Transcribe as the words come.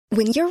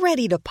When you're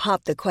ready to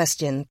pop the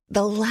question,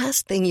 the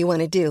last thing you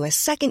want to do is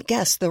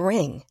second-guess the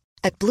ring.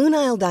 At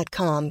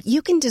BlueNile.com,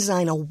 you can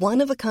design a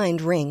one-of-a-kind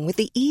ring with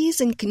the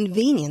ease and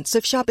convenience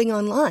of shopping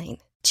online.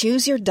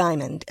 Choose your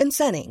diamond and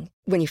setting.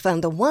 When you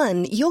find the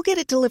one, you'll get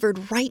it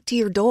delivered right to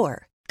your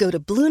door. Go to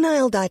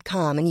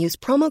BlueNile.com and use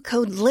promo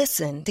code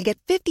LISTEN to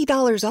get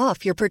 $50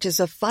 off your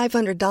purchase of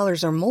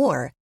 $500 or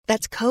more.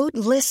 That's code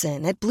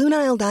LISTEN at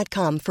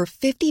BlueNile.com for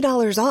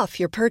 $50 off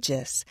your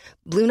purchase.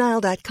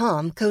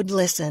 BlueNile.com, code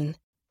LISTEN.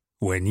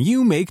 When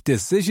you make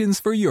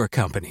decisions for your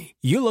company,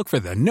 you look for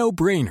the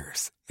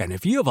no-brainers. And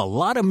if you have a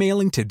lot of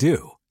mailing to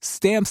do,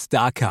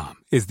 Stamps.com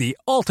is the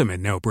ultimate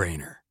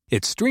no-brainer.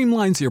 It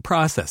streamlines your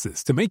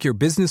processes to make your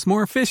business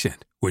more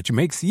efficient, which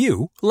makes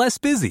you less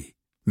busy.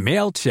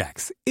 Mail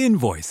checks,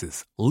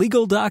 invoices,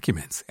 legal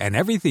documents, and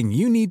everything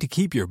you need to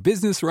keep your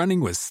business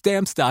running with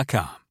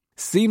Stamps.com.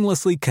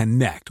 Seamlessly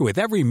connect with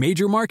every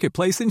major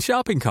marketplace and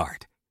shopping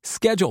cart.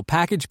 Schedule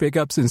package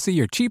pickups and see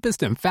your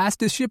cheapest and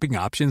fastest shipping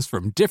options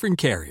from different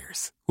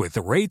carriers. With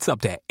rates up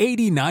to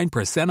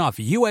 89% off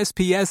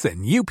USPS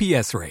and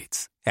UPS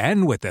rates.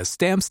 And with the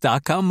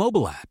Stamps.com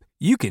mobile app,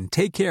 you can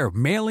take care of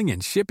mailing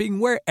and shipping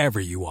wherever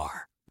you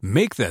are.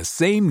 Make the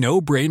same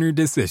no-brainer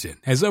decision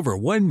as over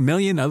 1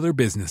 million other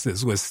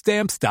businesses with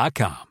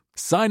Stamps.com.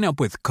 Sign up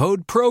with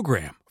code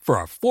PROGRAM for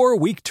a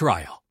 4-week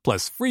trial,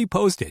 plus free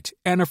postage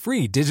and a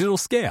free digital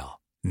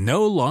scale.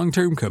 No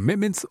long-term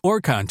commitments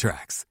or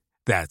contracts.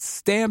 That's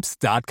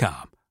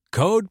Stamps.com.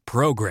 Code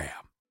PROGRAM.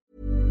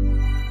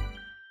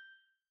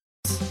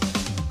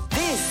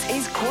 This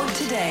is Cork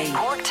Today.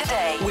 Cork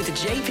Today with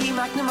JP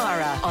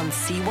McNamara on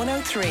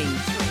C103.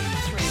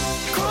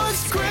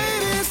 Cork's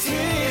greatest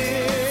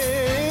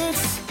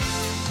hits,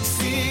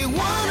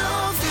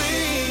 C103.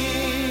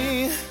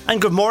 And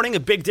good morning. A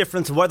big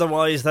difference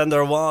weather-wise than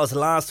there was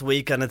last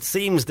week, and it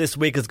seems this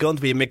week is going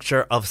to be a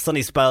mixture of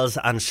sunny spells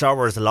and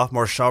showers. A lot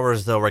more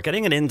showers, though. We're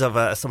getting an end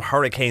of some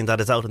hurricane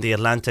that is out in the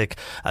Atlantic.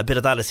 A bit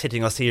of that is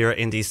hitting us here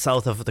in the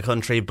south of the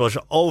country, but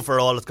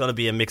overall it's going to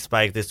be a mixed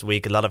bag this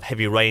week. A lot of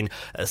heavy rain.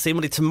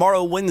 Seemingly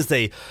tomorrow,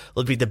 Wednesday,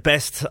 will be the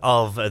best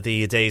of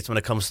the days when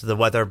it comes to the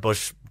weather,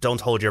 but don't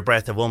hold your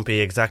breath. It won't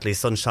be exactly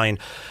sunshine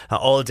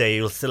all day.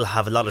 You'll still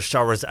have a lot of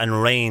showers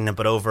and rain,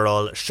 but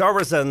overall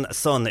showers and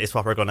sun is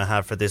what we're going to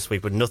have for this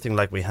week, but nothing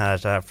like we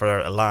had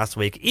for last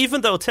week,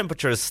 even though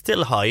temperature is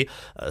still high,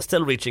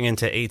 still reaching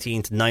into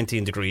 18 to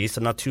 19 degrees,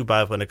 so not too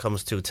bad when it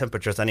comes to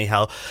temperatures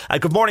anyhow.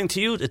 Good morning to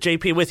you.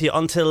 JP with you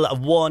until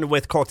 1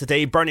 with Cork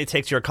Today. Bernie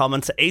takes your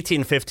comments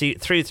 1850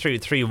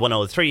 333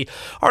 103,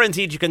 or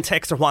indeed you can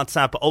text or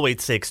WhatsApp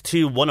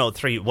 0862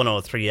 103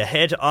 103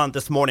 ahead on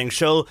this morning's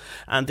show.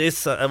 And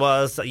this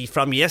was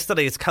from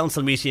yesterday's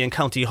council meeting in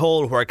County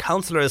Hall, where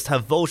councillors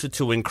have voted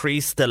to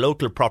increase the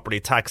local property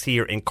tax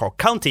here in Cork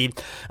County.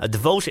 The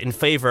vote in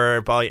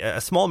favour by a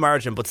small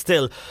margin, but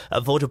still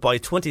voted by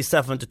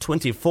 27 to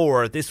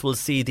 24. This will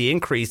see the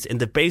increase in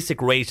the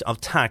basic rate of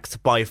tax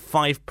by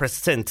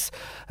 5%.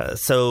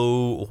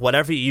 So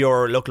whatever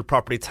your local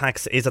property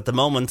tax is at the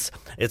moment,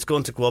 it's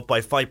going to go up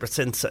by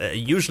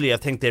 5%. Usually I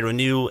think they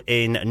renew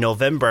in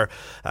November.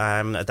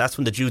 That's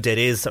when the due date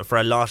is for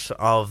a lot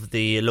of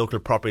the local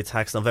property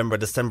tax, November,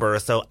 December or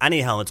so.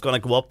 Anyhow, it's going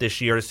to go up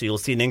this year, so you'll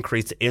see an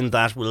increase in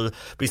that. We'll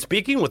be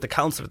speaking with the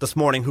councillor this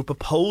morning who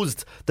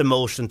proposed the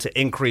motion to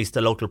increase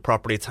the local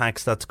property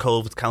tax. That's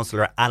Cove's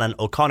councillor Alan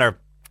O'Connor.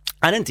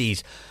 And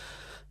indeed,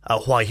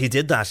 why he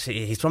did that.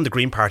 He's from the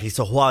Green Party,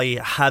 so why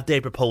have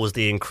they proposed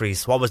the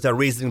increase? What was their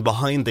reasoning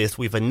behind this?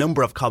 We've a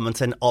number of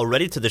comments in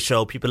already to the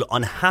show, people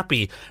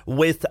unhappy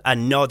with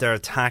another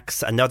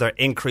tax, another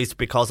increase,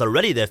 because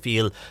already they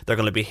feel they're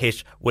going to be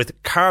hit with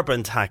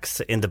carbon tax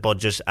in the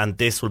budget, and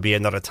this will be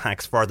another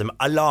tax for them,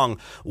 along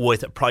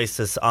with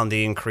prices on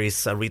the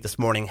increase. I read this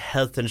morning,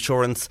 health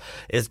insurance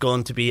is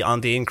going to be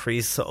on the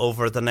increase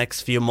over the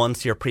next few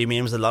months. Your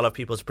premiums, a lot of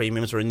people's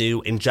premiums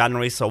renew in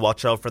January, so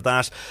watch out for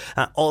that.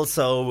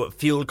 Also,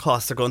 fuel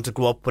costs are going to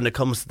go up when it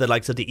comes to the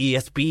likes of the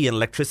ESB, and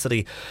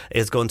electricity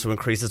is going to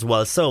increase as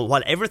well. So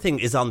while everything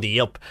is on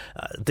the up,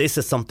 this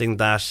is something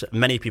that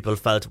many people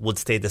felt would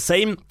stay the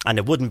same and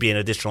it wouldn't be an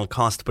additional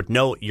cost. But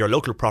no, your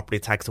local property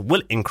tax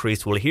will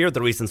increase. We'll hear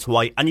the reasons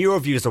why, and your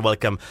views are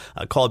welcome.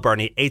 Call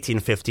Bernie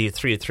 1850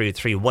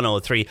 333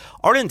 103,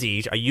 or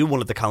indeed, are you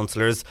one of the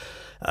councillors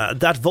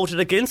that voted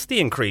against the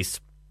increase?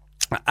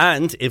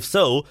 And if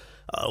so,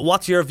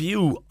 what's your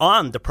view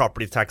on the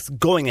property tax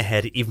going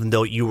ahead, even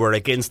though you were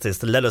against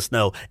this? Let us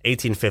know,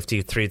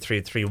 1850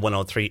 333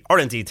 103, or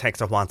indeed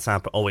text or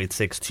WhatsApp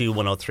 0862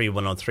 103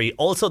 103.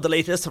 Also, the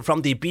latest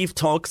from the beef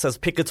talks as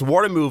pickets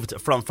were removed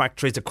from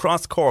factories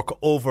across Cork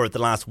over the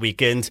last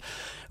weekend.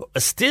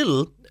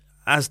 Still,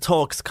 as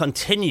talks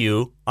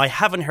continue I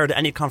haven't heard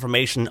any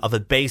confirmation of a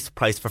base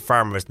price for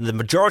farmers. And the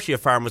majority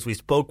of farmers we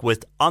spoke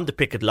with on the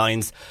picket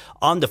lines,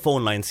 on the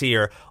phone lines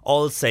here,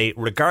 all say,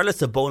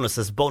 regardless of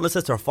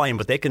bonuses are fine,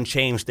 but they can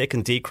change, they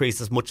can decrease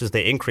as much as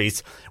they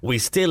increase. We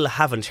still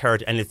haven't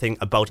heard anything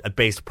about a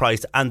base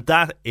price, and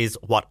that is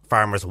what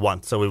farmers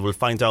want. So we will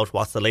find out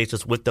what's the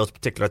latest with those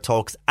particular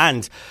talks,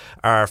 and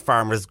are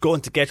farmers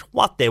going to get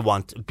what they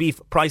want, beef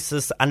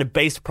prices and a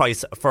base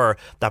price for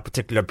that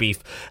particular beef.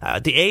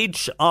 The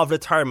age of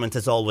retirement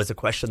is always a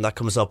question that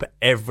comes up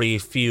every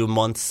few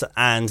months,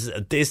 and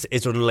this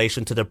is in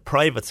relation to the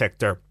private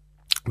sector,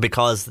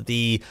 because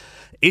the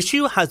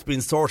issue has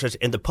been sorted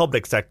in the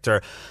public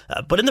sector,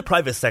 but in the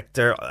private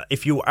sector,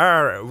 if you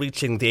are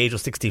reaching the age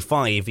of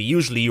 65,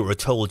 usually you were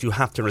told you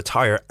have to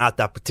retire at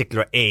that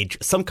particular age.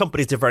 Some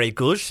companies are very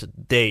good.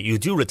 You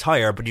do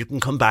retire, but you can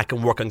come back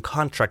and work on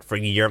contract for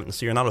a year,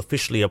 so you're not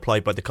officially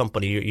employed by the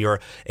company, you're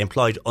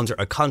employed under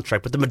a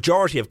contract. But the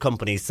majority of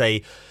companies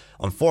say,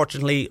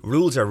 unfortunately,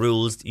 rules are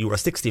rules. You are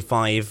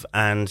 65,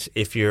 and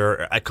if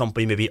you're a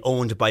company maybe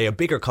owned by a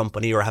bigger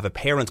company or have a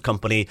parent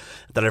company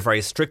that are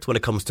very strict when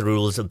it comes to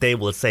rules, they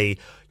will say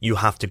you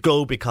have to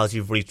go because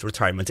you've reached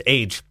retirement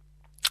age.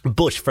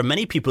 But for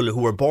many people who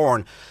were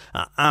born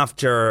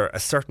after a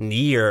certain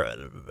year,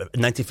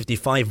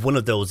 1955, one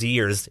of those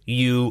years,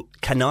 you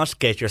cannot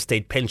get your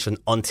state pension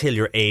until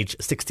you're age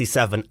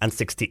 67 and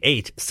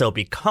 68. So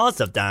because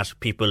of that,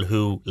 people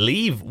who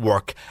leave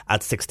work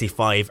at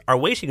 65 are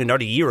waiting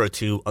another year or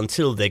two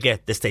until they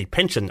get the state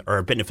pension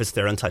or benefits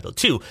they're entitled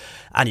to.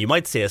 And you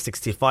might say at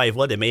 65,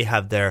 well, they may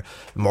have their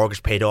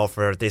mortgage paid off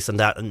or this and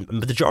that, and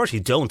the majority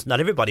don't. Not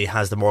everybody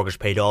has the mortgage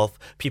paid off.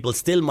 People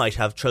still might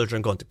have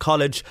children going to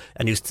college,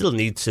 and you still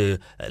need to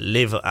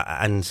live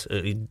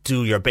and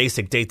do your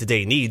basic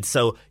day-to-day needs,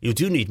 so you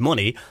do need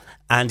money.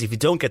 And if you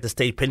don't get the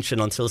state pension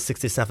until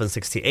 67,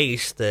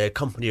 68, the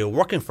company you're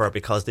working for,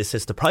 because this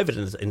is the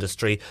private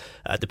industry,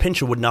 the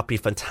pension would not be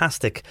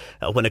fantastic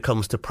when it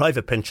comes to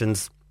private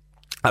pensions,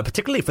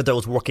 particularly for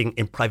those working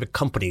in private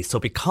companies. So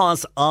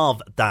because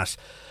of that,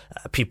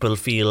 people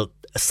feel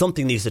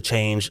something needs to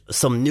change,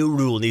 some new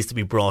rule needs to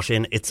be brought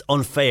in. It's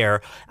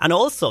unfair. And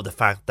also the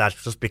fact that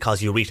just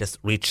because you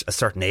reach a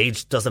certain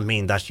age doesn't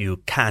mean that you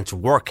can't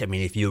work. I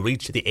mean, if you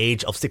reach the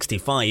age of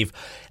 65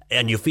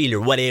 and you feel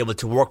you're well able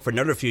to work for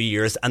another few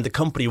years, and the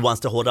company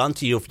wants to hold on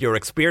to you for your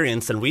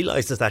experience and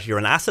realises that you're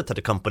an asset to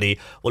the company,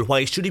 well,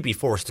 why should you be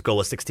forced to go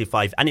at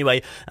 65?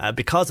 Anyway,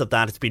 because of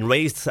that, it's been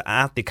raised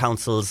at the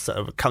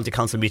county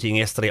council meeting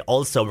yesterday.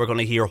 Also, we're going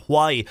to hear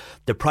why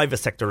the private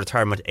sector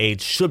retirement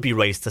age should be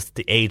raised to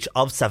the age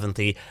of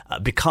 70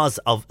 because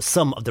of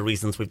some of the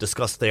reasons we've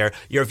discussed there.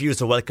 Your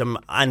views are welcome,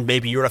 and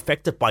maybe you're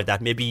affected by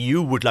that. Maybe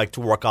you would like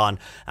to work on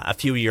a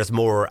few years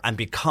more, and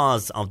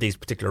because of these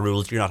particular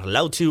rules, you're not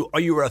allowed to, or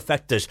you were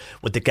affected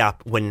with the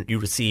gap when you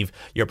receive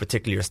your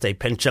particular state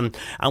pension.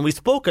 And we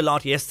spoke a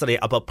lot yesterday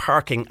about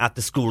parking at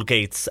the school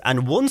gates,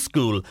 and one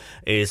school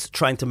is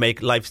trying to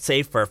make life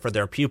safer for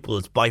their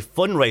pupils by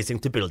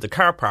fundraising to build a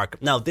car park.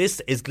 Now, this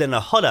is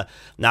Glenahulla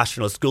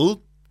National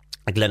School.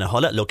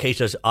 Glenahulla,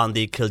 located on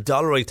the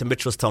Kildallery to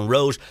Mitchelstown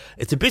Road.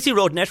 It's a busy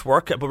road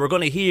network, but we're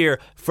going to hear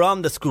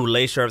from the school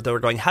later. They're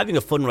having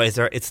a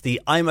fundraiser. It's the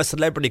I'm a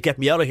Celebrity, Get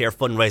Me Out of Here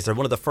fundraiser,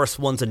 one of the first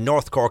ones in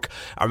North Cork,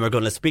 and we're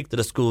going to speak to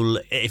the school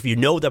if you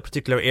know that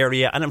particular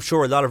area. And I'm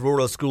sure a lot of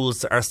rural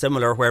schools are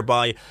similar,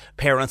 whereby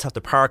parents have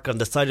to park on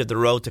the side of the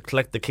road to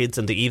collect the kids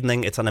in the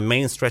evening. It's on a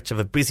main stretch of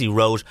a busy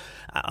road,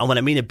 and when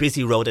I mean a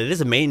busy road, it is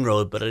a main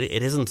road, but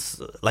it isn't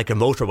like a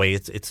motorway.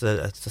 It's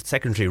a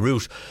secondary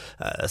route,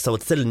 so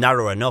it's still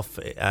narrow enough,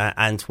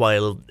 and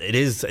while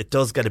it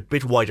does get a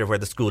bit wider where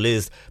the school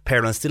is,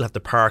 parents still have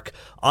to park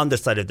on the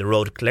side of the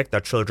road to collect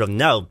their children.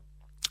 Now,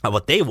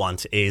 what they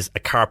want is a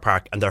car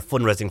park, and they're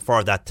fundraising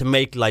for that to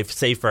make life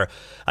safer,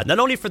 not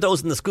only for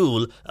those in the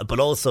school, but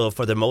also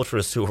for the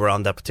motorists who are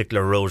on that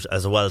particular road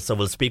as well. So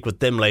we'll speak with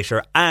them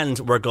later, and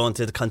we're going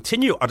to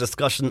continue our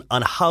discussion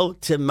on how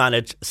to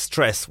manage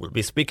stress. We'll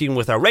be speaking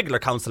with our regular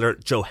counsellor,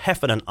 Joe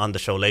Heffernan, on the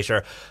show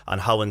later, on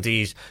how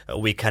indeed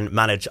we can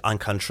manage and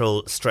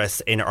control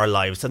stress in our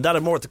lives. And that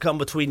and more to come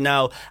between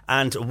now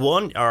and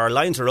 1. Our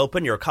lines are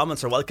open. Your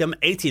comments are welcome.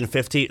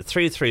 1850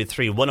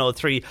 333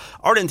 103,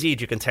 or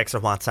indeed you can text or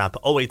WhatsApp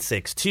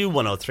 086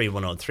 103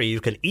 103.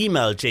 You can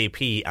email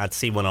jp at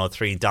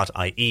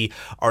c103.ie,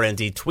 or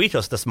indeed tweet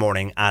us this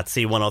morning at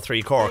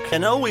C103 Cork. I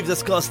know we've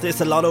discussed this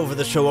a lot over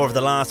the show over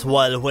the last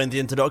while. When the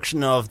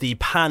introduction of the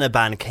PANA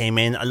ban came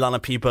in, a lot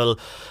of people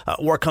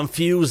were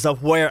confused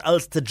of where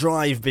else to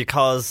drive,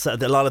 because a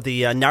lot of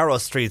the narrow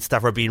streets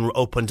that were being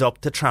opened up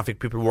to traffic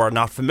people were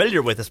not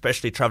familiar with,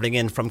 especially travelling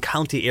in from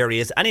county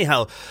areas.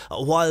 Anyhow,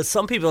 while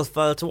some people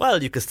felt,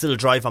 well, you could still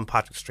drive on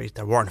Patrick Street,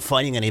 they weren't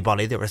finding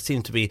anybody. There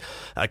seemed to be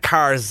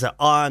cars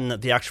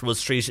on the actual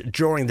street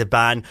during the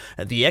ban.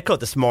 The Echo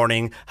this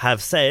morning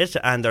have said,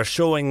 and they're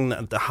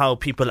showing how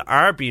people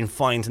are being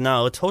fined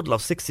now. A total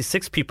of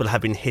 66 people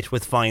have been hit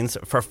with fines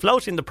for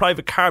flouting the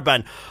private car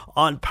ban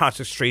on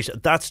Patrick Street.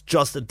 That's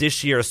just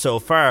this year so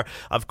far.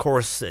 Of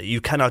course, you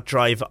cannot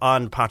drive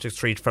on Patrick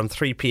Street from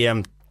 3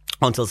 p.m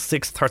until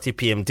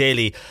 6:30pm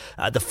daily.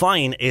 The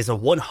fine is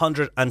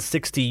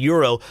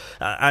 €160.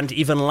 And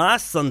even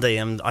last Sunday,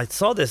 and I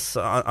saw this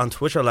on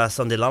Twitter last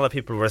Sunday, a lot of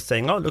people were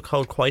saying, oh, look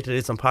how quiet it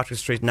is on Patrick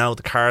Street now.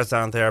 The cars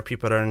aren't there.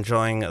 People are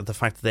enjoying the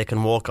fact that they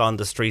can walk on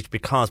the street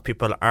because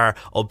people are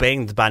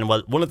obeying the ban.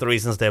 Well, one of the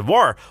reasons they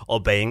were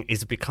obeying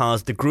is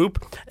because the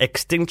group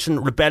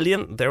Extinction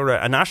Rebellion, they're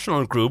a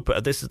national group.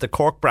 This is the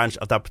Cork branch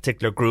of that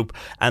particular group,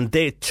 and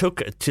they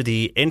took to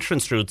the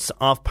entrance routes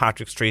of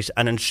Patrick Street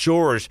and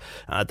ensured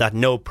that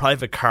no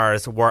private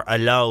cars were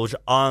allowed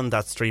on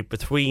that street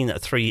between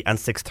 3 and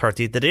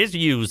 6:30. They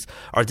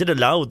did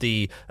allow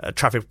the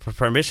traffic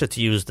permission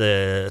to use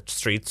the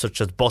street,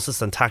 such as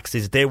buses and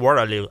taxis. They were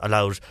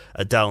allowed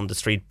down the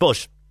street,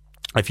 but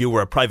if you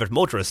were a private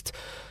motorist,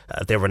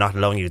 they were not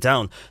allowing you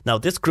down. Now,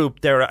 this group,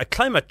 they're a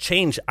climate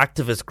change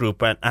activist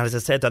group, and as I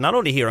said, they're not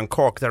only here in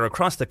Cork, they're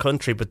across the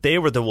country, but they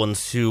were the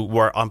ones who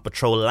were on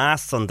patrol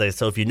last Sunday.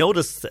 So if you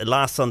noticed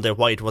last Sunday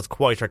why it was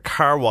quieter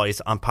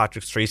car-wise on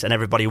Patrick Street and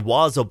everybody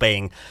was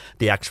obeying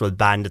the actual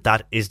ban,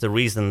 that is the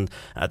reason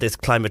this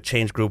climate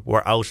change group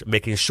were out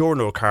making sure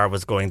no car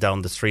was going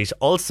down the street.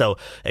 Also,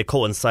 it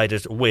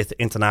coincided with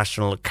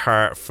International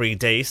Car Free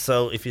Day.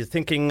 So if you're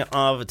thinking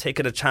of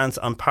taking a chance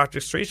on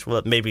Patrick Street,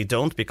 well, maybe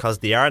don't, because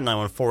they are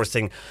now enforcing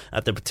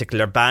the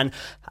particular ban.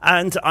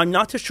 And I'm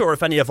not too sure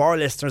if any of our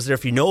listeners, or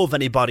if you know of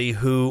anybody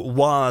who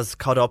was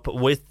caught up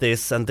with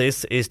this, and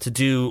this is to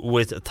do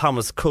with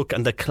Thomas Cook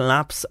and the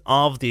collapse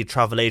of the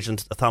travel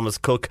agent Thomas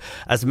Cook.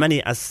 As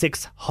many as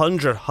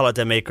 600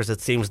 holidaymakers,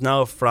 it seems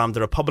now, from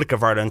the Republic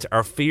of Ireland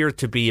are feared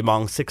to be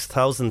among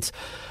 6,000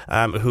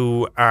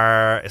 who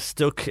are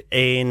stuck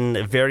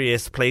in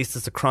various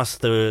places across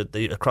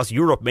across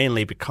Europe,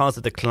 mainly because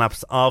of the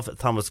collapse of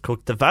Thomas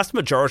Cook. The vast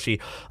majority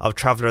of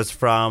travellers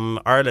from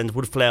Ireland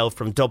would fly out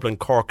from Dublin,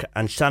 Cork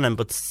and Shannon,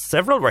 but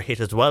several were hit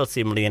as well,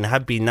 seemingly, and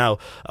have been now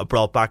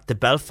brought back to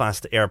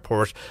Belfast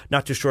Airport.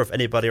 Not too sure if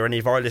anybody, or any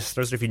of our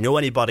listeners, if you know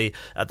anybody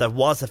that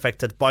was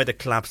affected by the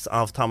collapse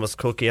of Thomas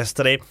Cook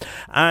yesterday.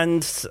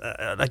 And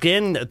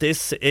again,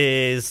 this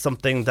is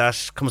something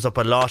that comes up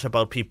a lot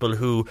about people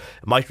who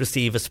might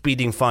receive a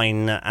speeding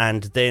fine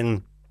and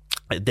then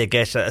they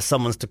get a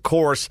summons to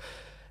court,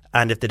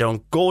 and if they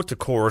don't go to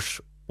court,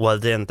 well,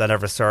 then they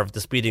never serve the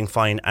speeding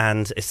fine.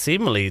 And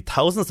seemingly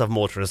thousands of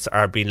motorists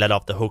are being let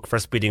off the hook for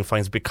speeding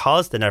fines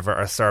because they never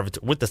are served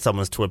with the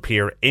summons to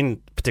appear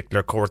in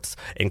particular courts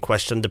in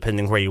question,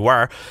 depending where you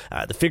are.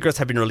 The figures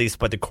have been released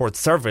by the court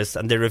service,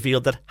 and they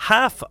revealed that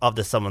half of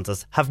the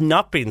summonses have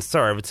not been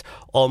served.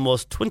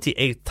 Almost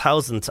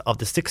 28,000 of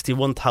the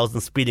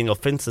 61,000 speeding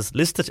offences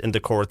listed in the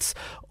courts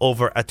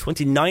over a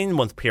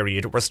 29-month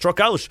period were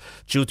struck out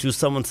due to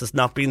summonses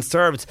not being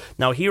served.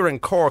 Now, here in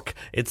Cork,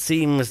 it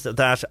seems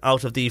that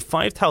out of the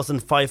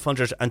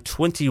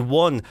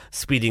 5,521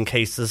 speeding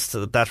cases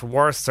that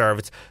were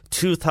served,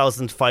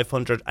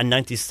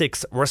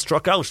 2,596 were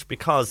struck out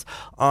because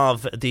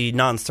of the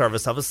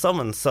non-service of a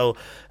summons. So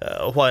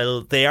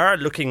while they are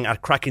looking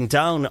at cracking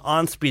down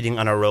on speeding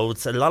on our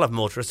roads, a lot of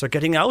motorists are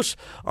getting out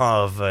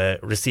of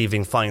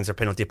receiving fines or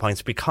penalty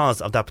points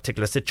because of that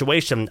particular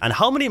situation. And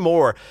how many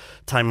more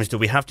times do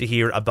we have to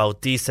hear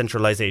about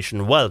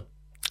decentralisation? Well,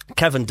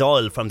 Kevin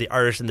Doyle from the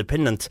Irish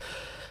Independent,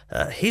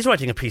 he's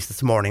writing a piece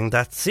this morning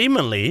that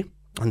seemingly,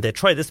 and they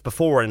tried this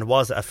before and it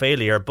was a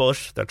failure,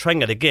 but they're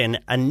trying it again.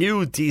 A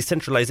new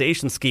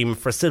decentralisation scheme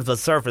for civil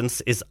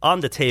servants is on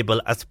the table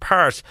as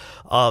part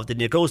of the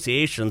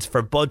negotiations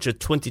for Budget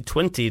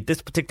 2020.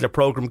 This particular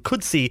programme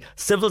could see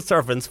civil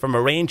servants from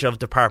a range of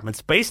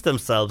departments base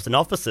themselves in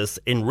offices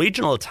in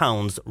regional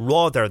towns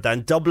rather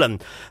than Dublin.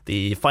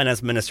 The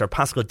Finance Minister,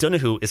 Paschal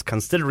Donohoe, is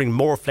considering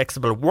more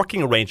flexible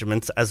working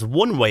arrangements as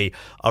one way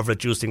of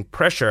reducing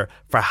pressure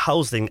for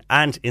housing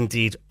and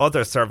indeed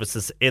other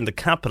services in the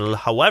capital.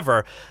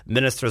 However,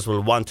 ministers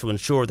will want to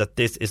ensure that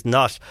this is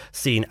not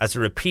seen as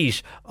a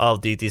repeat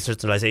of the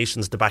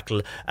decentralisation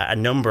debacle a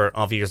number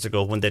of years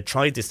ago when they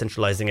tried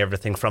decentralising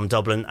everything from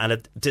Dublin and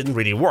it didn't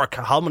really work.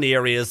 How many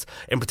areas,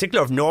 in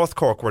particular of North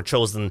Cork, were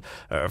chosen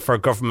for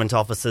government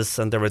offices,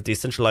 and they were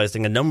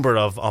decentralising a number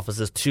of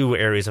offices to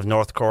areas of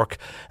North Cork,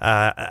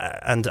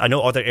 and I know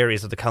other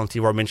areas of the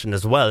county were mentioned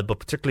as well, but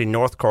particularly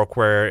North Cork,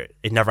 where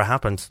it never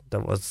happened. There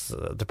was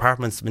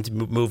departments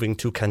moving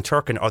to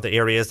Kanturk and other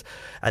areas,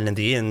 and in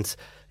the end,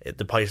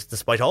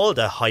 despite all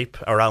the hype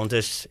around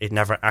it, it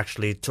never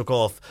actually took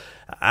off.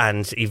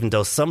 And even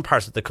though some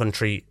parts of the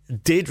country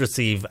did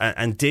receive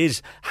and did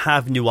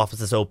have new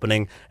offices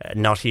opening,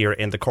 not here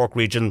in the Cork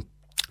region.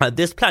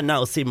 This plan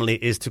now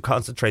seemingly is to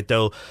concentrate,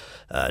 though,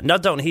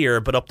 not down here,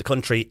 but up the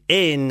country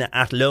in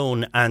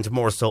Athlone and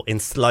more so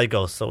in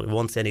Sligo. So we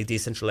won't see any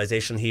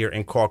decentralisation here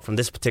in Cork from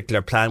this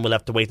particular plan. We'll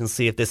have to wait and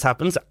see if this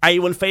happens. Are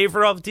you in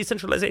favour of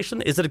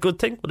decentralisation? Is it a good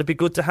thing? Would it be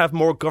good to have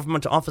more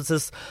government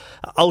offices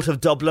out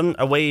of Dublin,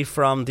 away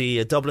from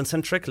the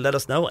Dublin-centric? Let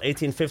us know.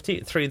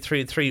 1850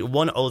 333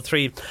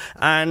 103.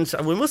 And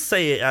we must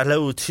say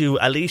hello to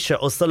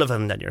Alicia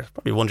O'Sullivan. And you're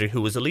probably wondering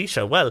who is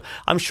Alicia. Well,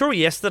 I'm sure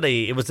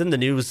yesterday it was in the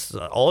news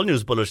all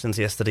news bulletins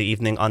yesterday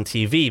evening on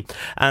TV.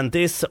 And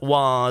this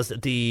was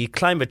the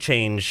climate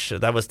change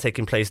that was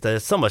taking place, the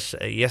summit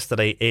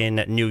yesterday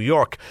in New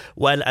York.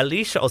 Well,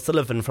 Alicia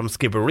O'Sullivan from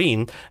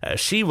Skibbereen,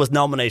 she was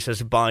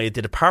nominated by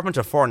the Department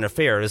of Foreign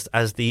Affairs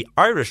as the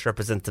Irish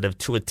representative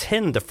to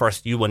attend the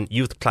first UN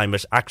Youth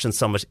Climate Action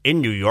Summit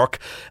in New York.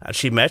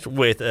 She met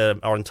with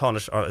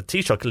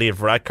Taoiseach Leo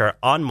Varadkar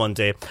on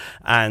Monday,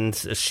 and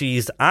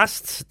she's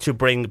asked to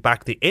bring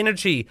back the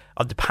energy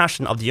of the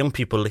passion of the young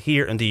people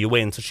here in the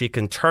UN so she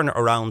can turn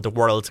around the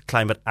world's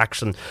climate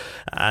action.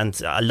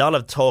 And a lot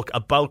of talk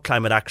about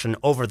climate action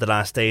over the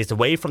last days,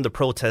 away from the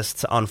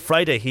protests on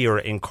Friday here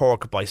in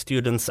Cork by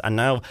students, and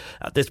now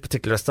at this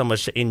particular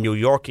summit in New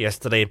York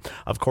yesterday.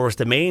 Of course,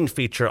 the main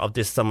feature of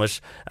this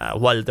summit,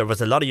 while there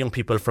was a lot of young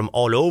people from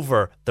all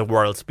over the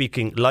world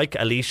speaking, like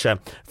Alicia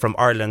from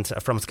Ireland,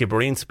 from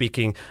Skibbereen,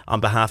 speaking on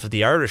behalf of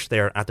the Irish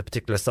there at the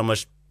particular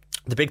summit.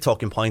 The big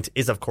talking point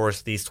is, of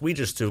course, the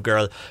Swedish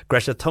girl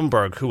Greta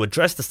Thunberg, who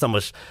addressed the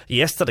summit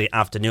yesterday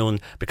afternoon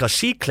because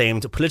she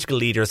claimed political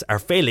leaders are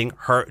failing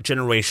her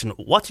generation.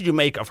 What did you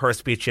make of her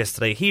speech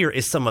yesterday? Here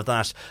is some of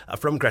that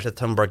from Greta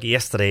Thunberg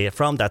yesterday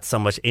from that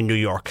summit in New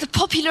York. The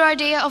popular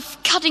idea of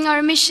cutting our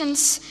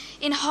emissions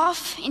in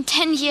half in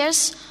 10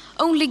 years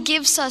only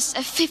gives us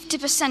a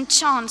 50%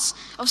 chance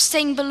of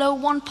staying below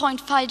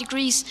 1.5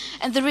 degrees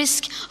and the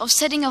risk of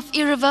setting off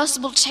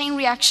irreversible chain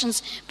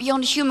reactions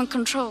beyond human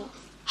control.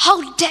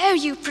 How dare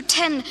you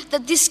pretend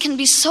that this can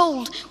be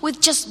solved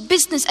with just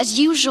business as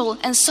usual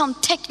and some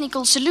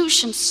technical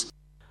solutions?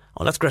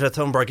 Well, that's Greta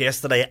Thunberg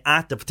yesterday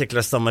at the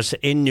particular summit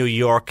in New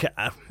York.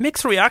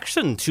 Mixed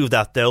reaction to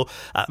that, though.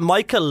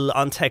 Michael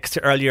on text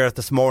earlier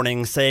this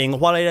morning saying,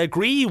 while I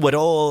agree with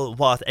all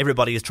what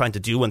everybody is trying to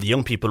do and the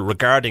young people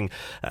regarding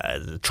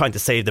trying to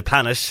save the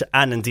planet,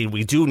 and indeed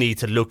we do need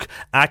to look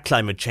at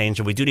climate change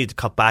and we do need to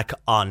cut back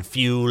on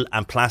fuel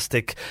and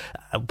plastic,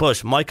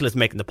 but Michael is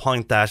making the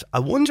point that I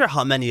wonder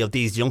how many of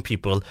these young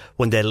people,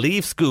 when they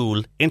leave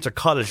school, enter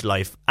college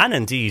life and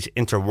indeed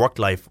enter work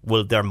life,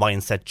 will their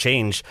mindset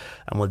change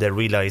and will they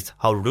realise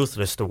how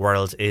ruthless the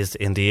world is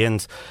in the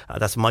end.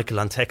 That's Michael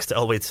on text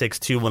 086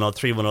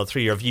 2103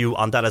 103. Your view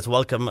on that is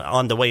welcome.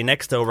 On the way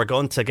next, though, we're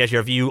going to get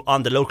your view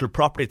on the local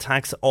property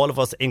tax. All of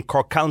us in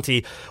Cork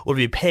County will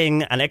be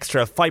paying an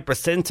extra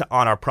 5%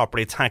 on our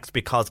property tax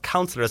because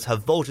councillors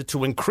have voted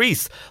to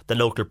increase the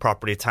local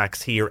property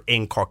tax here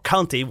in Cork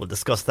County. We'll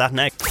discuss that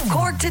next.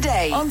 Cork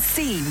Today on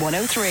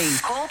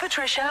C103. Call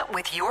Patricia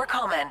with your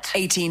comment.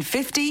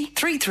 1850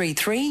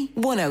 333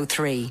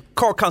 103.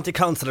 Cork County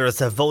councillors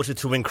have voted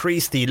to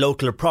increase the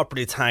local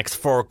property tax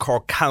for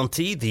Cork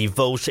County. The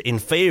vote in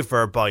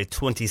favour by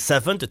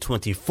 27 to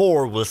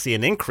 24 will see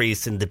an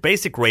increase in the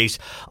basic rate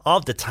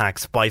of the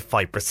tax by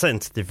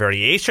 5%. The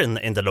variation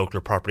in the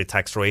local property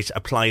tax rate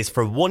applies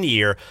for 1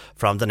 year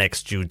from the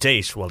next due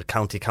date. Well,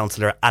 County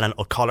Councillor Alan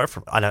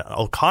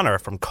O'Connor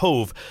from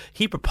Cove,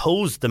 he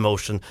proposed the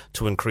motion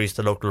to increase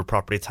the local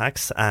property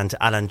tax, and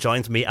Alan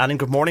joins me. Alan,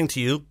 good morning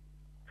to you.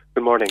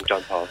 Good morning,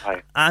 John Paul.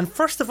 Hi. And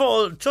first of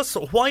all, just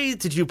why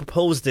did you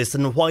propose this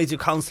and why do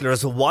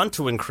councillors want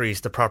to increase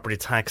the property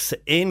tax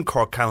in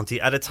Cork County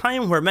at a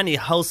time where many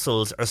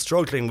households are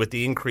struggling with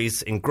the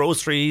increase in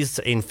groceries,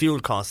 in fuel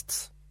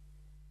costs?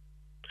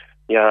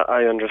 Yeah,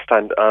 I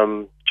understand.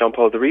 John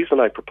Paul, the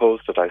reason I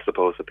proposed it, I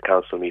suppose, at the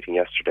council meeting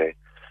yesterday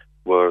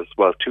was,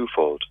 well,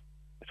 twofold.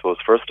 I suppose,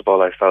 first of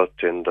all, I felt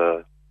in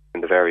the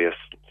various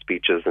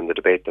speeches in the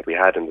debate that we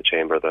had in the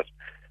chamber that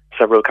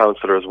several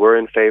councillors were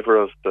in favour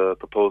of the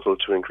proposal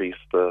to increase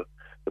the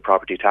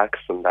property tax,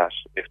 and that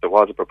if there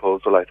was a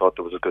proposal, I thought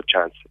there was a good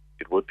chance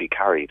it would be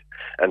carried.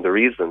 And the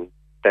reason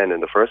then, in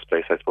the first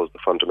place, I suppose the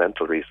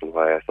fundamental reason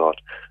why I thought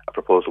a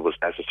proposal was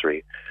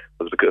necessary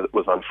was because it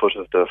was on foot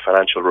of the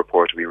financial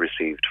report we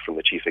received from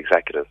the Chief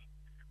Executive,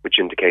 which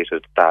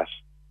indicated that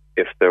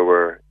if there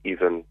were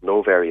even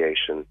no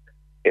variation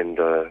in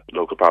the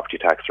local property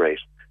tax rate,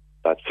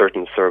 that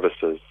certain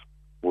services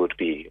would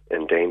be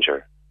in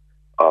danger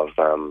of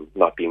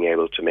not being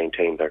able to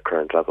maintain their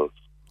current levels.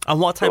 And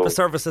what type of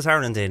services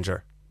are in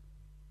danger?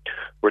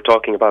 We're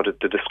talking about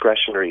the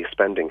discretionary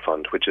spending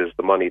fund, which is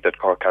the money that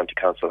Cork County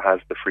Council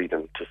has the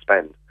freedom to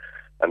spend.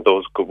 And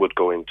those would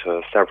go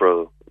into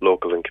several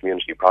local and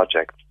community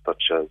projects,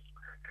 such as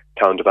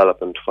town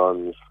development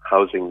funds,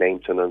 housing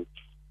maintenance,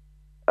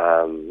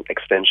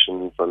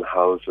 extensions on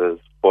houses,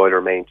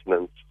 boiler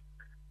maintenance,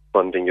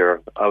 funding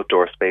your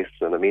outdoor spaces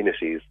and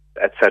amenities,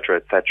 etc.,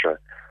 etc.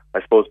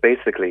 I suppose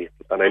basically,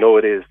 and I know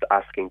it is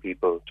asking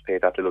people to pay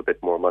that little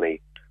bit more money,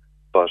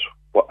 but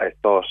what I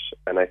thought,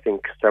 and I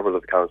think several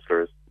of the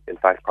councillors, in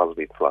fact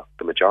probably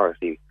the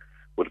majority,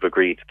 would have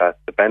agreed that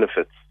the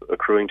benefits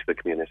accruing to the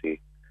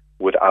community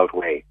would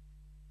outweigh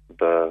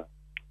the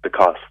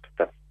cost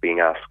that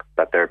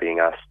they're being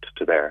asked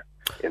to bear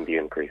in the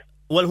increase.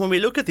 Well, when we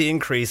look at the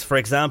increase, for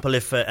example,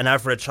 if an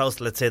average house,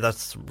 let's say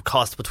that's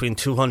cost between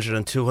 200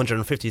 and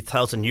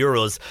 250,000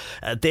 euros,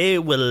 they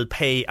will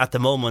pay at the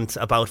moment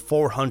about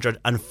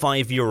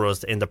 405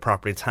 euros in the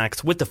property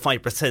tax. With the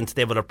 5%,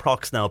 they will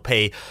approx now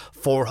pay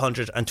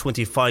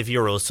 425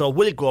 euros. So it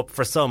will go up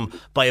for some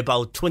by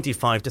about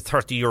 25 to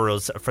 30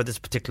 euros for this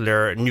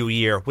particular new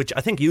year, which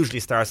I think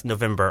usually starts in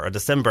November or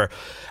December.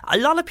 A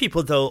lot of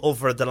people, though,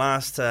 over the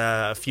last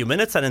few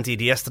minutes, and indeed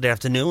yesterday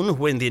afternoon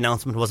when the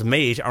announcement was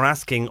made, are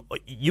asking,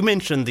 you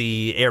mentioned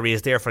the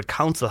areas there for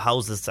council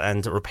houses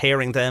and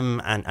repairing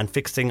them and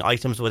fixing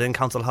items within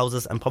council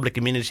houses and public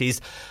amenities.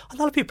 A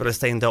lot of people are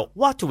saying, though,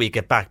 what do we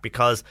get back?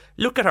 Because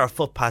look at our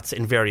footpaths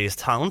in various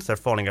towns. They're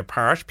falling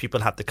apart. People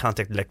have to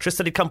contact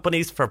electricity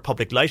companies for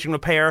public lighting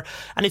repair.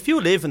 And if you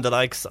live in the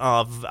likes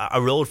of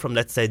a road from,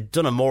 let's say,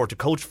 Dunamore to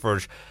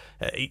Coachford,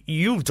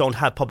 you don't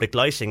have public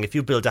lighting. If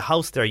you build a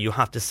house there, you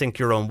have to sink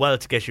your own well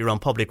to get your own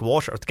public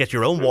water, or to get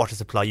your own water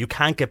supply. You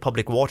can't get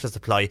public water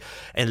supply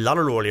in a lot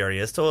of rural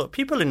areas. So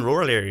people in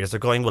rural areas are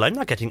going, well, I'm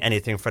not getting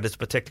anything for this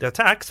particular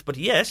tax, but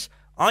yet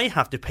I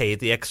have to pay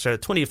the extra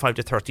 25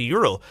 to 30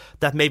 euro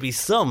that maybe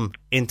some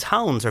in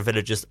towns or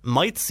villages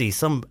might see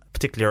some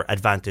particular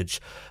advantage.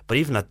 But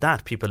even at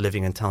that, people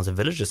living in towns and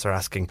villages are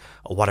asking,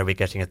 what are we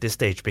getting at this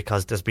stage?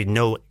 Because there's been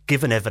no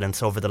given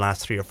evidence over the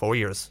last 3 or 4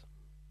 years.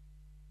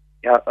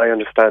 Yeah, I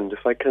understand.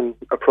 If I can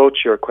approach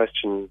your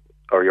question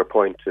or your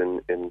point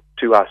in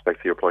two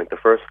aspects of your point. The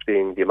first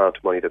being the amount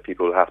of money that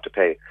people will have to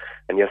pay.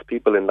 And yes,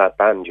 people in that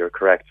band, you're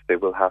correct, they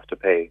will have to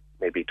pay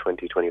maybe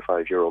 20,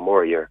 25 euro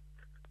more a year.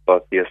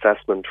 But the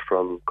assessment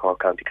from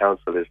Cork County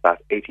Council is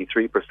that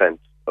 83%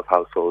 of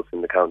households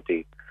in the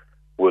county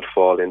would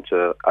fall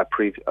into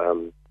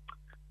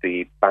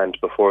the band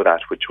before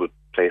that, which would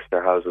place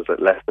their houses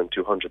at less than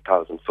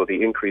 200,000. So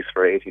the increase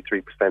for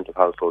 83% of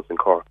households in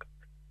Cork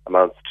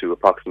amounts to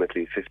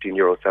approximately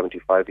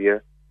 €15.75 a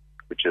year,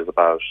 which is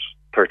about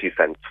 30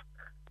 cents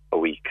a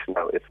week.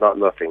 Now, it's not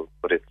nothing,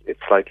 but it's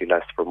slightly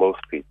less for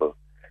most people.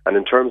 And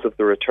in terms of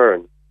the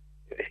return,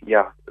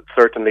 yeah,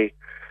 certainly,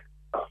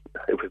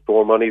 with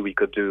more money, we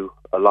could do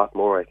a lot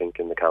more, I think,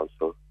 in the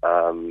council.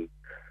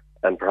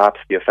 And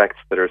perhaps the effects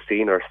that are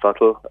seen are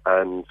subtle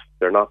and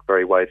they're not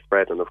very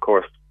widespread. And of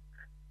course,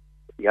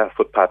 yeah,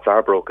 footpaths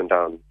are broken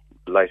down.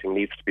 Lighting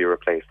needs to be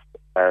replaced.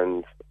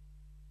 And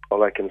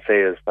all I can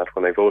say is that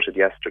when I voted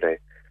yesterday,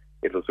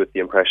 it was with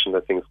the impression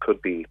that things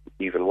could be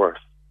even worse.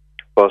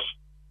 But,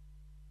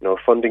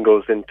 funding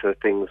goes into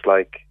things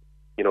like,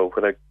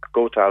 when I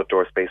go to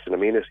outdoor space and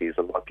amenities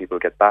and what people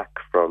get back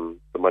from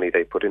the money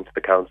they put into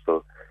the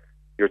council,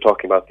 you're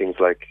talking about things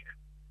like,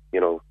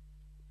 the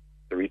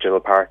regional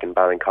park in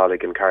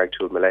Ballincollig and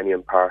Carrigtwohill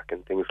Millennium Park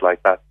and things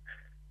like that.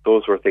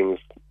 Those were things,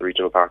 the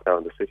regional park now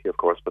in the city, of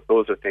course, but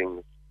those are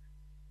things,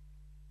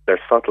 they're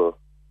subtle,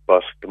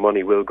 but the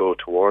money will go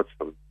towards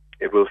them.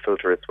 It will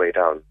filter its way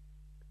down.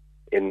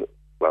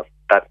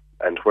 That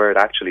and where it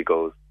actually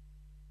goes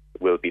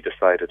will be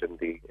decided in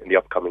the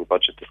upcoming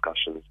budget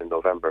discussions in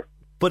November.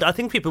 But I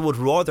think people would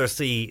rather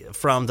see,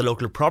 from the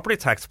local property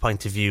tax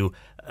point of view,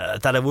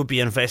 that it would be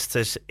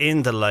invested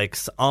in the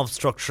likes of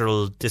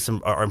structural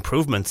or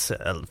improvements,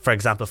 for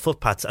example,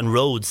 footpaths and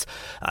roads.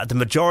 The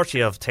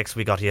majority of texts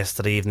we got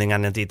yesterday evening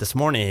and indeed this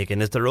morning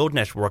again is the road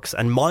networks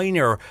and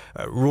minor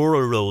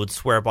rural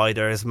roads whereby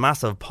there is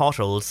massive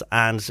potholes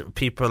and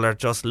people are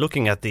just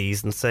looking at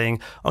these and saying,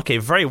 okay,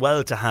 very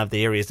well to have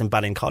the areas in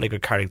Ballincollig or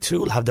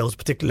Carrigtwohill have those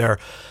particular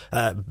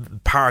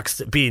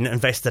parks being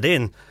invested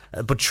in,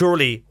 but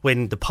surely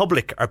when the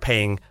public are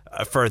paying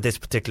for this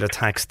particular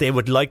tax, they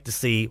would like to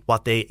see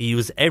what they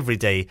use every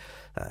day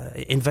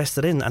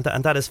invested in, and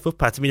that is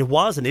footpaths. I mean, it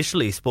was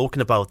initially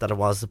spoken about that it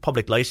was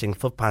public lighting,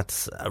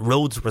 footpaths,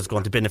 roads was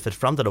going to benefit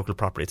from the local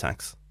property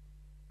tax.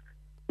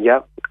 Yeah,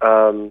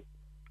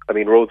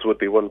 roads would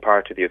be one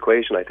part of the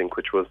equation, I think,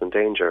 which was in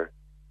danger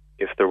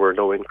if there were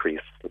no increase.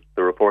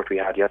 The report we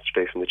had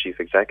yesterday from the Chief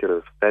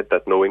Executive said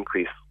that no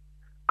increase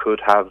could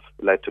have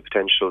led to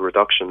potential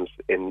reductions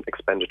in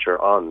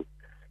expenditure on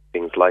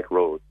things like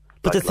roads.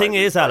 But the thing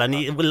is,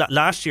 Alan,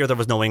 last year there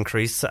was no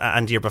increase,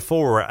 and year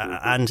before,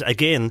 and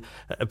again,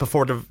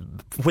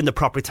 when the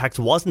property tax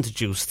was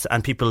introduced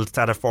and people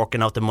started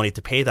forking out the money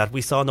to pay that,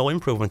 we saw no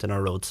improvement in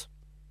our roads.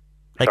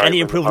 Any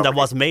improvement that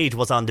was made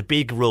was on the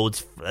big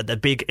roads, the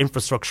big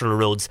infrastructural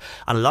roads,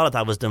 and a lot of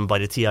that was done by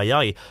the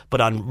TII. But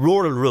on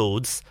rural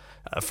roads,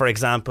 for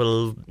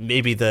example,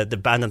 maybe the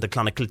Bannon to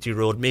Clonakilty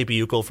Road, maybe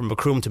you go from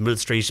Macroom to Mill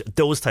Street,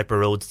 those type of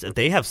roads,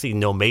 they have seen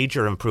no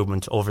major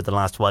improvement over the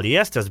last while.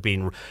 Yes, there's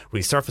been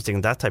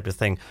resurfacing, that type of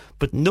thing,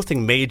 but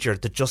nothing major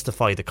to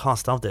justify the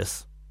cost of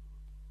this.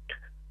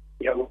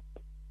 Yeah,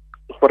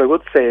 what I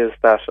would say is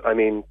that,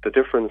 the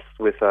difference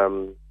with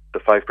the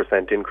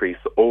 5% increase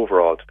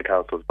overall to the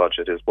council's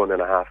budget is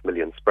 1.5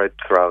 million spread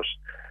throughout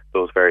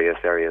those various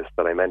areas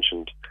that I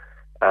mentioned.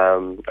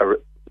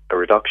 A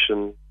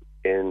reduction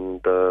in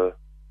the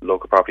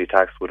local property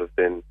tax would have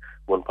been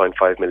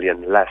 1.5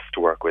 million less to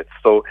work with.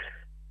 So,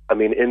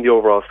 in the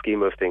overall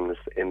scheme of things,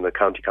 in the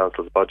county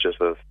council's budget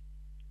of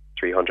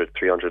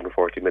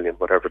 340 million,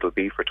 whatever it'll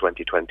be for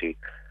 2020,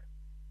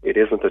 it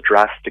isn't a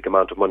drastic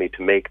amount of money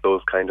to make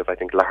those kind of, I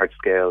think,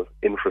 large-scale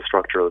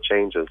infrastructural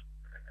changes.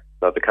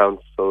 Now, the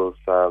councils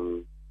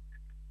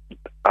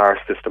are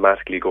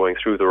systematically going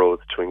through the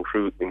roads to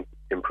improve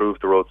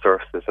the road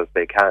surfaces as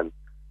they can.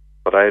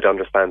 But I'd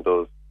understand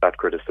that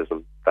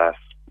criticism that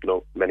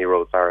many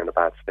roads are in a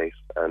bad state,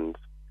 and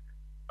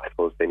I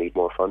suppose they need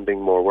more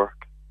funding, more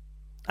work.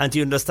 And do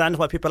you understand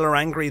why people are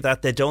angry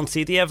that they don't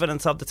see the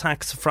evidence of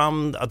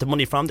the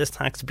money from this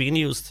tax being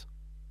used?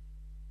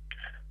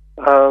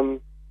 I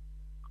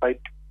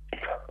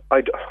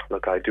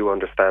do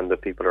understand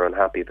that people are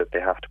unhappy that they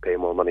have to pay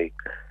more money.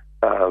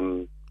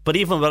 But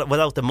even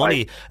without the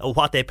money,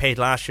 what they paid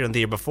last year and the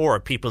year before,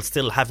 people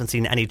still haven't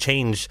seen any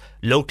change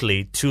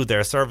locally to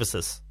their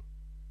services.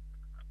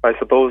 I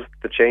suppose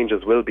the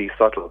changes will be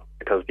subtle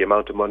because the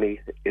amount of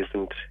money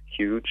isn't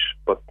huge,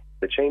 but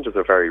the changes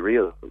are very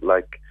real.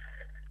 Like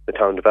the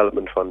Town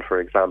Development Fund,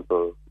 for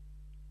example,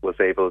 was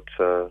able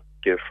to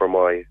give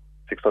Fermoy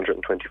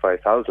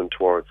 625,000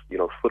 towards,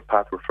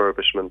 footpath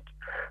refurbishment,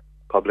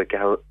 public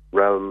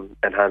realm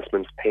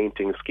enhancements,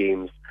 painting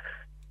schemes.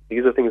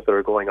 These are things that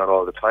are going on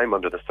all the time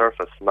under the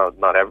surface. Not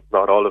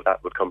all of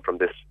that would come from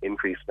this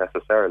increase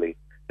necessarily.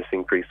 This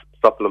increase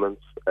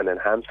supplements and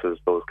enhances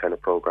those kind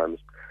of programs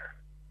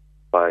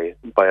by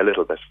a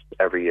little bit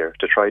every year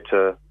to try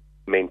to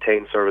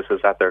maintain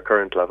services at their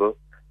current level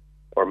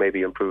or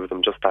maybe improve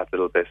them just that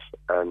little bit.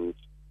 And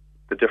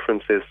the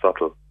difference is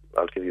subtle,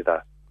 I'll give you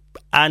that.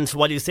 And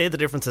while you say the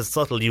difference is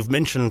subtle, you've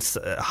mentioned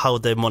how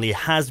the money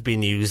has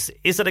been used.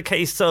 Is it a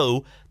case,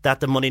 so, that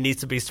the money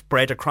needs to be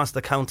spread across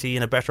the county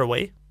in a better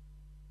way?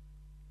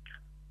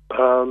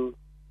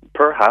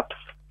 Perhaps.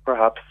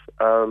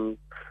 I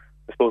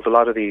suppose a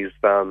lot of these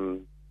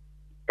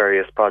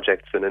various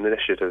projects and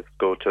initiatives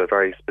go to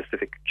very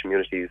specific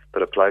communities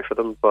that apply for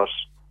them. But,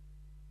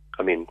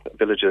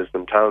 villages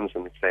and towns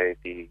and, say,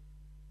 the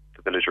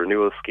Village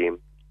Renewal Scheme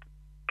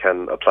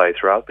can apply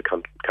throughout the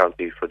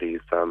county for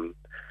these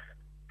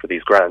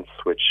grants,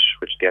 which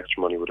the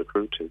extra money would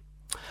accrue to.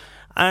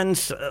 And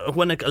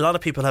when a lot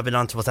of people have been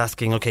on to us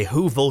asking, okay,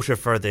 who voted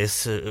for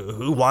this?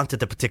 Who wanted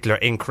the particular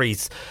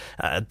increase?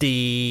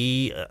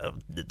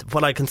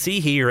 What I can see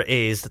here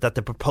is that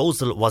the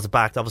proposal was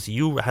backed. Obviously,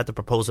 you had the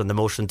proposal and the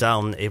motion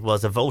down. It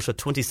was a vote of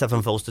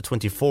 27 votes to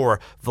 24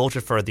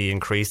 voted for the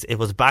increase. It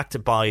was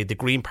backed by the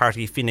Green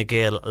Party, Fine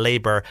Gael,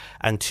 Labour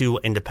and 2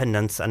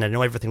 independents. And I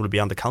know everything will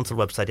be on the council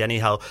website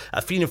anyhow.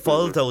 Fianna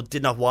Fáil, though,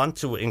 did not want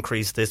to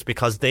increase this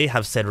because they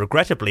have said,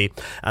 regrettably,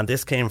 and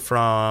this came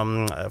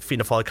from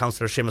Fianna Fáil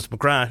Councillor Seamus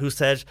McGrath, who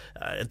said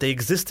the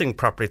existing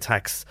property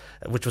tax,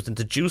 which was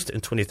introduced in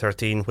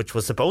 2013, which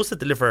was supposed to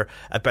deliver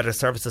better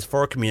services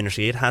for a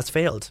community, it has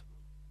failed.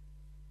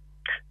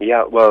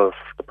 Yeah, well,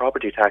 the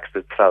property tax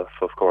itself,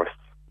 of course,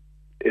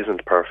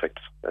 isn't perfect,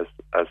 as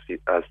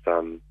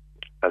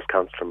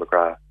Councillor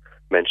McGrath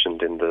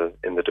mentioned in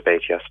the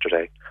debate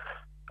yesterday.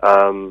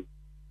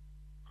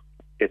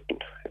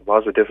 It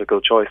was a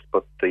difficult choice,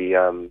 but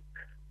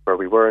where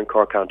we were in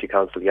Cork County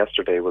Council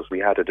yesterday was we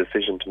had a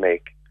decision to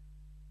make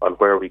on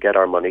where we get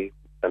our money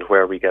and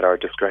where we get our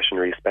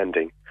discretionary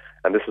spending.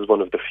 And this is one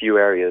of the few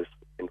areas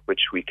in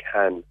which we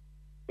can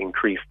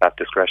increase that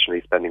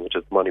discretionary spending, which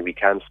is money we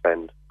can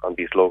spend on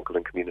these local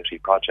and community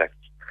projects.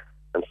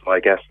 And so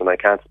I guess, and I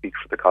can't speak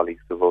for the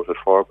colleagues who voted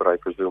for, but I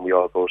presume we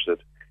all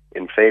voted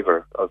in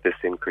favour of this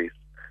increase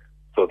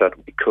so that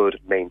we could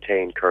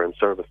maintain current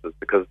services,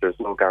 because there's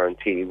no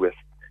guarantee with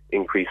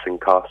increasing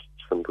costs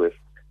and with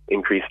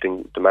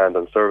increasing demand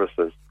on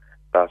services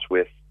that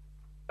with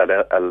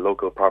a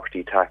local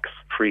property tax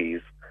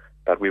freeze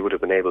that we would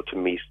have been able to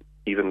meet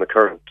even the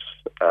current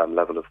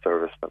level of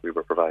service that we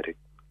were providing.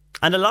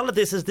 And a lot of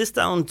this, is this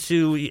down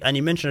to, and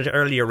you mentioned it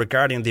earlier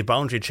regarding the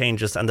boundary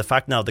changes and the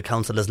fact now the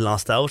council has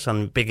lost out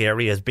on big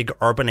areas, big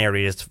urban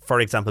areas, for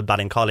example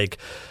Ballincollig.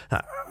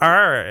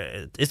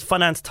 Is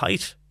finance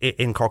tight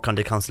in Cork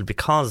County Council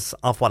because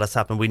of what has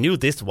happened? We knew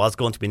this was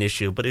going to be an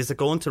issue, but is it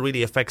going to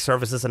really affect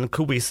services, and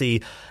could we see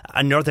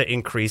another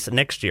increase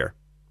next year?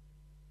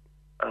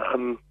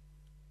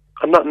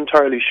 I'm not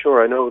entirely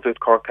sure. I know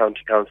that Cork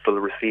County Council will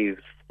receive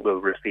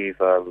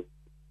a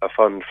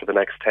fund for the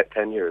next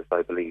 10 years,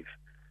 I believe,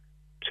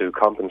 to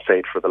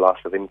compensate for the loss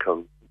of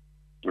income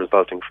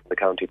resulting from the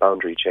county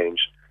boundary change.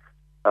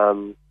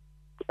 I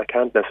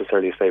can't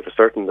necessarily say for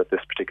certain that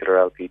this particular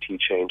LPT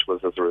change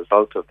was as a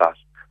result of that.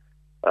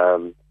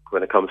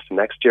 When it comes to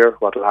next year,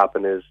 what will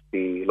happen is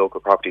the local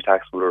property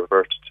tax will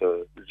revert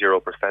to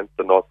 0%,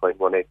 the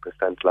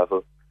 0.18%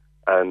 level,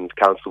 and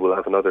council will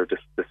have another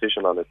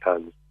decision on its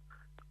hands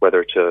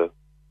whether to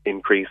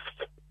increase,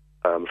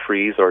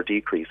 freeze or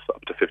decrease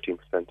up to 15%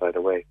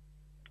 either way.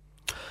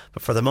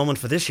 But for the moment,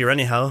 for this year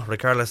anyhow,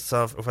 regardless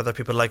of whether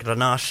people like it or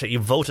not, you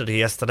voted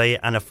yesterday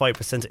and a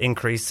 5%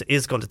 increase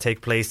is going to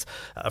take place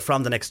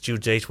from the next due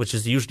date, which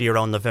is usually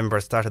around November,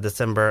 start of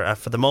December.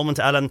 For the moment,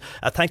 Alan,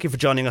 thank you for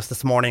joining us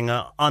this morning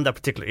on that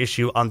particular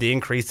issue, on the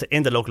increase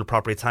in the local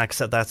property tax.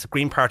 That's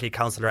Green Party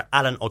Councillor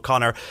Alan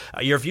O'Connor.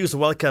 Your views are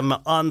welcome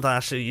on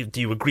that. Do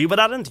you agree with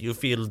Alan? Do you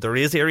feel there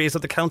is areas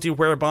of the county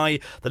whereby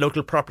the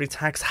local property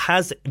tax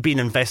has been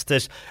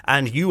invested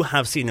and you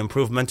have seen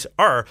improvement?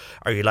 Or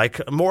are you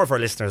like more of our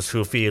listeners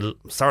who feel,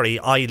 sorry,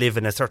 I live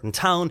in a certain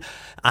town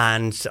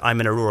and I'm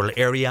in a rural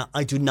area,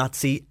 I do not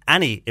see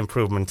any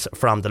improvement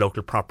from the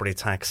local property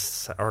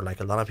tax? Or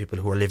like a lot of people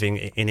who are living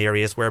in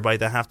areas whereby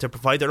they have to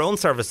provide their own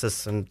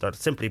services and they're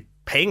simply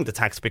paying the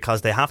tax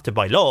because they have to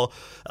by law,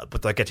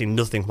 but they're getting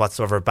nothing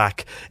whatsoever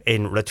back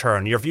in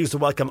return. Your views are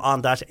welcome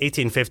on that.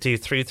 1850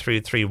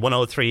 333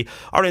 103,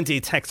 or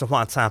indeed text or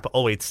WhatsApp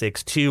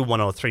 0862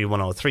 103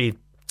 103.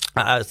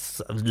 A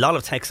lot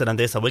of texting on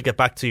this. I will get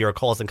back to your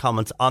calls and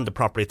comments on the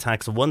property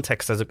tax. One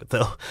texter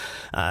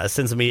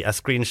sends me a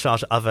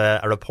screenshot of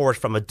a report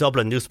from a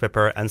Dublin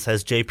newspaper and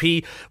says,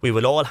 JP, we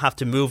will all have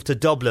to move to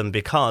Dublin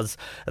because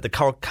the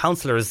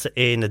councillors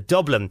in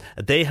Dublin,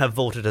 they have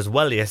voted as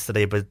well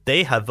yesterday, but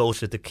they have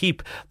voted to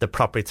keep the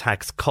property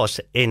tax cut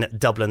in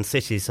Dublin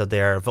City. So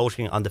they're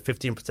voting on the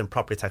 15%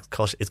 property tax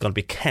cut is going to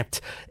be kept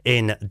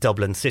in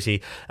Dublin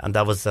City. And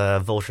that was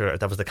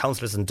the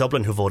councillors in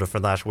Dublin who voted for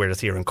that,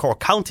 whereas here in Cork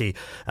County,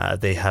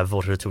 they have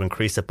voted to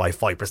increase it by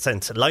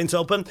 5%. Lines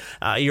open.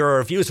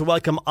 Your views are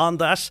welcome on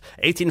that.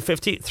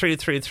 1850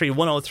 333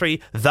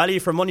 103. Value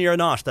for money or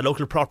not, the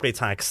local property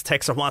tax.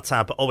 Text or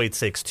WhatsApp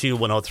 0862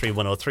 103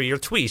 103. Your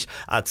tweet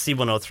at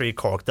C103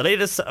 Cork. The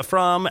latest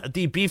from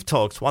the beef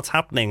talks. What's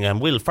happening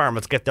and will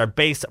farmers get their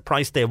base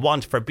price they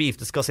want for beef?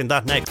 Discussing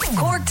that next.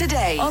 Cork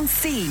Today on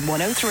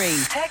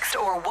C103. Text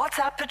or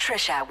WhatsApp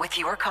Patricia with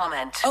your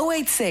comment.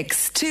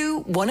 0862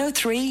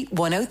 103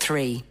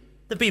 103.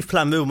 The Beef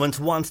Plan movement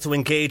wants to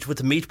engage with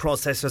the meat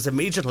processors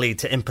immediately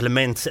to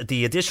implement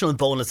the additional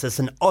bonuses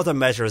and other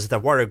measures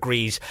that were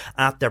agreed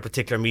at their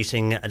particular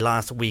meeting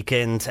last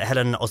weekend.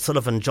 Helen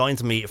O'Sullivan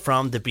joins me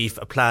from the Beef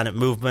Plan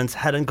movement.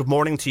 Helen, good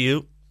morning to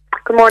you.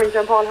 Good morning,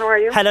 John Paul. How are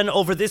you? Helen,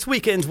 over this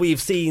weekend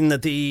we've seen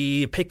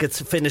the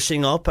pickets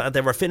finishing up. They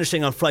were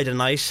finishing on Friday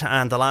night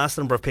and the last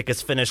number of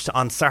pickets finished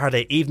on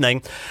Saturday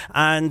evening.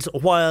 And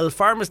while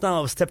farmers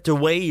now have stepped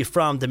away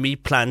from the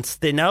meat plants,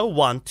 they now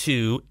want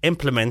to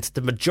implement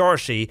the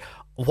majority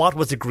what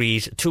was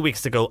agreed 2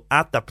 weeks ago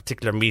at that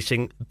particular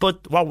meeting.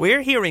 But what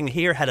we're hearing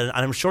here, Helen,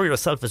 and I'm sure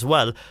yourself as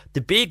well,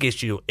 the big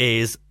issue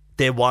is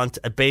they want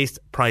a base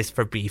price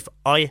for beef.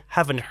 I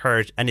haven't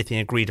heard anything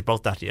agreed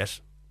about that yet.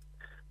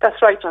 That's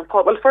right, John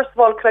Paul. Well, first of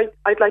all,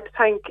 I'd like to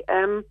thank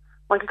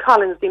Michael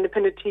Collins, the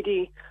independent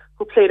TD,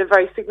 who played a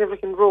very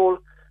significant role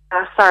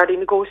last Saturday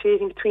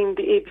negotiating between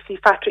the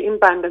ABC factory in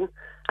Bandon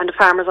and the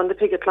farmers on the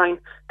picket line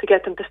to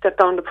get them to step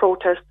down the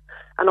protest.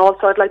 And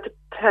also I'd like to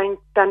thank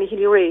Danny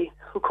Healy-Ray,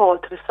 who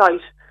called to the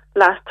site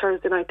last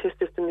Thursday night to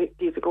assist in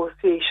these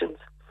negotiations.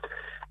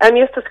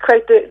 Yes, that's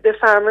correct. The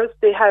farmers,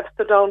 they have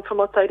stood down from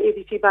outside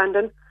ABC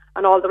Bandon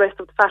and all the rest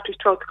of the factories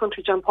throughout the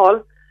country, John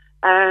Paul.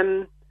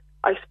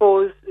 I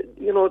suppose,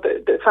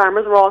 the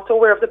farmers were also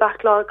aware of the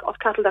backlog of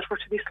cattle that were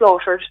to be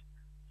slaughtered,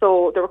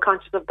 so they were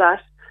conscious of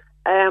that.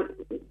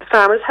 The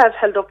farmers have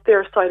held up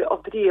their side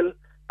of the deal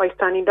by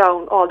standing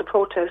down all the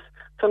protests.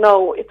 So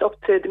now it's up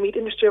to the Meat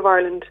Industry of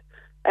Ireland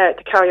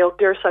to carry out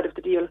their side of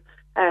the deal.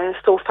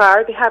 So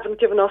far, they haven't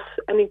given us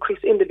an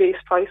increase in the base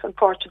price,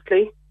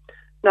 unfortunately.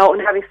 Now,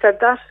 and having said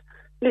that,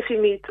 Liffey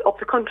Meat up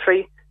the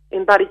country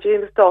in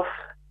Ballyjames-Duff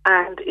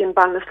and in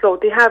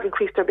Ballinasloe, they have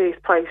increased their base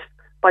price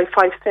by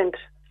 5 cents.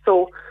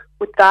 So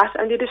with that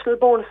and the additional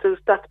bonuses,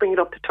 that's bringing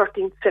it up to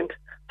 13 cents.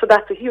 So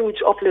that's a huge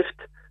uplift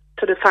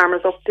to the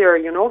farmers up there,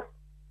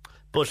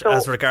 But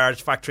as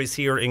regards factories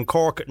here in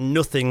Cork,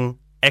 nothing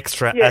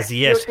extra as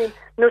yet.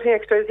 Nothing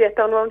extra as yet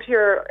down around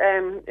here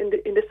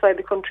in this side of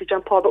the country,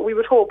 John Paul. But we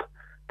would hope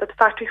that the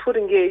factories would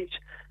engage.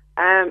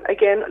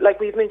 Again, like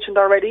we've mentioned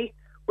already,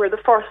 we're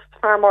the first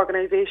farm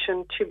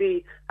organisation to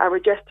be a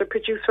registered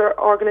producer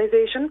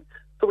organisation.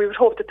 So we would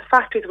hope that the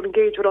factories would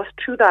engage with us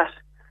through that.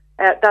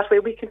 That way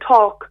we can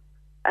talk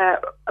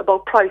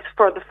about price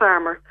for the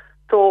farmer.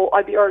 So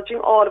I'd be urging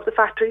all of the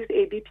factories,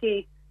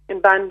 ABP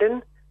in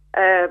Bandon,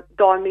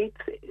 Dawn Meats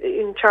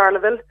in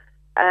Charleville,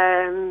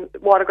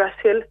 Watergrass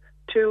Hill,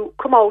 to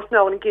come out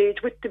now and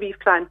engage with the Beef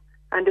Plan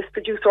and this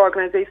producer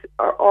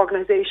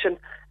organisation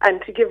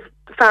and to give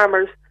the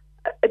farmers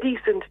a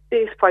decent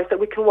base price that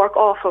we can work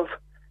off of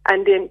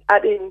and then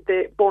add in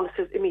the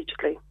bonuses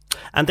immediately.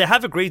 And they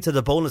have agreed to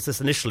the bonuses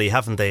initially,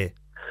 haven't they?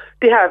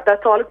 They have.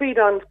 That's all agreed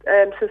on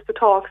since the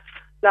talks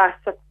last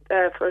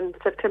from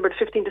September,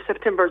 the 15th of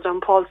September,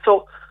 John Paul.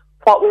 So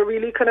what we're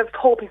really kind of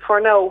hoping for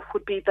now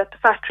would be that the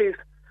factories,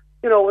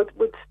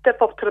 would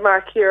step up to the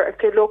mark here and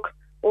say, look,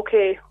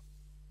 okay,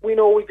 we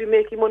know we've been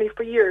making money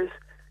for years.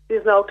 It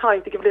is now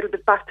time to give a little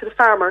bit back to the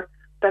farmer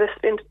that has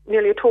spent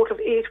nearly a total of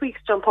 8 weeks,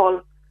 John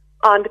Paul,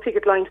 on the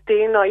picket lines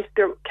day and night.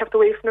 They're kept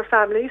away from their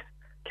families.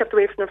 kept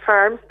away from their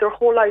farms. Their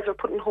whole lives are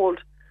put on hold.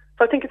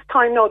 So I think it's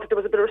time now that there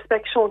was a bit of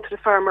respect shown to the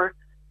farmer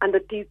and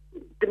that the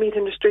meat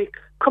industry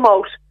come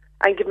out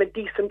and give them a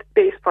decent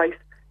base price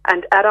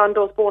and add on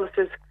those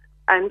bonuses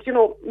and,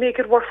 make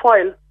it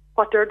worthwhile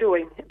what they're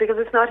doing. Because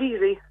it's not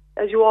easy.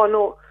 As you all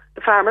know,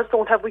 the farmers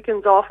don't have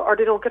weekends off or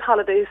they don't get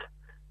holidays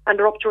and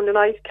they're up during the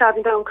night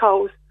calving down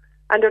cows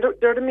and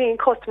they're the main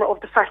customer of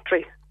the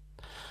factory.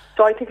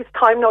 So I think it's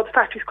time now the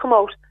factories come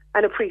out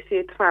and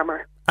appreciate the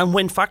farmer. And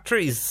when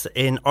factories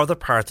in other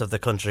parts of the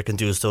country can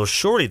do so,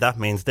 surely that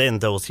means then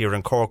those here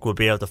in Cork will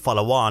be able to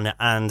follow on,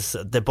 and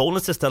the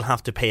bonuses still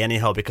have to pay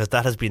anyhow because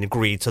that has been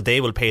agreed. So they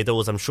will pay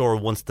those, I'm sure,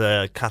 once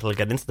the cattle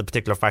get into the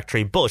particular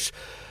factory. But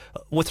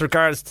with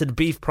regards to the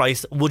beef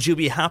price, would you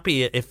be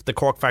happy if the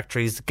Cork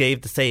factories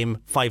gave the same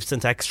 5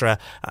 cent extra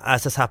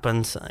as has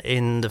happened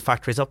in the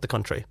factories up the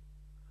country?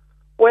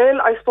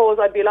 Well, I suppose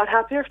I'd be a lot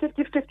happier if they'd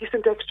give 50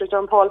 cent extra,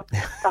 John Paul.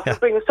 That would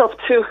bring us up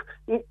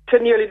to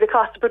nearly the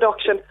cost of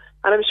production.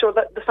 And I'm sure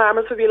that the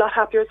farmers would be a lot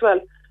happier as well.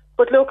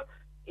 But look,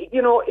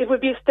 it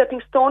would be a stepping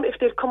stone if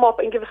they'd come up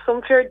and give us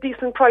some fair,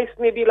 decent price,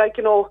 maybe like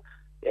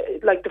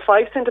the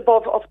 5 cent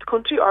above of the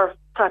country, or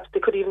perhaps they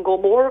could even go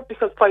more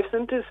because 5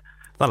 cent is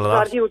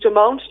not a huge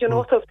amount,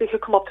 So if they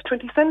could come up to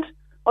 20 cent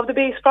of the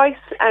base price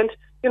and,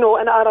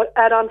 and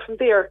add on from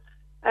there.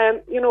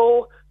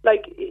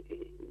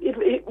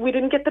 We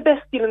didn't get the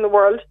best deal in the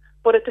world,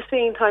 but at the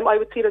same time, I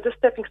would see it as a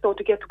stepping stone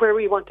to get to where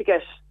we want to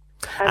get.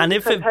 And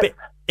if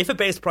a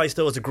base price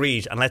though is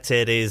agreed, and let's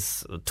say it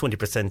is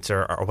 20%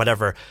 or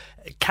whatever,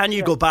 can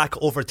you go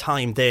back over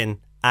time then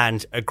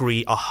and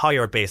agree a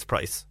higher base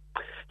price?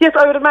 Yes,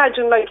 I would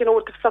imagine,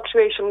 with the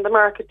fluctuation in the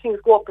market, things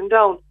go up and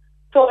down.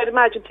 So I'd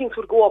imagine things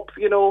would go up,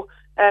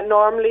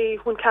 normally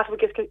when cattle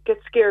get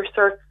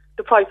scarcer,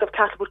 the price of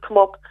cattle would come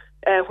up.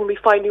 When we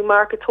find new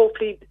markets,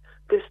 hopefully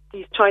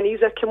these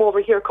Chinese that came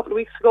over here a couple of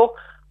weeks ago,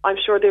 I'm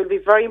sure they'll be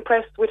very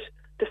impressed with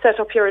the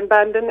setup here in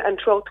Bandon and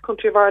throughout the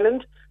country of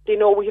Ireland. They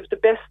know we have the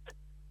best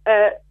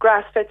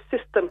grass-fed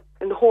system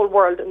in the whole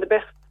world and the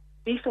best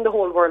beef in the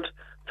whole world.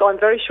 So I'm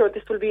very sure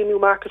this will be a new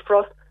market for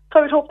us. So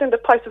I would hope then the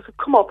prices would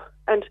come up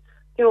and,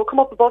 come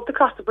up above the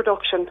cost of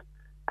production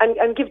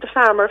and give the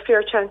farmer a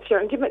fair chance here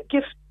and give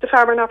the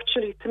farmer an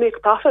opportunity to make a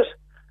profit.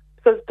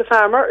 Because the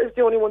farmer is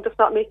the only one that's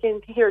not making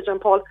anything here, John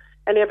Paul,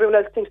 and everyone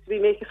else seems to be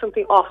making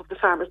something off of the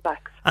farmer's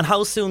backs. And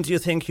how soon do you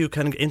think you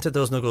can enter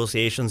those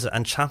negotiations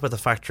and chat with the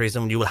factories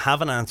and you will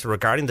have an answer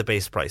regarding the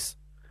base price?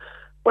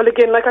 Well,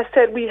 again, like I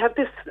said,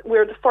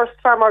 we're the first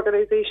farm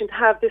organisation to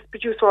have this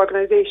producer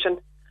organisation.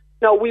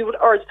 Now, we would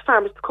urge the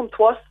farmers to come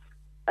to us.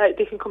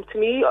 They can come to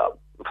me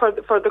for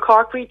the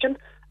Cork region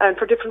and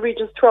for different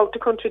regions throughout the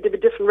country. There will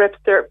be different reps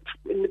there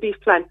in the beef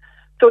plan.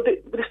 So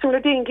the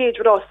sooner they engage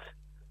with us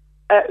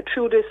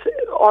through this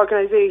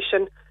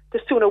organisation, the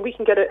sooner we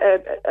can get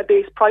a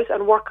base price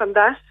and work on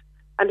that,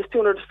 and the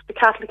sooner the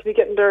cattle can be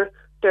getting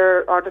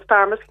or the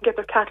farmers can get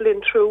their cattle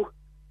in through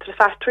to the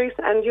factories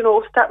and,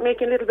 start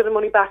making a little bit of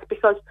money back,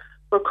 because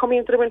we're coming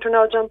into the winter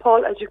now, John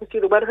Paul. As you can see,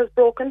 the weather has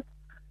broken.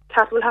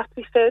 Cattle will have to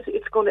be fed.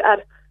 It's going to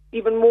add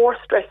even more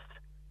stress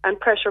and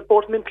pressure,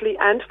 both mentally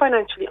and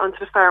financially, onto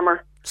the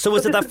farmer. So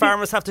is it that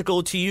farmers have to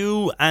go to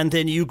you and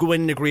then you go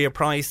in and agree a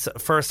price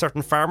for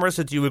certain farmers,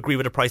 or do you agree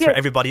with a price for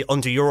everybody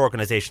under your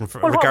organisation,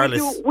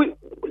 regardless?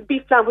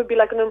 Beef Plan would be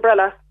like an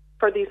umbrella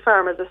for these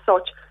farmers as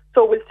such.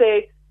 So we'll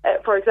say,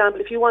 for example,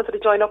 if you wanted to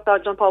join up now,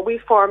 John Paul, we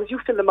farms, you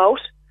fill them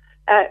out.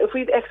 If we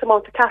have X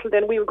amount of cattle,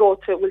 then we will go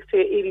to, we'll say,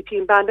 ABP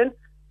in Bandon.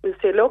 We'll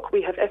say, look,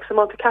 we have X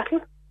amount of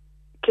cattle.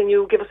 Can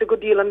you give us a good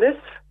deal on this?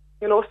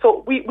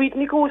 So we'd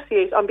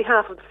negotiate on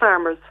behalf of the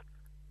farmers.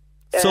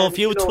 So if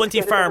you have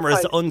 20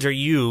 farmers under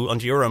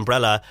your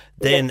umbrella,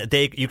 then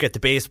you get the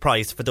base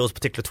price for those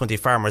particular 20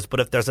 farmers. But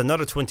if there's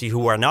another 20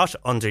 who are not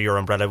under your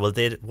umbrella, well,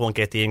 they won't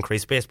get the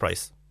increased base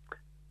price.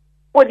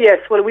 Well, yes.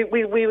 Well, we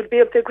would be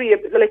able to agree.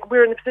 Like,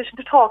 we're in a position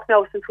to talk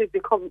now since we've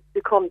become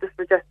this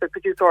registered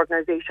producer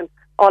organisation.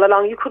 All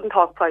along, you couldn't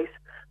talk price.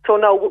 So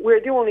now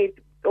we're the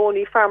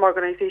only farm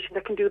organisation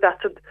that can do that.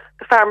 So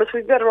the farmers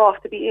would be better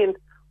off to be in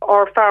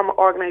our farm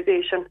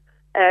organisation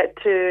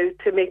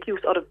to make use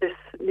out of this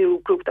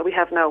new group that we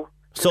have now.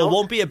 So it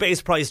won't be a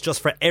base price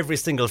just for every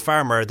single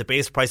farmer. The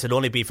base price will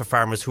only be for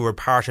farmers who are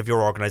part of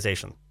your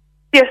organisation.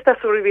 Yes,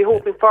 that's what we'd be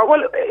hoping for.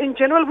 Well, in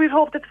general, we'd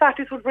hope that the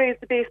factories would raise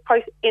the base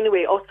price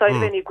anyway, outside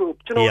of any group.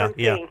 Do you know what I'm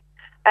saying?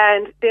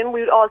 And then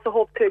we'd also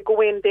hope to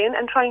go in then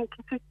and try and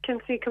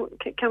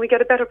can we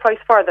get a better price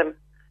for them?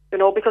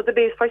 Because the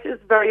base price is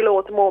very low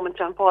at the moment,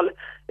 John Paul.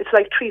 It's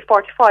like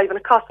 $3.45, and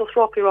it costs us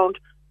roughly around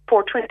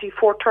 $4.20,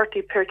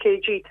 $4.30 per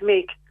kg to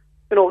make,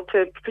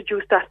 to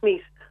produce that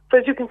meat. So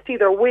as you can see,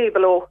 they're way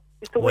below.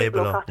 It's way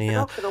below.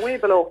 They're way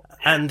below.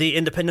 And the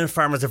Independent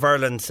Farmers of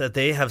Ireland,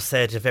 they have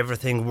said if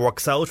everything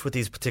works out with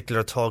these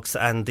particular talks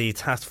and the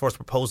task force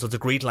proposals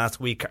agreed last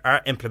week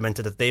are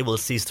implemented, that they will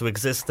cease to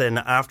exist then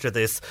after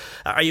this.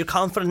 Are you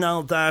confident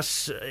now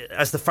that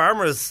as the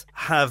farmers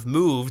have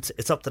moved,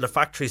 it's up to the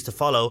factories to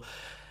follow,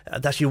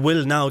 that you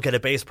will now get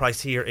a base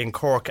price here in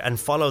Cork and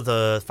follow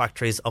the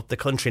factories up the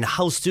country? And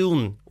how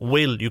soon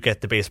will you get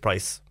the base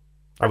price?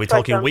 Are we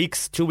talking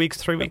weeks, 2 weeks,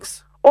 3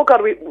 weeks? Oh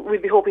God,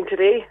 we'd be hoping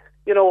today.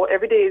 You know,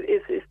 every day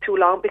is too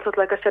long because,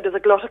 like I said, there's a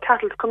glut of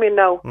cattle to come in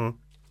now.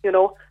 You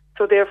know,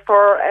 so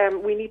therefore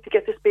we need to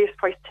get this base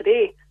price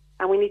today,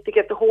 and we need to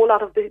get the whole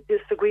lot of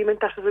this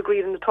agreement that was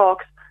agreed in the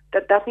talks.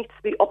 That needs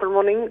to be up and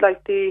running.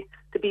 Like the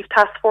beef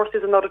task force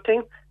is another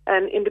thing.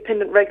 An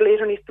independent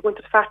regulator needs to go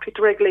into the factory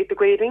to regulate the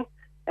grading.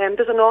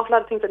 There's an awful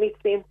lot of things that need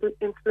to be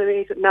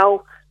implemented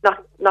now,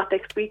 not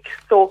next week.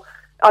 So,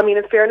 I mean,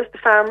 in fairness, the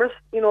farmers,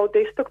 you know,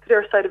 they stuck to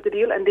their side of the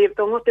deal and they've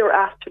done what they were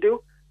asked to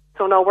do.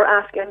 So now we're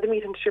asking the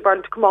meat industry of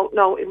Ireland to come out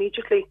now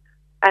immediately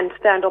and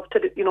stand up to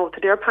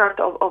to their part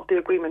of the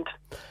agreement.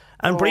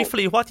 And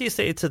briefly, what do you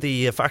say to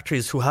the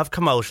factories who have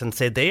come out and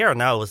say they are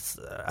now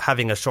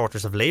having a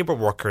shortage of labour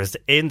workers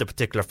in the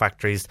particular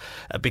factories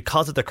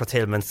because of the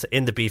curtailments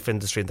in the beef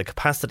industry and the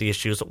capacity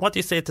issues? What do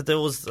you say to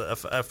those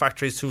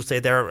factories who say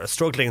they're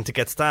struggling to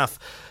get staff?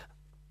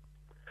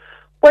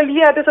 Well,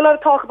 yeah, there's a lot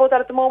of talk about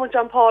that at the moment,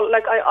 John Paul.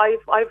 Like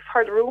I've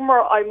heard a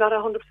rumour. I'm not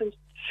 100%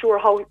 sure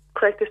how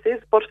correct this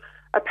is, but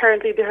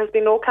apparently there has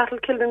been no cattle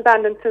killed in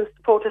Bandon since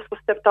the protest was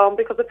stepped down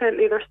because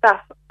apparently their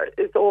staff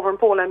is over in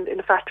Poland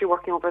in a factory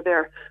working over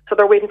there. So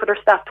they're waiting for their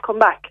staff to come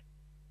back.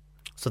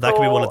 So that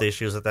could be one of the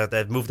issues, that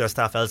they've moved their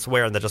staff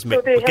elsewhere and they're just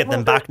getting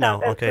them back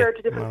now. Okay.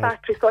 To different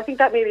factories. So I think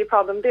that may be a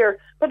problem there.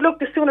 But look,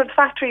 the sooner the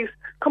factories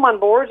come on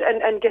board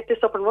and get this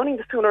up and running,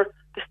 the sooner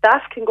the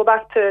staff can go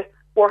back to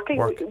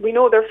working. We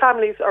know their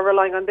families are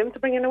relying on them to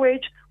bring in a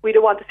wage. We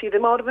don't want to see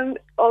them out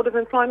of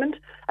employment.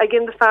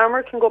 Again, the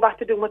farmer can go back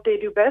to doing what they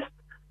do best,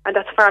 and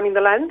that's farming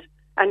the land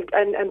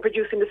and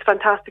producing this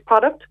fantastic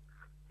product.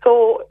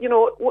 So, you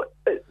know,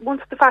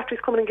 once the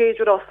factories come and engage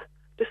with us,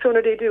 the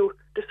sooner they do,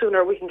 the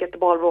sooner we can get the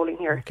ball rolling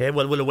here. Okay,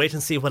 well, we'll wait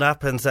and see what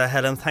happens.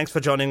 Helen, thanks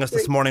for joining us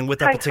this morning with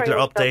that particular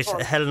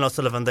update. Helen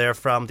O'Sullivan there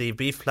from the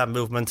Beef Lab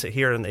movement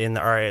here in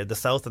the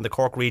south and the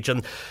Cork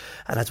region.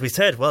 And as we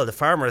said, well, the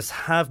farmers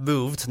have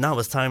moved. Now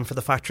it's time for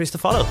the factories to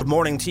follow. Good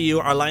morning to you.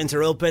 Our lines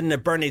are open.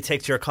 Bernie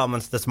takes your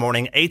comments this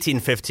morning,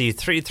 1850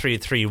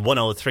 333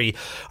 103.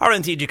 Or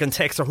indeed, you can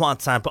text or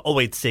WhatsApp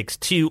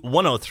 0862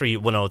 103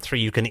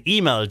 103. You can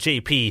email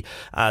jp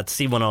at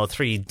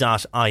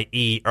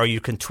c103.ie, or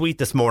you can tweet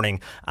this morning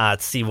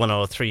at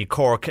C103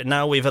 Cork.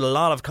 Now we've had a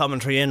lot of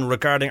commentary in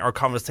regarding our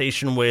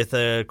conversation with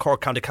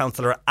Cork County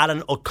Councillor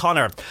Alan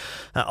O'Connor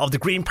of the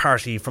Green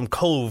Party from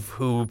Cove,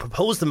 who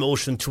proposed the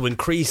motion to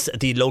increase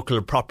the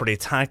local property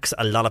tax.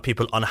 A lot of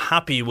people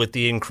unhappy with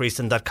the increase,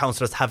 and that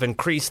councillors have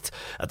increased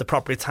the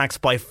property tax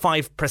by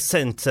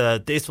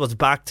 5%. This was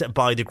backed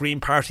by the Green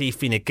Party,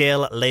 Fine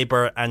Gael,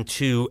 Labour and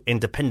 2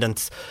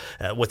 independents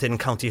within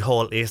County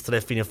Hall yesterday.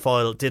 Fianna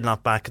Fáil did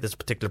not back this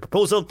particular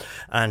proposal,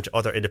 and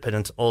other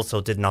independents also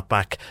did not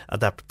back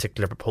that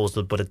particular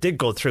proposal, but it did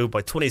go through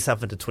by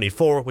 27 to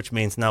 24, which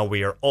means now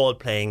we are all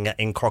paying,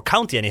 in Cork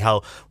County anyhow,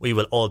 we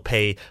will all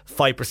pay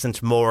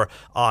 5% more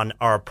on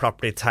our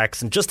property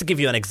tax. And just to give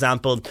you an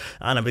example,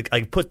 and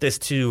I put this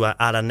to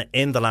Alan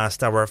in the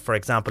last hour, for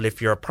example,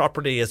 if your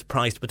property is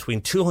priced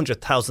between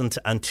 200,000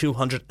 and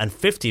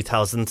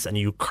 250,000 and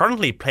you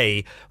currently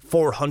pay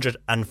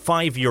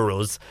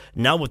 €405,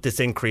 now with this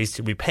increase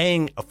you'll be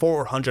paying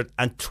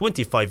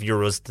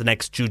 €425 the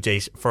next due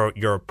date for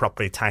your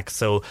property tax.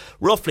 So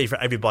roughly for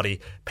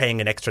everybody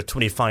paying an extra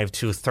 €25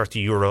 to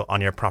 €30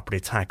 on your property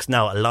tax.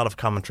 Now, a lot of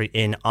commentary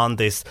in on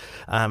this.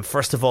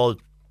 First of all,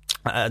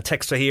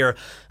 texter here,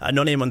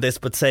 no name on this,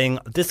 but saying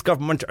this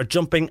government are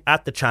jumping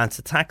at the chance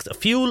to tax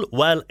fuel.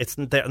 Well, it's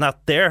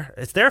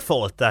their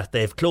fault that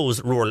they've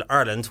closed rural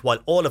Ireland while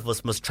all of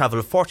us must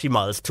travel 40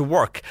 miles to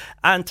work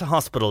and to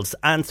hospitals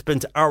and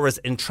spend hours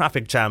in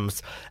traffic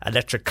jams.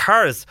 Electric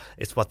cars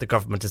is what the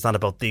government is on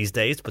about these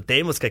days, but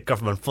they must get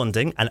government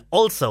funding. And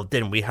also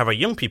then we have our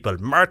young people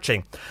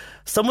marching.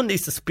 Someone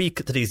needs to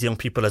speak to these young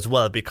people as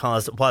well,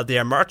 because while they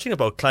are marching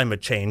about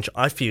climate change,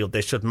 I feel they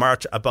should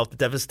march about the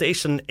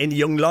devastation in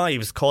young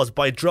lives caused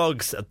by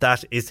drugs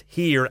that is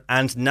here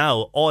and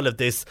now. All of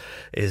this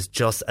is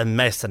just a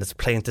mess, and it's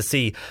plain to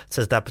see,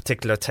 says that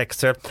particular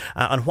texter.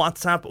 On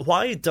WhatsApp,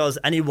 why does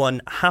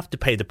anyone have to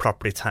pay the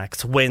property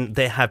tax when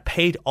they have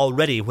paid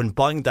already when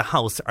buying the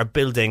house or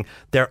building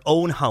their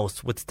own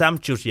house with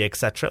stamp duty,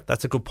 etc.?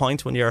 That's a good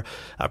point. When you're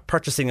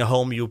purchasing a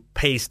home, you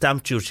pay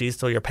stamp duty,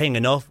 so you're paying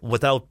enough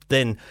without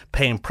then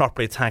paying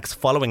property tax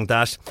following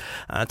that.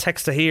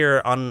 Texter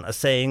here on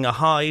saying,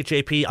 hi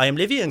JP, I am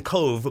living in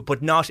Cove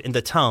but not in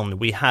the town.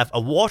 We have a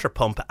water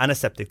pump and a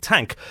septic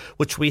tank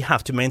which we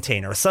have to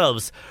maintain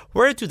ourselves.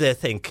 Where do they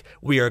think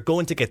we are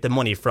going to get the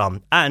money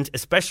from? And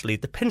especially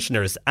the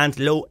pensioners and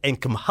low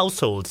income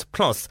households.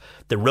 Plus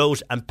the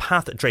road and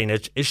path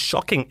drainage is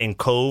shocking in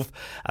Cove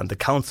and the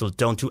council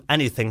don't do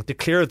anything to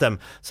clear them,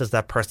 says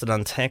that person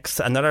on text.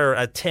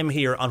 Another Tim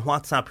here on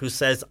WhatsApp who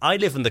says, I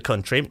live in the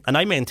country and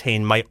I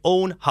maintain my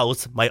own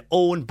house, my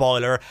own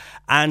boiler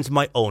and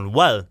my own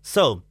well.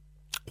 So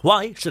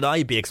Why should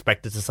I be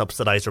expected to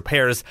subsidise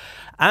repairs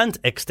and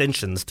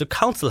extensions to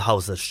council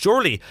houses?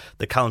 Surely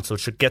the council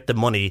should get the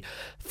money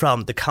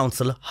from the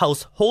council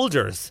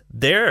householders.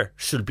 There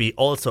should be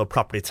also a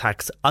property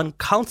tax on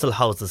council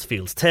houses,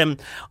 feels Tim.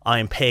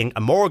 I'm paying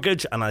a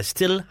mortgage and I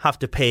still have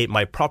to pay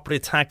my property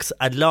tax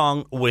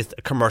along with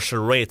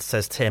commercial rates,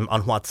 says Tim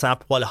on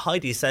WhatsApp. While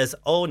Heidi says,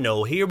 oh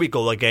no, here we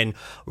go again.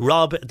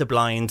 Rob the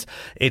blind.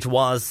 It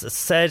was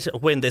said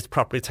when this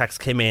property tax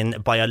came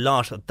in by a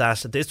lot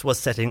that this was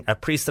setting a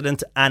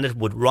precedent and it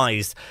would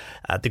rise.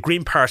 The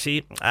Green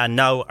Party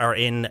now are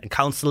in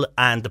council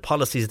and the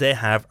policies they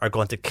have are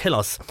going to kill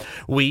us.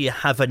 We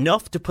have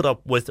enough to put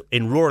up with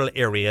in rural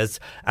areas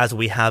as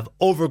we have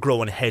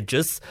overgrown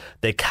hedges.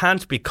 They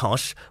can't be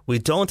cut. We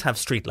don't have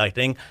street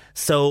lighting.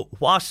 So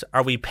what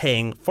are we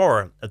paying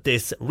for?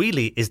 This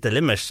really is the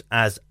limit.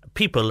 As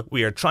people,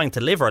 we are trying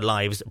to live our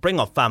lives, bring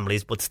up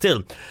families, but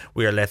still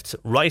we are left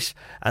right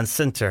and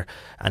centre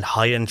and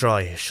high and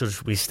dry.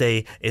 Should we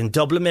stay in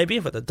Dublin maybe?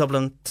 But the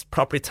Dublin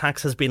property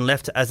tax has been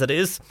left as it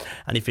is.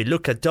 And if you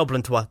look at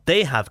Dublin to what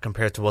they have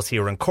compared to us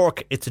here in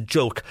Cork, it's a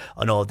joke.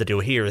 And all they do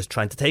here is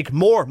trying to take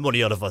more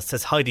money out of us,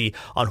 says Heidi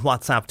on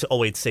WhatsApp to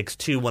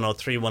 0862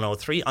 103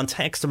 103. On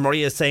text,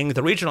 Maria saying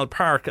the regional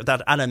park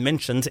that Alan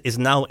mentioned is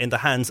now in the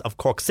hands of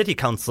Cork City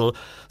Council,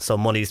 so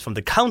monies from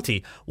the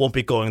county won't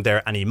be going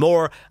there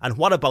anymore. And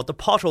what about the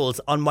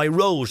potholes on my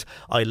road?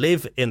 I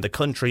live in the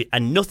country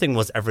and nothing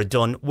was ever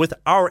done with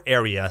our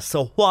area.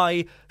 So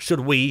why should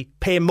we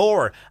pay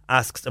more?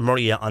 Asks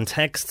Maria on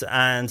text.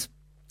 And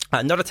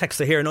another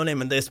texter here, no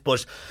name in this,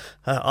 but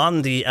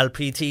on the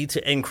LPT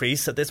to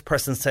increase, this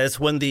person says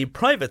when the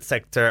private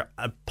sector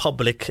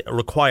public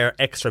require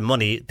extra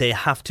money, they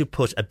have to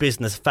put a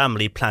business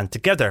family plan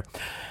together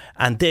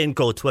and then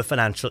go to a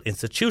financial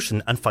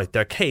institution and fight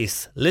their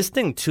case.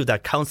 Listening to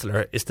that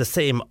councillor is the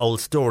same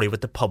old story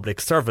with the public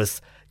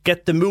service.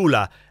 Get the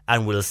moolah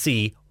and we'll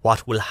see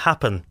what will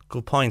happen.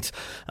 Good point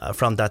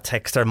from that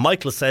texter.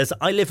 Michael says,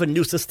 I live in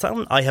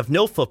Newcestown. I have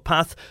no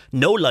footpath,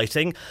 no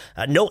lighting,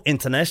 no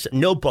internet,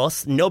 no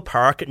bus, no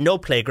park, no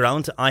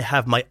playground. I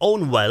have my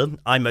own well.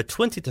 I'm a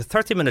 20 to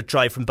 30 minute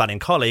drive from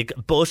Ballincollig,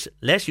 but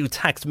let you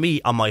tax me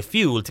on my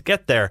fuel to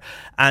get there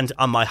and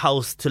on my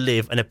house to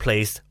live in a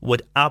place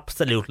with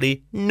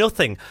absolutely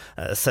nothing,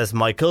 says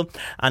Michael.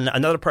 And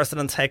another person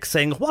on text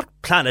saying, what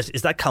planet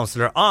is that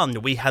councillor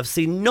on? We have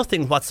seen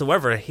nothing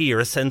whatsoever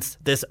here since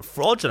this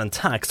fraudulent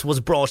tax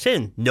was brought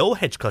in. No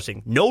hedge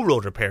cutting, no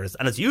road repairs,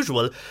 and as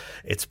usual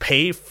it's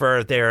pay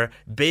for their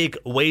big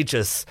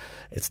wages.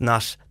 It's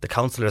not the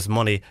councillors'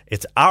 money,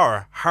 it's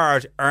our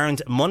hard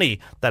earned money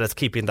that is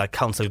keeping that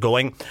council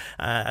going.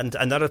 And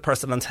another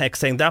person on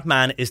text saying that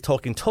man is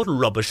talking total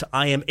rubbish.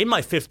 I am in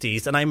my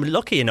 50s and I'm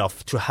lucky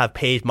enough to have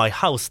paid my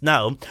house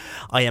now.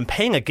 I am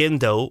paying again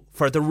though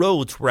for the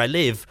roads where I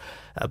live.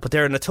 But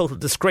they're in a total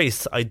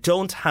disgrace. I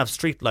don't have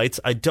street lights.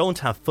 I don't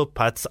have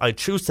footpaths. I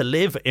choose to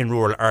live in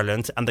rural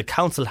Ireland and the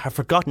council have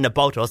forgotten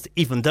about us,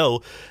 even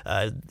though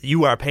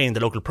you are paying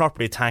the local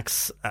property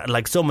tax.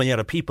 Like so many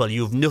other people,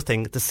 you have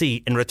nothing to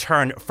see in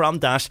return from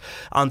that.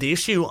 On the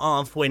issue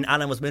of when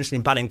Alan was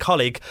mentioning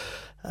Ballincollig,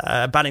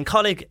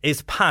 Ballincollig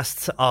is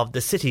past of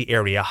the city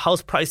area.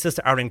 House prices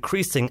are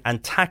increasing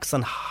and tax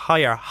on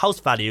higher house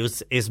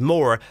values is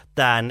more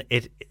than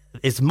if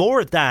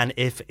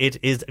it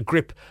is a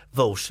grip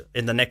vote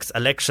in the next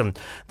election.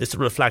 This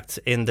will reflect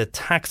in the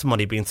tax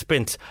money being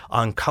spent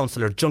on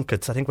councillor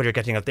junkets. I think what you're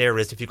getting at there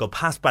is if you go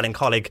past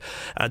Ballincollig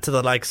to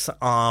the likes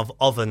of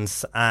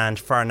Ovens and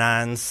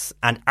Fernands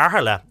and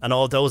Arla and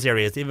all those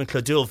areas, even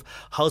Clodove,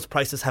 house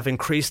prices have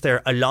increased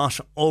there a lot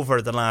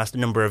over the last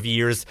number of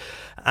years.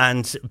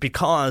 And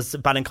because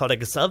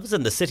Ballincollig itself is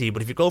in the city,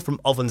 but if you go from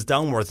Ovens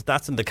downwards,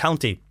 that's in the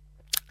county.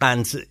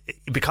 And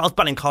because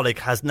Ballincollig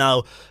has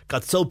now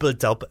got so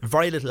built up,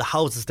 very little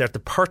houses there to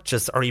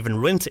purchase or even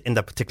rent in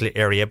that particular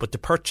area. But to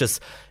purchase,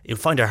 you'll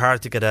find it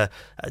hard to get a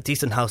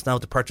decent house now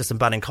to purchase in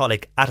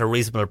Ballincollig at a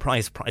reasonable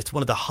price. It's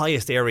one of the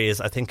highest areas,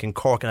 I think, in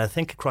Cork and I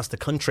think across the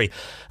country.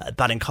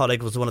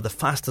 Ballincollig was one of the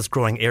fastest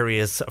growing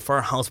areas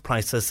for house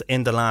prices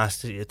in the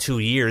last 2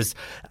 years.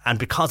 And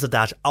because of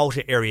that,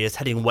 outer areas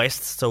heading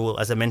west, so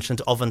as I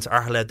mentioned, Ovens,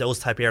 Arla, those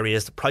type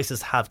areas, the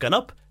prices have gone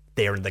up.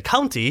 They're in the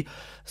county,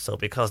 so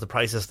because the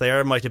prices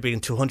there might have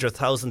been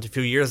 200,000 a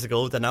few years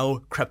ago, they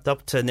now crept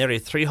up to nearly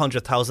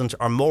 300,000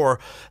 or more,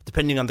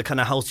 depending on the kind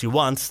of house you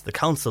want. The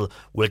council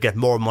will get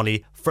more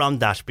money from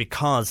that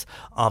because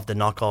of the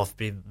knockoff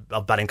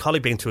of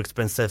Ballincollig being too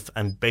expensive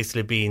and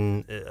basically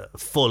being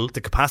full,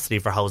 the capacity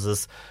for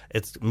houses.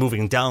 It's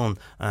moving down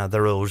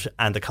the road,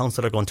 and the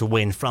council are going to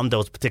win from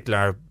those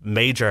particular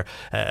major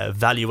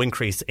value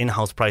increase in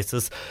house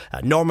prices.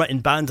 Norma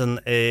in Bandon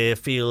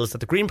feels that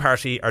the Green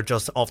Party are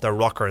just off their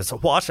rockers.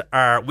 What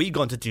are we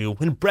going to do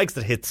when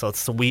Brexit hits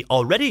us? We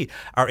already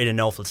are in an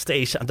awful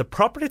state, and the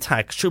property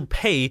tax should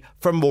pay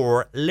for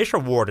more litter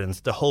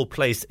wardens. The whole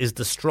place is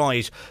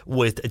destroyed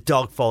with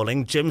dog not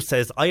falling. Jim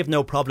says, I have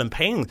no problem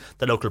paying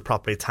the local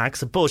property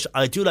tax, but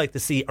I do like to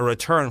see a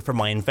return for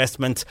my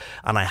investment,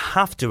 and I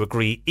have to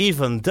agree,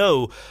 even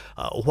though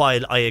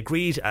while I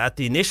agreed at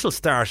the initial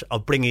start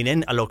of bringing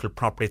in a local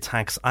property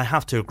tax, I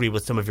have to agree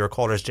with some of your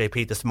callers,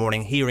 JP, this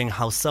morning, hearing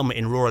how some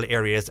in rural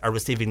areas are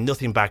receiving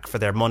nothing back for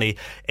their money.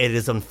 It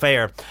is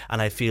unfair,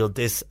 and I feel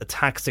this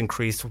tax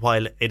increase,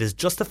 while it is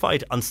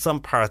justified on some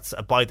parts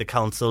by the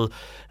council,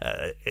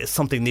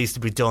 something needs to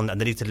be done, and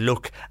they need to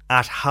look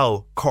at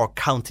how Cork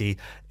County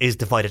is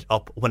divided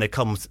up when it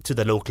comes to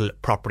the local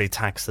property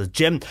taxes.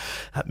 Jim,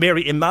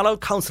 Mary, in Mallow,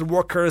 council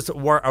workers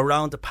were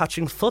around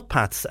patching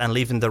footpaths and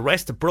leaving the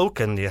rest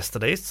broken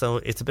yesterday, so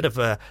it's a bit of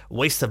a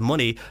waste of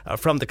money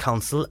from the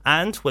council.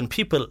 And when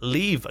people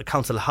leave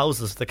council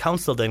houses, the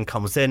council then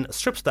comes in,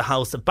 strips the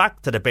house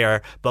back to the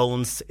bare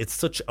bones. It's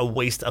such a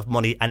waste of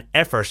money and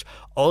effort.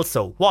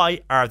 Also,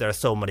 why are there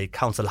so many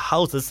council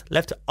houses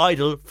left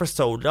idle for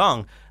so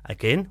long?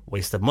 Again,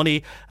 waste of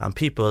money, and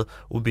people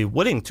would be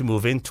willing to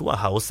move into a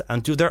house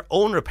and do their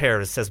own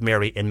repairs, says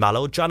Mary in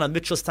Mallow. John in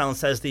Mitchelstown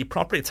says the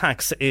property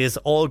tax is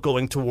all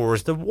going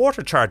towards the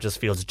water charges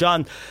fields.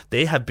 John,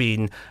 there have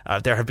been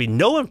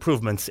no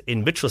improvements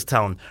in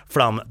Mitchelstown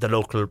from the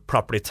local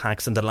property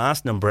tax in the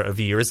last number of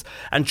years.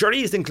 And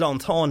Jerry is in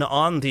Glantown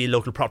on the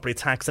local property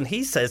tax, and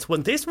he says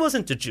when this was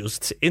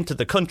introduced into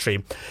the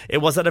country, it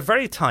was at a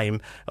very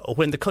time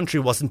when the country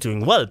wasn't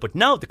doing well, but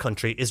now the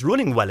country is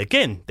running well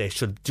again. They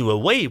should do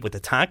away with the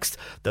tax.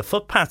 The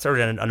footpaths are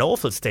in an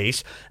awful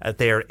state.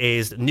 There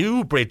is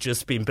new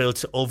bridges being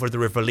built over the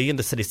River Lee in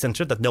the city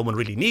centre that no one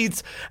really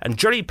needs. And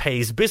Jerry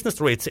pays business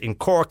rates in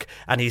Cork,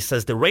 and he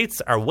says the rates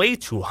are way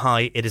too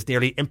high. It is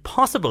nearly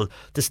impossible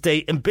to stay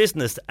in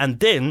business, and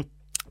then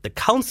the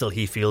council,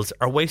 he feels,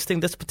 are wasting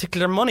this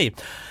particular money.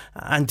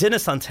 And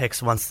Dennis on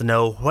text wants to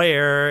know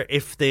where,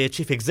 if the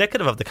chief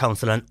executive of the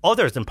council and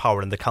others in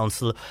power in the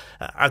council,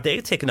 are they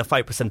taking a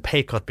 5%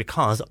 pay cut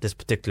because of this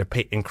particular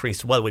pay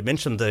increase? Well, we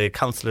mentioned the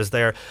councillors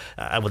there,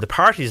 the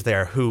parties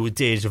there who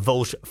did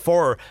vote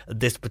for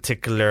this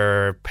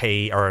particular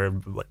pay or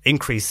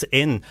increase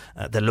in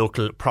the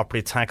local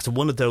property tax.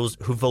 One of those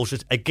who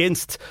voted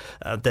against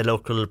the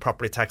local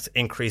property tax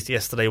increase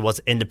yesterday was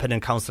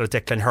independent councillor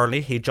Declan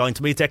Hurley. He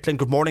joined me. Declan,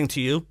 good morning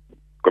to you.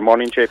 Good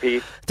morning,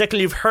 JP. Declan,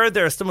 you've heard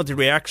there some of the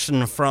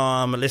reaction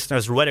from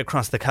listeners right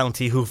across the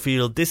county who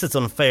feel this is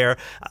unfair.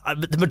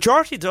 The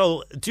majority,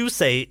 though, do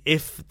say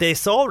if they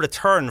saw a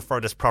return for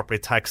this property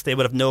tax, they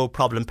would have no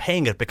problem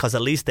paying it because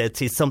at least they'd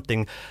see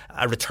something,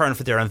 a return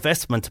for their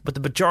investment. But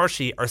the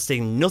majority are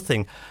seeing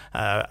nothing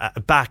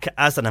back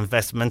as an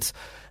investment,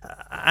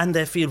 and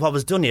they feel what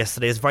was done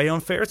yesterday is very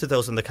unfair to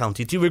those in the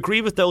county. Do you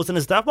agree with those, and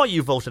is that why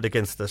you voted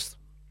against this?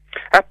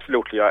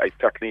 Absolutely.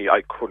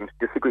 I couldn't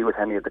disagree with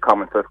any of the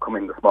comments that have come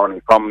in this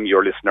morning from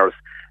your listeners.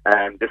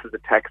 This is a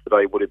tax that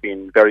I would have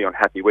been very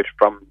unhappy with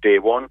from day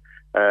one.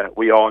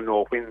 We all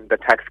know when the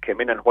tax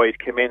came in and why it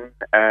came in,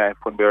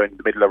 when we were in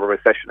the middle of a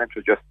recession. It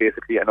was just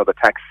basically another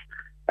tax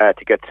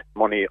to get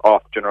money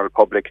off the general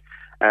public.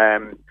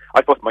 I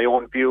suppose my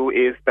own view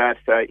is that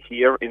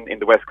here in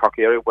the West Cork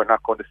area, we're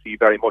not going to see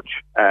very much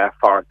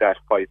for that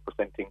 5%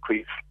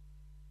 increase.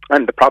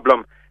 And the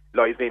problem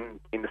lies in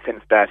the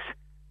sense that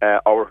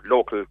our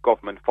local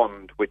government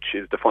fund, which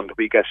is the fund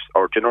we get,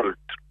 our general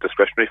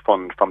discretionary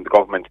fund from the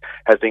government,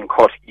 has been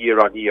cut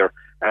year on year.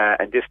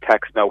 And this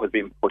tax now has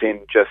been put in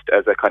just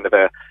as a kind of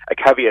a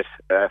caveat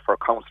for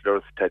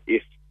councillors that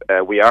if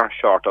we are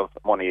short of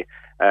money,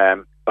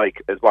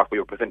 like as what we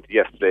were presented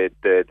yesterday,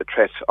 the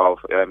threat of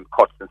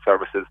cuts in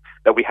services,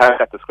 that we have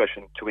that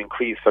discretion to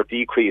increase or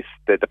decrease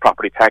the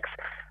property tax.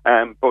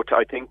 But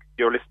I think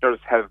your listeners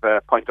have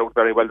pointed out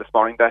very well this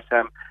morning that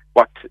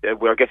what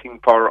we're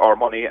getting for our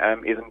money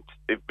isn't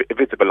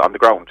visible on the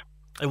ground.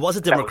 It was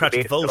a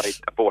democratic vote. I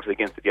voted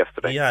against it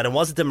yesterday. Yeah, and it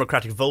was a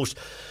democratic vote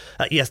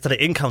yesterday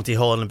in County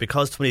Hall, and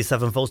because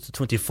 27 votes to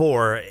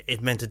 24,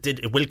 it meant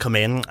it will come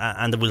in,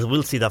 and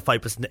we'll see that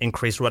 5%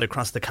 increase right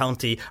across the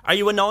county. Are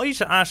you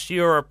annoyed at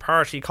your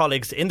party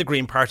colleagues in the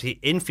Green Party,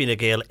 in Fine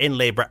Gael, in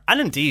Labour,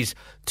 and indeed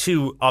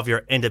two of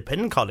your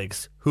independent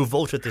colleagues who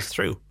voted this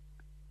through?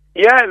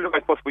 Yeah, look,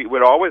 I suppose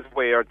we're always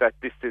aware that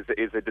this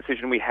is a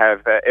decision we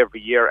have every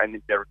year, and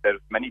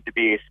there's many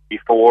debates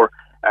before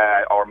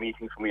our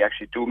meetings when we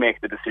actually do make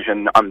the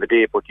decision on the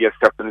day. But yes,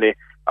 certainly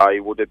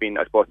I would have been,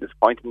 I suppose,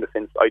 disappointed in the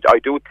sense I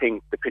do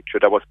think the picture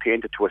that was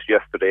painted to us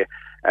yesterday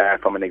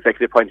from an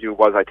executive point of view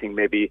was, I think,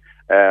 maybe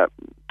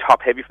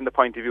top heavy from the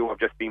point of view of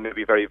just being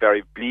maybe very,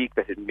 very bleak,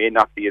 that it may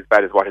not be as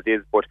bad as what it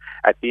is. But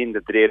at the end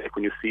of the day, like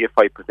when you see a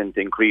 5%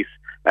 increase,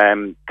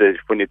 when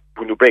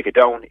you break it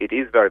down, it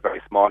is very,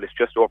 very small. It's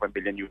just over €1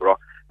 million.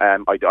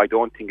 I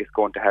don't think it's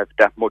going to have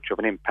that much of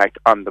an impact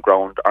on the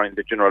ground or in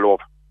the general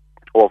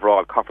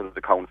overall coffers of the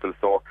council.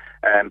 So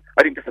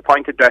I think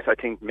disappointed that I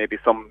think maybe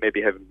some have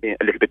been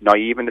a little bit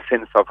naive in the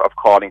sense of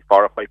calling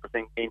for a 5%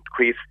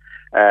 increase.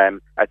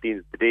 At the end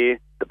of the day,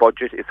 the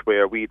budget is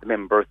where we, the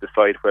members,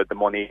 decide where the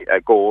money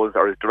goes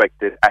or is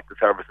directed at the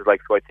services.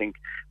 So I think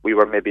we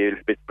were maybe a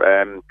little bit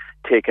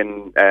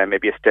taken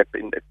maybe a step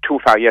too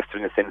far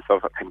yesterday in the sense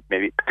of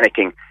maybe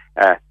panicking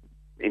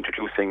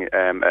introducing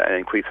an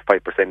increase of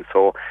 5%.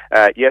 So,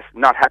 yes,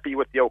 not happy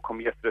with the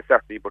outcome yesterday,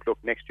 certainly, but look,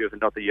 next year is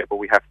another year, but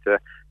we have to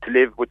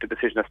live with the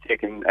decision that's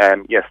taken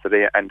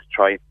yesterday and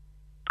try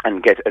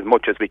and get as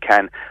much as we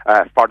can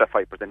for the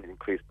 5%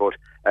 increase. But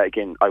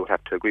again, I would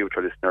have to agree with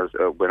your listeners.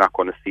 We're not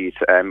going to see it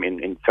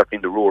in certainly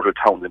in the rural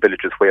towns and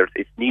villages where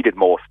it's needed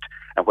most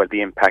and where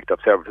the impact of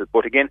services.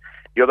 But again,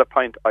 the other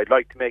point I'd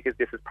like to make is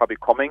this is probably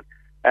coming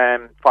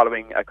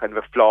following a kind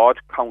of a flawed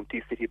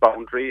county-city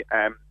boundary.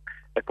 I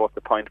suppose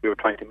the point we were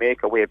trying to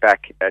make way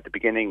back at the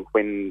beginning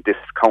when this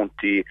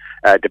county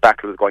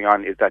debacle was going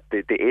on is that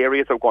the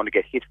areas that are going to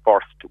get hit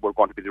first were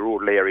going to be the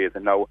rural areas.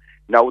 And now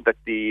that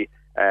the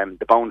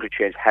boundary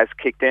change has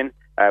kicked in,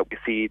 we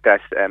see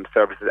that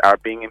services are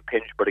being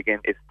impinged, but again,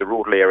 it's the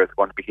rural areas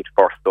going to be hit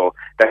first. So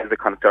that is a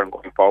concern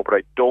going forward. But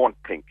I don't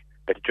think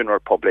that the general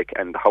public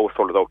and the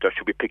householders out there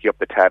should be picking up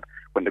the tab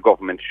when the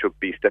government should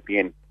be stepping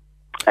in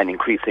and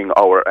increasing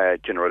our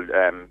general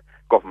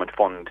government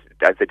fund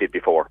as they did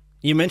before.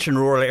 You mentioned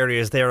rural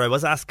areas there. I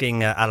was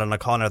asking Alan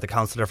O'Connor, the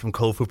councillor from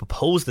Cove, who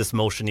proposed this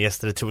motion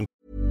yesterday to...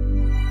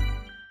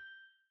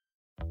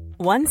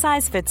 One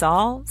size fits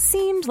all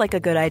seemed like a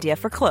good idea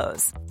for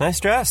clothes.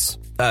 Nice dress.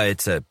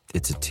 It's a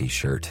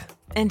t-shirt.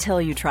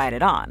 Until you tried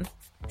it on.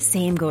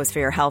 Same goes for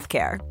your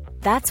healthcare.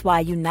 That's why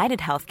United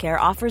Healthcare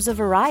offers a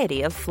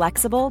variety of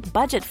flexible,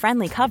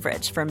 budget-friendly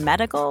coverage for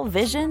medical,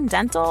 vision,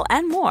 dental,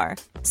 and more.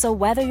 So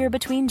whether you're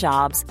between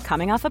jobs,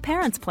 coming off a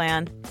parent's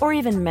plan, or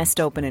even missed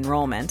open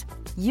enrollment,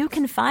 you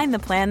can find the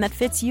plan that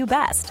fits you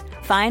best.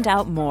 Find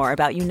out more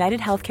about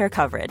United Healthcare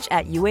coverage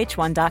at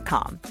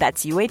uh1.com.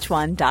 That's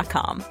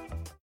uh1.com.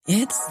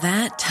 It's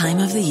that time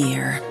of the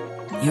year.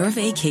 Your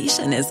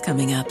vacation is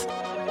coming up.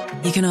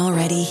 You can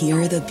already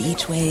hear the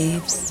beach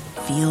waves,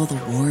 feel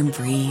the warm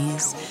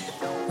breeze,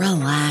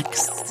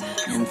 relax,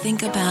 and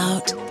think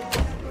about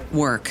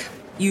work.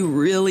 You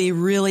really,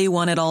 really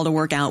want it all to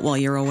work out while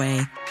you're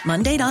away.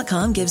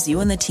 Monday.com gives you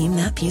and the team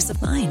that peace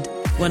of mind.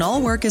 When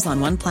all work is on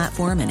one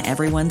platform and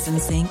everyone's in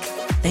sync,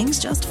 things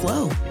just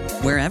flow.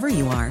 Wherever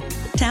you are,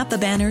 tap the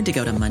banner to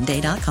go to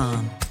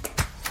Monday.com.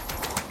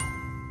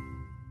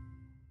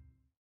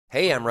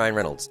 Hey, I'm Ryan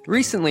Reynolds.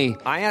 Recently,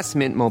 I asked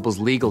Mint Mobile's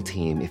legal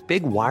team if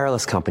big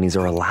wireless companies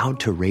are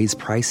allowed to raise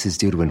prices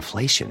due to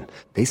inflation.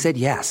 They said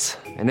yes.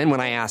 And then when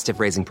I asked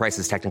if raising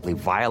prices technically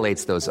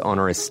violates those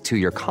onerous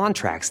 2-year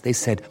contracts, they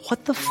said,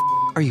 "What the f***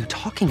 are you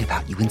talking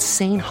about, you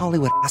insane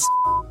Hollywood ass?"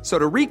 So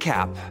to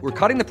recap, we're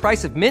cutting the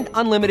price of Mint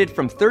Unlimited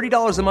from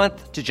 $30 a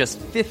month to just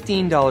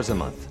 $15 a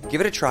month. Give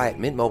it a try at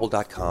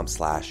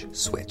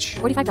mintmobile.com/switch.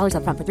 $45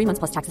 up front for 3 months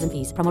plus taxes and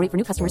fees. Promo rate for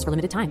new customers for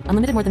limited time.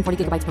 Unlimited more than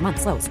 40 gigabytes per month.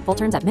 Slows full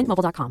terms at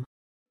mintmobile.com.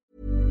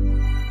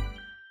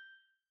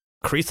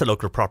 Increase the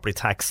local property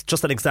tax.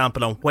 Just an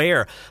example on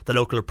where the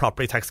local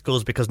property tax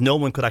goes, because no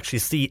one could actually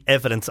see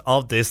evidence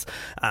of this.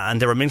 And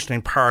they were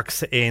mentioning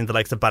parks in the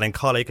likes of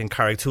Ballincollig and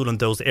Carrigtwohill and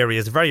those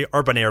areas, very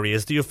urban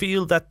areas. Do you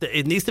feel that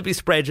it needs to be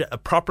spread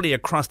properly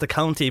across the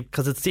county?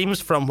 Because it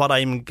seems from what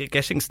I'm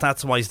getting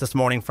stats wise this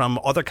morning from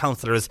other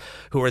councillors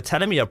who are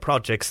telling me of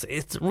projects,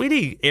 it's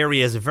really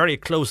areas very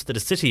close to the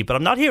city, but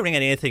I'm not hearing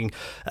anything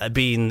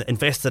being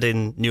invested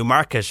in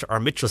Newmarket or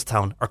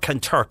Mitchelstown or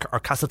Kanturk or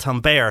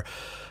Castletownbere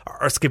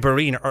or Skibbereen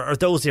or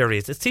those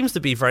areas. It seems to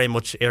be very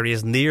much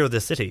areas near the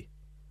city.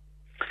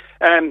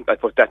 I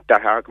suppose that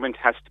argument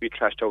has to be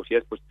trashed out,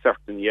 yes, but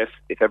certainly, yes,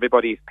 if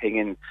everybody is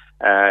paying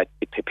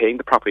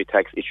the property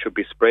tax, it should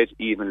be spread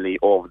evenly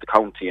over the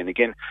county. And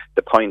again,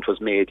 the point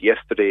was made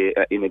yesterday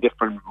in a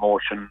different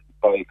motion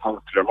by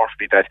Councillor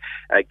Murphy that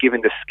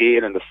given the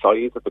scale and the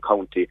size of the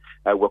county,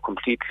 we're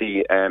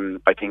completely,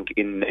 I think,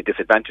 in a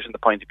disadvantage in the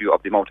point of view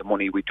of the amount of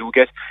money we do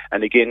get.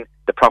 And again,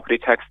 the property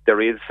tax,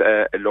 there is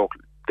a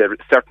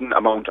certain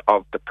amount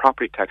of the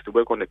property tax that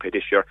we're going to pay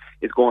this year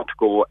is going to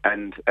go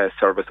and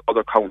service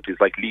other counties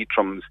like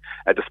Leitrim's,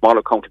 the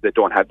smaller counties that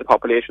don't have the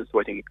population.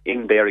 So I think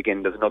in there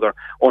again there's another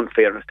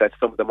unfairness that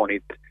some of the money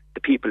the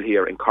people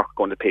here in Cork are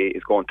going to pay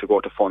is going to go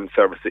to fund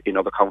services in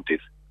other counties.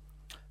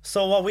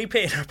 So what we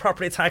pay in our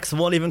property tax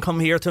won't even come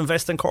here to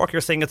invest in Cork?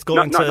 You're saying it's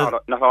going not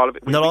all of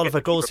it. Not all of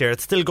it goes here.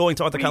 It's still going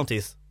to other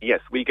counties. Yes,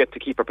 we get to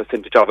keep a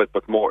percentage of it,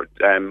 but more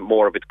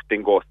of it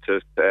then goes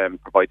to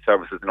provide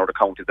services in other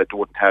counties that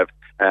don't have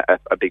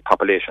a big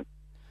population.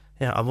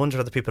 Yeah, I wonder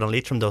if the people in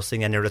Leitrim don't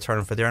see any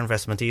return for their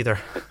investment either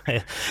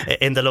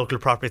in the local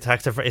property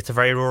tax. It's a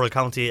very rural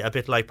county, a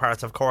bit like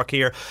parts of Cork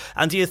here.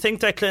 And do you think,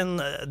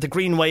 Declan, the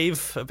Green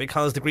Wave,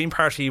 because the Green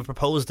Party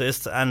proposed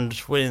this, and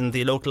when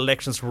the local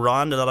elections were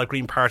on, a lot of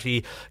Green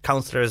Party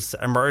councillors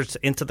emerged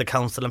into the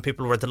council and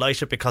people were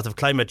delighted because of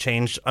climate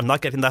change. I'm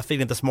not getting that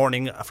feeling this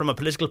morning. From a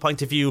political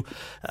point of view,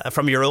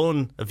 from your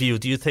own view,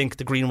 do you think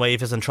the Green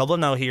Wave is in trouble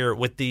now here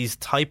with these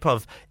type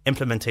of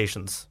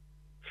implementations?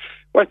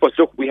 Well, but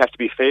look, we have to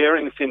be fair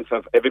in the sense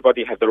of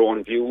everybody has their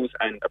own views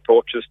and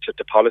approaches to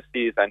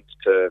policies and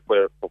to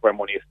where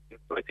money is.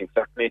 So I think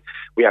certainly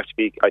we have to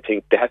be. I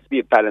think there has to be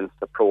a balanced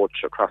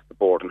approach across the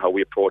board in how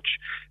we approach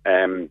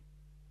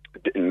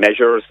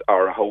measures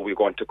or how we're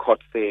going to cut,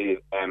 say,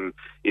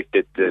 if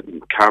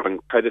the carbon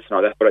credits and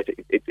all that. But I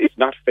think it's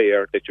not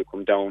fair that you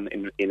come down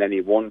in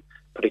any one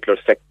particular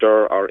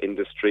sector or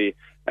industry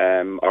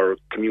or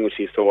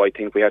community. So I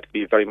think we have to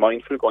be very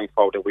mindful going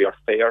forward that we are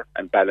fair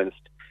and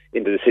balanced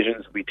in the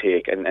decisions we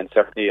take, and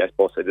certainly I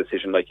suppose a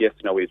decision like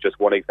yesterday is just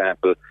one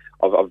example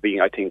of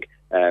being, I think,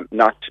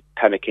 not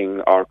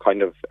panicking or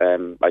kind of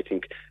I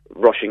think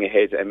rushing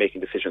ahead and making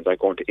decisions that are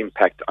going to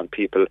impact on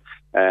people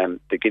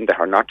that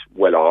are not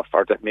well off,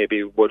 or that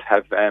maybe would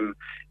have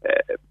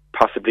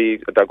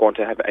possibly they're going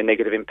to have a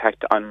negative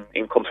impact on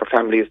incomes for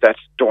families that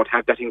don't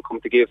have that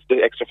income to give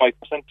the extra 5%.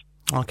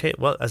 Okay,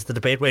 well, as the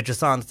debate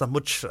rages on, there's not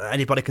much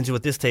anybody can do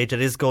at this stage.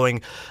 It is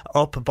going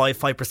up by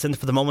 5%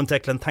 for the moment.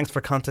 Declan, thanks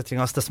for contacting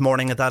us this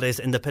morning. And that is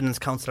Independence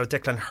Councillor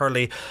Declan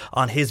Hurley.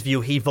 On his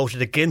view, he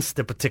voted against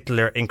the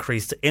particular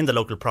increase in the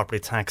local property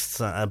tax,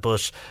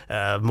 but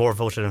more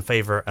voted in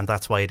favour, and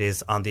that's why it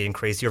is on the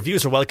increase. Your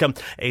views are welcome.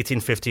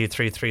 1850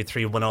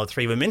 333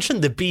 103. We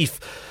mentioned the beef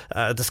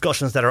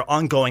discussions that are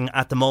ongoing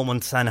at the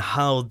moment, and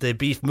how the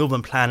Beef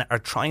Movement Plan are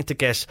trying to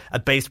get a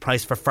base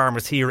price for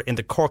farmers here in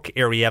the Cork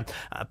area.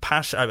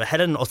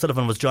 Helen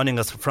O'Sullivan was joining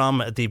us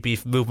from the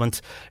Beef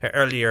Movement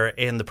earlier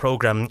in the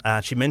programme.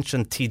 She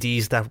mentioned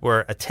TDs that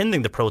were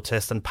attending the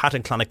protest, and Pat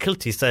in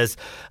Clonakilty says,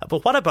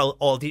 but what about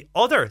all the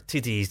other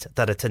TDs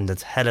that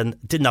attended? Helen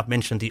did not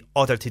mention the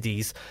other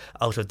TDs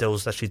out of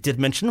those that she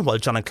did mention, while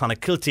John in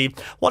Clonakilty,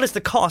 what is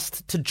the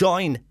cost to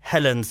join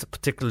Helen's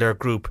particular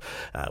group?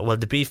 Well,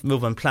 the Beef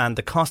Movement Plan,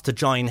 the cost to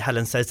join,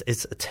 Helen says,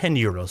 is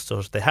 €10.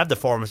 So they have the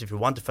forms. If you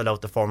want to fill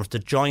out the forms to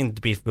join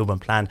the Beef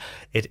Movement Plan,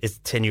 it is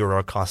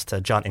 €10 cost.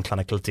 John in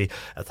Clonakilty,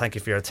 thank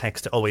you for your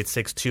text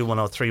 0862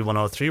 103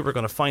 103. We're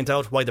going to find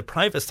out why the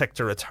private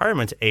sector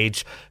retirement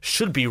age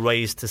should be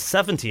raised to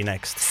 70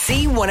 next.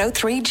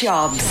 C103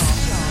 Jobs.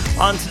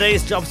 On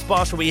today's Job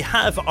Spot, we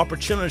have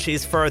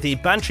opportunities for the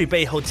Bantry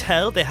Bay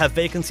Hotel. They have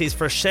vacancies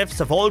for chefs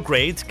of all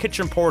grades,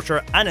 kitchen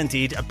porter, and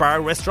indeed a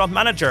bar restaurant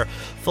manager.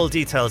 Full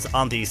details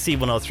on the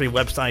C103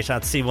 website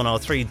at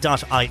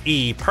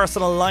c103.ie.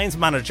 Personal lines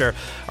manager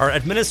or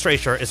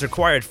administrator is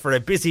required for a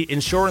busy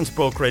insurance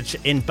brokerage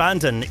in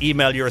Bandon.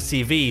 Email your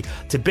CV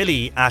to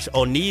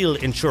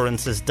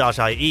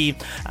billy@o'neillinsurances.ie.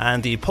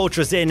 And the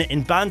Poachers Inn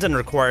in Bandon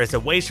requires a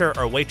waiter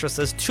or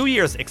waitresses. 2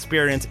 years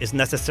experience is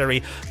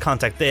necessary.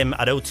 Contact them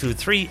at 023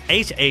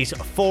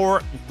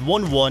 884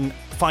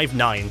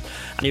 1159.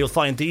 And you'll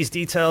find these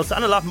details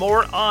and a lot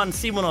more on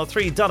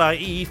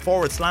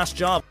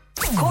c103.ie/job.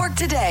 Cork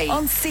Today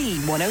on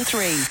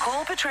C103.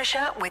 Call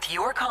Patricia with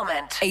your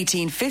comment.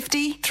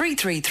 1850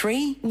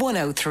 333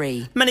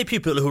 103. Many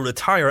people who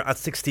retire at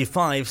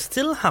 65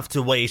 still have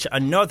to wait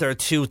another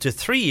 2 to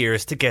 3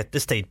 years to get the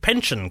state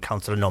pension.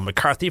 Councillor Noel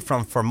McCarthy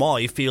from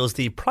Fermoy feels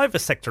the private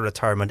sector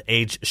retirement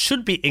age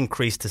should be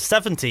increased to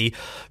 70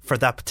 for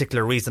that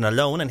particular reason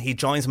alone. And he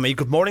joins me.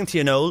 Good morning to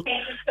you, Noel.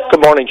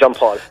 Good morning, John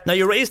Paul. Now,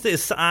 you raised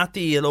this at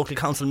the local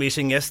council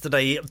meeting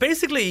yesterday.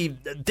 Basically,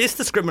 this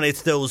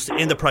discriminates those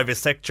in the private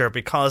sector,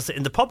 because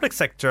in the public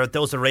sector,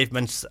 those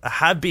arrangements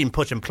have been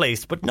put in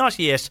place, but not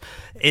yet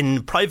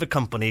in private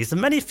companies.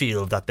 And many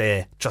feel that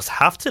they just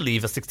have to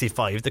leave at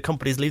 65. The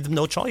companies leave them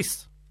no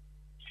choice.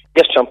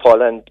 Yes, John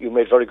Paul, and you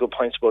made very good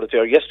points about it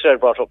there. Yesterday I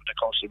brought up at the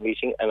council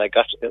meeting, and I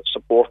got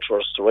support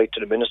for us to write to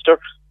the Minister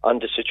on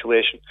the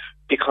situation,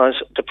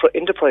 because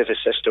in the private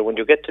sector, when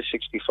you get to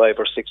 65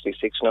 or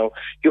 66 now,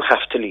 you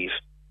have to leave.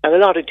 And a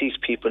lot of these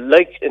people,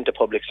 like in the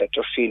public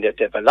sector, feel that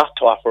they have a lot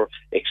to offer,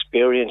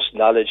 experience,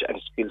 knowledge and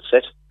skill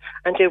set,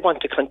 and they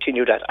want to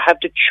continue that. Have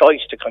the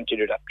choice to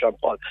continue that, John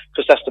Paul,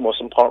 because that's the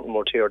most important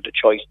word here, the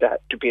choice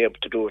to be able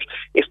to do it.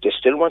 If they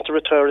still want to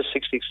retire at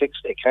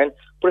 66, they can,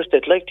 but if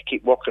they'd like to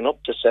keep working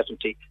up to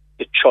 70,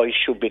 the choice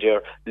should be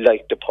there,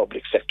 like the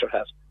public sector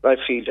has. I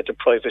feel that the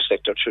private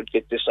sector should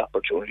get this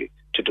opportunity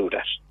to do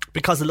that.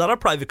 Because a lot of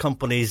private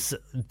companies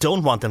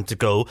don't want them to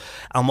go,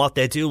 and what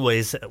they do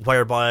is,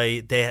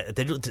 whereby they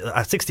do,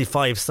 at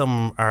 65,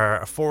 some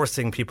are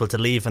forcing people to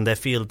leave, and they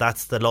feel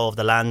that's the law of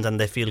the land, and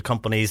they feel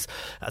companies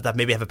that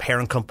maybe have a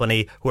parent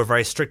company who are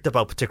very strict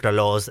about particular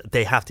laws,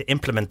 they have to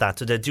implement that,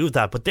 so they do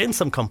that. But then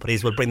some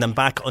companies will bring them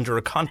back under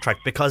a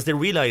contract, because they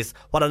realise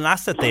what an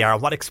asset they are,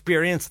 what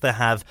experience they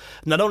have,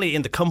 not only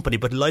in the company,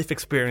 but life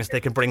experience they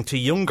can bring to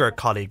younger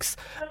colleagues.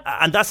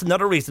 And that's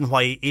another reason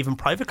why even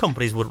private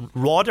companies would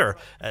rather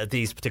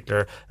these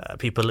particular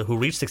people who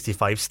reach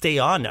 65 stay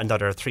on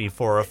another 3,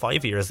 4 or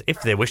 5 years,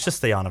 if they wish to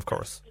stay on, of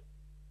course.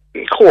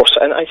 Of course,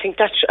 and I think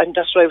that's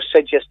what I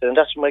said yesterday, and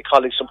that's what my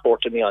colleagues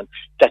supported me on,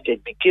 that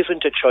they'd be given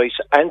the choice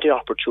and the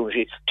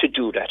opportunity to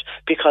do that.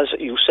 Because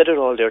you said it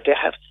all there,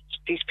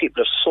 these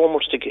people have so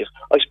much to give.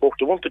 I spoke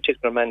to one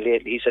particular man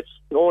lately. He said,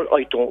 "No,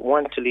 I don't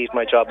want to leave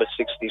my job at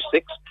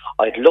 66.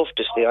 I'd love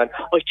to stay on.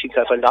 I think I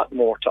have a lot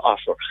more to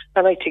offer."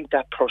 And I think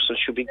that person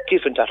should be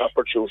given that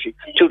opportunity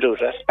to do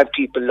that, and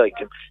people like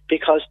him.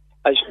 Because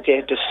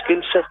the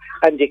skill set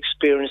and the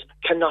experience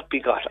cannot be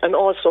got. And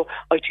also,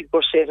 I think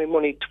we're saving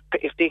money.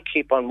 If they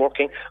keep on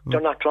working,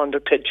 they're not drawing their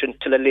pension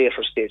till a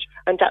later stage.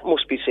 And that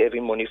must be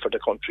saving money for the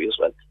country as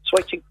well. So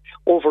I think,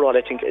 overall,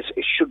 I think it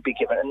should be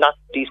given. And not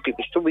these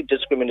people should be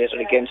discriminated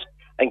against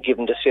and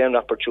given the same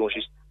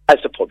opportunities as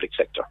the public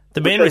sector.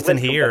 The main reason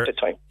here,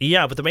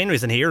 but the main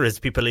reason here is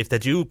people, if they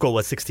do go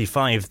at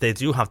 65, they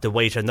do have to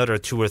wait another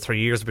 2 or 3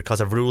 years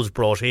because of rules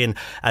brought in,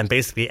 and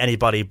basically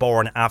anybody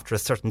born after a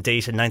certain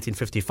date in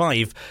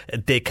 1955,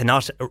 they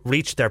cannot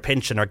reach their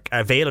pension or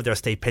avail of their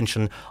state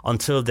pension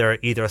until they're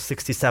either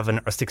 67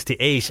 or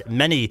 68.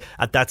 Many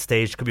at that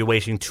stage could be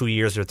waiting 2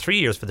 years or 3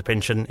 years for the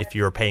pension. If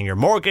you're paying your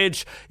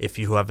mortgage, if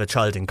you have a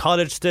child in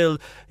college still,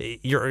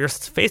 you're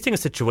facing a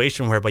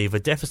situation whereby you have a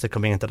deficit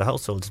coming into the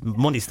household.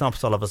 Money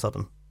stops all of a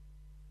sudden.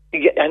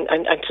 Yeah,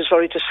 and it's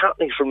very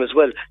disheartening for them as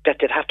well that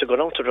they'd have to go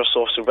down to their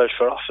social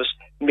welfare office,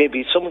 maybe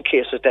in some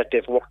cases that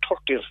they've worked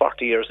 30 or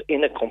 40 years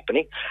in a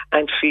company,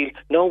 and feel,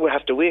 no, we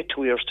have to wait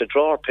 2 years to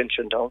draw our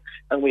pension down,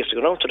 and we have to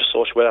go down to the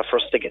social welfare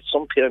first to get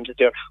some payment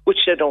there, which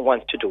they don't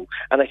want to do.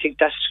 And I think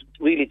that's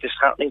really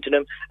disheartening to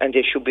them, and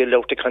they should be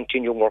allowed to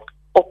continue work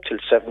up till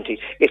 70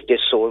 if they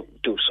so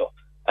do so.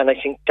 And I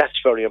think that's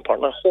very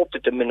important. I hope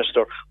that the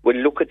Minister will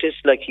look at this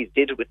like he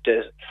did with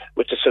the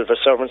civil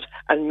servants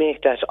and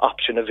make that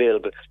option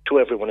available to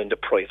everyone in the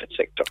private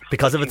sector.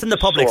 Because if it's in the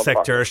public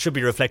sector, it should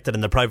be reflected in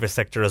the private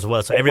sector as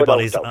well. So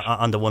everybody's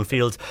on the one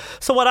field.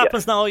 So what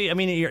happens now? I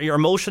mean, your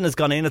motion has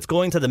gone in. It's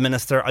going to the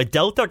Minister. I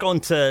doubt they're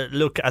going to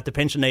look at the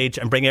pension age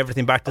and bring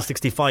everything back to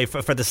 65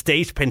 for the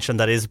state pension,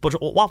 that is. But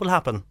what will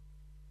happen?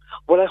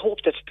 Well, I hope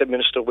that the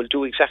Minister will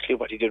do exactly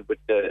what he did with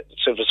the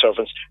civil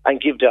servants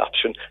and give the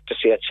option to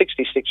say at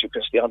 66 you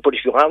can stay on. But if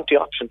you have the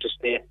option to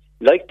stay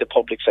like the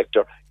public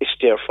sector, it's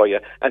there for you,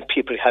 and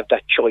people have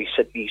that choice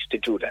at least to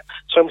do that.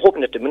 So I'm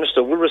hoping that the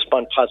Minister will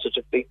respond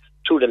positively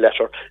to the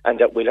letter, and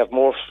that we'll have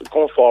more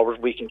going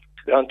forward. We can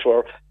go on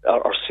to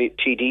our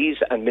TDs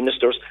and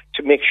ministers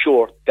to make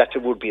sure that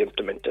it will be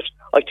implemented.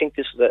 I think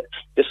this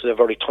is a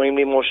very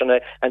timely motion,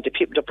 and the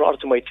people that brought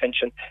it to my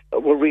attention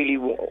will really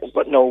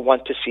now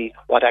want to see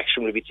what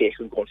action will be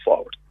taken going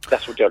forward.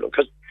 That's what they're looking,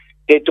 because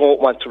they don't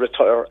want to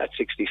retire at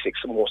 66.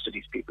 Most of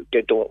these people,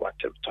 they don't want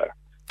to retire.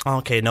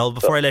 Okay, Noel,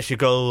 before I let you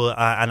go,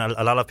 and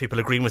a lot of people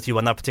agreeing with you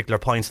on that particular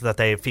point, so that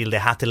they feel they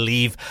have to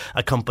leave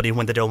a company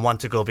when they don't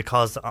want to go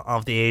because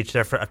of the age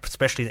there,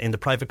 especially in the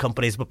private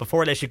companies. But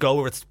before I let you go,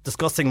 we're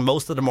discussing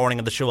most of the morning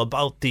of the show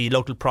about the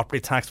local property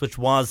tax, which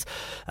was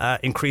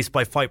increased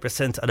by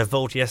 5% at a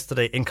vote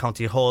yesterday in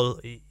County Hall.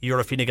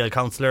 You're a Fine Gael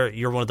councillor.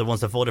 You're one of the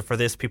ones that voted for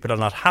this. People are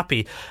not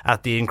happy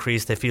at the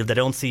increase. They feel they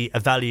don't see a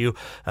value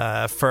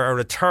for a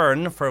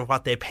return for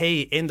what they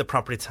pay in the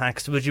property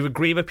tax. Would you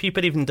agree with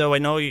people, even though I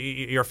know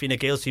you're Fine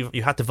Gael, so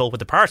you had to vote with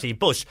the party,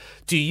 but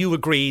do you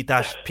agree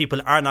that people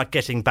are not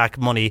getting back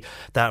money,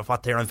 that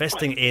what they're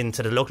investing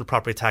into the local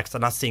property tax, they're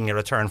not seeing a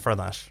return for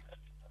that?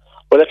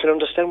 Well, I can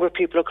understand where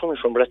people are coming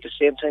from, but at the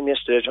same time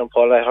yesterday, John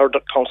Paul, I heard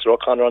Councillor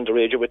O'Connor on the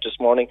radio with this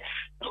morning,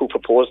 who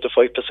proposed the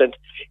 5%.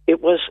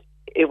 It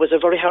was a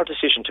very hard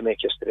decision to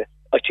make yesterday,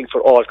 I think,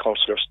 for all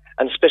councillors,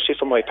 and especially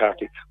for my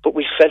party. But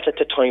we felt at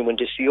the time when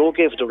the CEO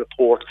gave the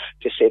report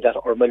to say that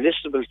our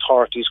municipal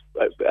authorities,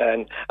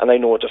 and I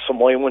know that for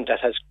my one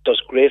that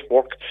does great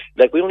work,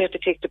 like we only have to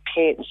take the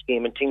painting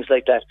scheme and things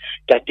like that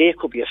they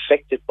could be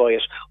affected by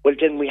it. Well,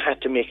 then we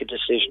had to make a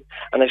decision.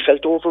 And I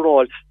felt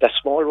overall that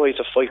small rise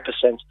of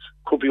 5%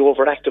 could be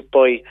overacted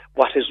by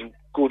what is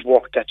good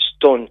work that's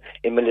done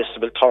in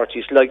municipal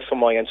authorities like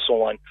Fermoy and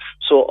so on.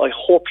 So I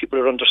hope people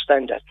will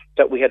understand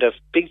that we had a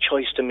big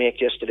choice to make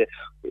yesterday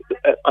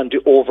on the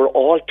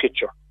overall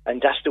picture,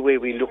 and that's the way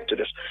we looked at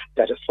it,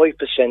 that a 5%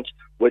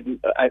 would,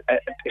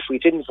 if we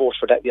didn't vote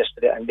for that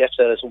yesterday, and that's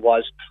as it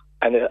was,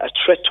 and a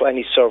threat to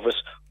any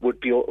service would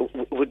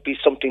be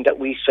something that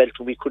we felt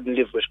we couldn't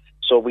live with.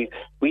 So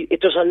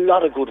there's a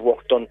lot of good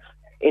work done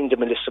in the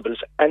municipals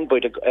and by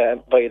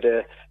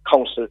the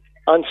council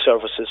on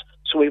services.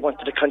 So we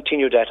wanted to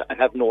continue that and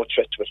have no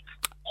threat to it.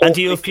 And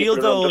do you feel,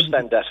 though,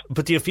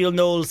 but do you feel,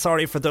 Noel,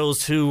 sorry for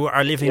those who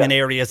are living in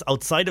areas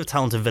outside of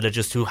towns and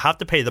villages who have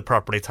to pay the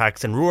property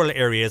tax in rural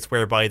areas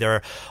whereby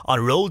they're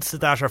on roads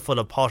that are full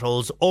of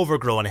potholes,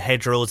 overgrown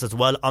hedgerows as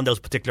well on those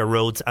particular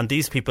roads, and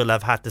these people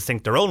have had to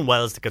sink their own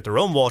wells to get their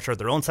own water,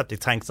 their own septic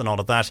tanks and all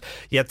of that,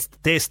 yet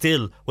they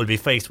still will be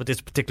faced with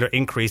this particular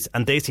increase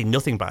and they see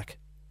nothing back?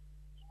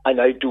 And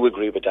I do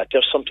agree with that.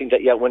 There's something that,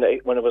 when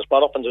it was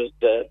brought up on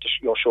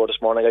your show this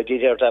morning, I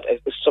did hear that.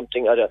 It was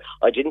something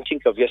I didn't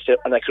think of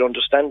yesterday, and I can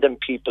understand them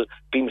people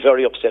being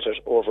very upset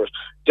over it.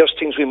 There's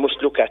things we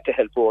must look at to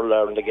help rural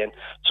Ireland again.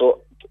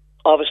 So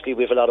obviously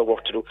we have a lot of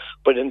work to do.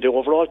 But in the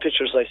overall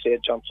picture, as I said,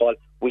 John Paul,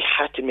 we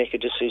had to make a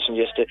decision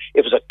yesterday.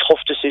 It was a tough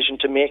decision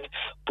to make,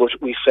 but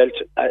we felt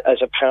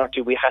as a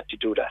party we had to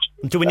do that.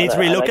 Do we need to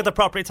relook at the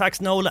property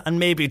tax, Noel, and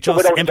maybe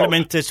just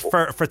implement it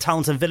for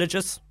towns and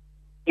villages?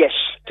 Yes,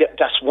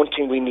 that's that's one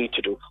thing we need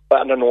to do.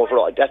 But on an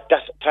overall, that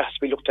has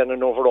to be looked at in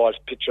an overall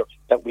picture,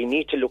 that we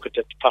need to look at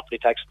the property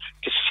tax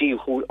to see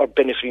who are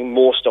benefiting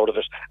most out of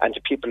it, and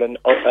the people in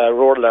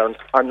rural Ireland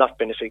are not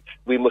benefiting.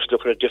 We must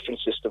look at a different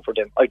system for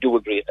them. I do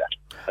agree with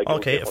that.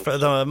 Okay, for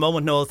the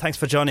moment, Noel, thanks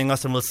for joining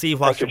us, and we'll see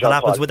what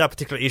happens with that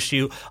particular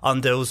issue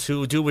on those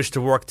who do wish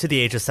to work to the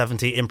age of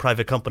 70 in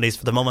private companies.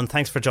 For the moment,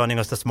 thanks for joining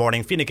us this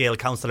morning. Fine Gael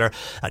councillor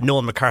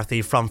Noel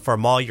McCarthy from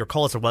Fermoy. Your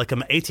calls are welcome.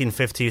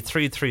 1850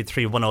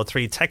 333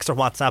 103. Text or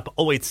WhatsApp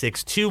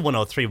 086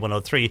 103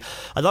 103.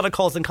 A lot of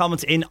calls and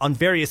comments in on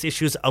various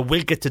issues. I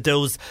will get to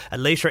those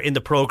later in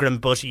the programme.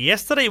 But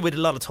yesterday we had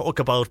a lot of talk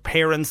about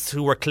parents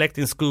who were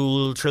collecting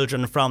school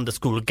children from the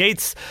school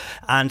gates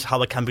and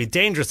how it can be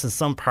dangerous in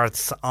some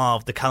parts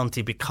of the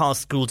county because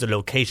schools are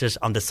located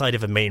on the side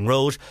of a main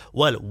road.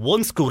 Well,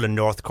 one school in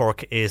North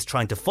Cork is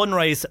trying to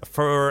fundraise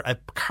for a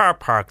car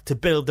park, to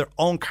build their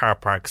own car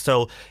park.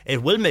 So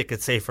it will make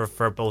it safer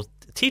for both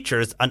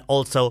teachers and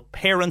also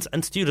parents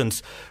and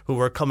students who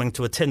are coming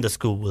to attend the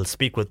school. We'll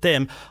speak with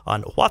them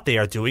on what they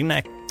are doing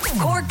next.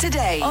 Cork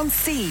Today on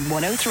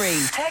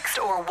C103. Text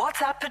or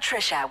WhatsApp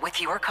Patricia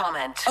with your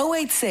comment.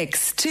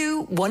 086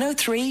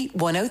 103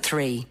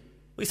 103.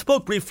 We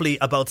spoke briefly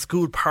about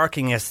school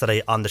parking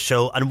yesterday on the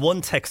show, and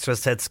one texter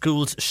said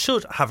schools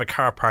should have a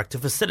car park to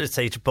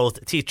facilitate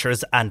both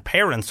teachers and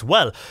parents.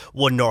 Well,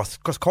 one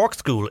North Cork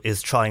school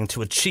is trying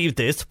to achieve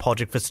this.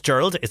 Padraig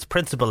Fitzgerald is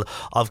principal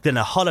of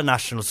Glenaholla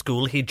National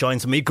School. He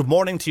joins me. Good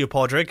morning to you,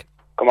 Padraig.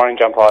 Good morning,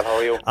 John Paul. How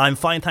are you? I'm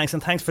fine, thanks,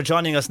 and thanks for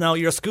joining us. Now,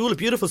 your school, a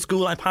beautiful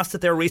school, I passed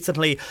it there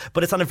recently,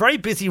 but it's on a very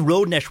busy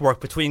road network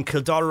between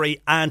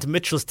Kildorrery and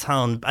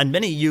Mitchelstown, and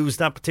many use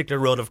that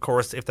particular road, of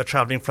course, if they're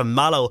travelling from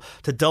Mallow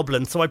to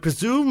Dublin. So I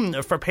presume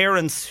for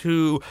parents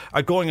who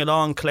are going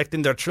along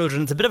collecting their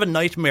children, it's a bit of a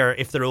nightmare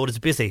if the road is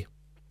busy.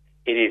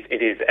 It is.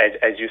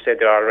 As you said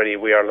there already,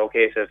 we are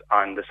located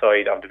on the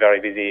side of the very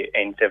busy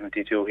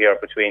N72 here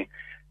between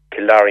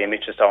Kildorrery and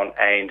Mitchelstown,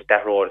 and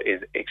that road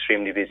is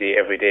extremely busy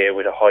every day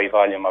with a high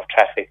volume of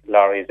traffic,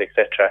 lorries,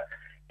 etc.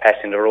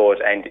 passing the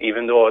road. And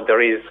even though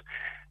there is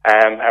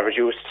a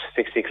reduced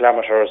 60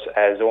 kilometres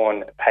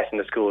zone passing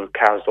the school,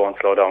 cars don't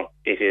slow down.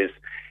 It is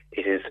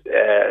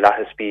a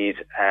lot of speed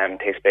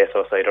takes place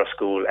outside our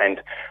school, and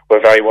we're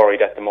very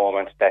worried at the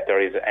moment that there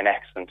is an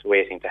accident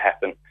waiting to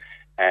happen.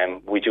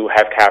 We do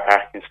have car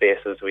parking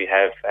spaces. We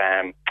have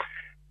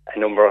a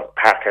number of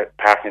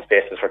parking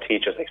spaces for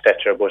teachers,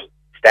 etc. But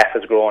staff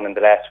has grown in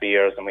the last few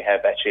years, and we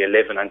have actually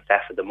 11 on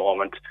staff at the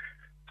moment.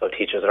 So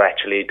teachers are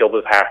actually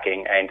double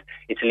parking, and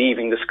it's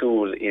leaving the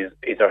school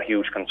is our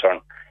huge concern.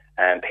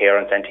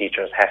 Parents and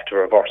teachers have to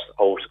reverse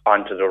out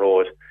onto the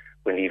road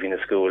when leaving the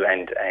school,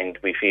 and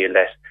we feel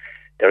that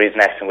there is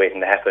an accident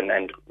waiting to happen,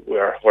 and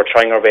we're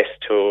trying our best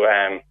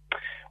to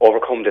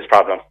overcome this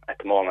problem at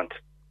the moment.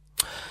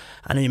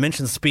 And you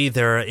mentioned speed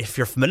there. If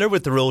you're familiar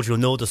with the road, you'll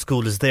know the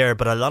school is there.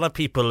 But a lot of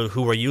people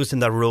who are using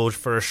that road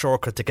for a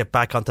shortcut to get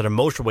back onto the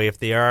motorway, if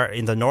they are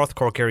in the North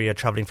Cork area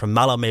travelling from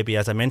Mallow, maybe,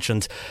 as I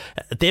mentioned,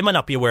 they might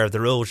not be aware of the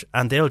road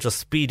and they'll just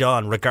speed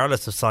on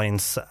regardless of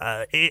signs.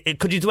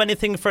 Could you do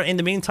anything in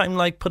the meantime,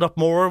 like put up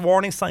more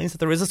warning signs that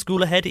there is a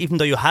school ahead, even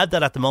though you had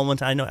that at the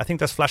moment? I think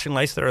there's flashing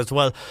lights there as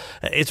well.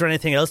 Is there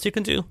anything else you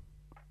can do?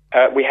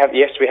 We have.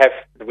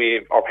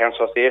 Our Parents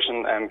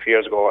Association a few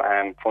years ago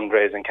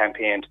fundraising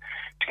campaigned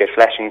to get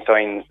flashing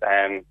signs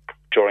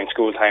during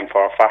school time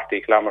for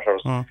 40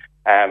 kilometres an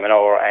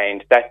hour,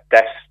 and that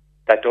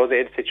does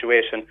aid the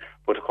situation.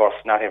 But of course,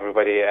 not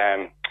everybody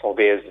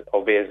obeys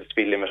the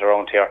speed limit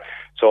around here.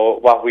 So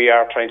what we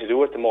are trying to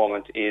do at the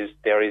moment is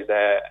there is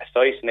a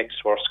site next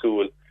to our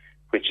school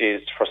which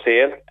is for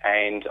sale,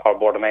 and our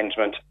board of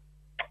management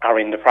are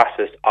in the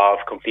process of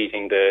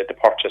completing the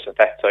purchase of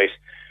that site.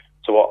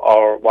 So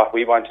what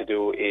we want to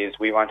do is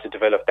we want to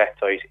develop that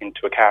site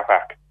into a car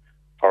park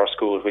for our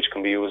school, which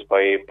can be used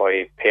by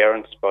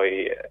parents,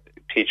 by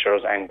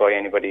teachers, and by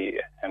anybody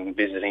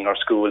visiting our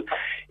school.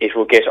 It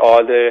will get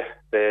all the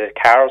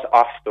cars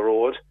off the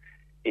road.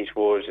 It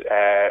would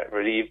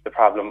relieve the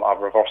problem of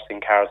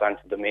reversing cars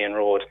onto the main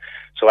road.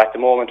 So at the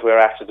moment we're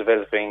after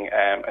developing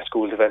a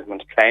school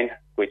development plan,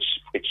 which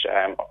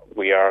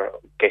we are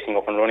getting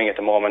up and running at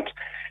the moment,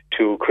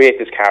 to create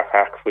this car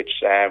park,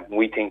 which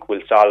we think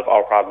will solve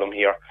our problem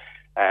here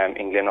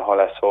in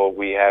Glenaholla. So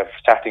we have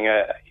starting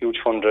a huge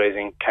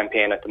fundraising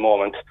campaign at the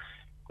moment,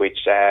 which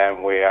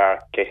we are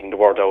getting the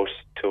word out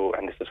to,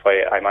 and this is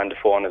why I'm on the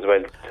phone as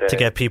well. To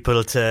get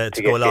people to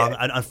go along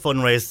and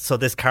fundraise so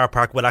this car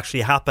park will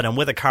actually happen. And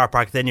with a car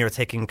park, then you're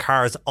taking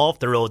cars off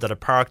the road that are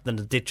parked in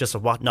the ditches or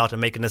whatnot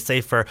and making it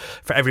safer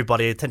for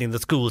everybody attending the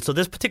school. So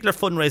this particular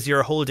fundraiser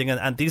you're holding,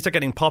 and these are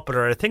getting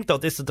popular. I think, though,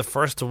 this is the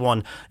first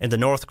one in the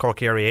North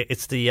Cork area.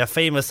 It's the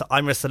famous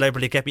I'm a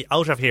Celebrity, Get Me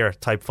Out of Here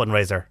type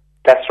fundraiser.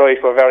 That's right.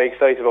 We're very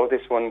excited about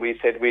this one. We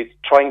said we'd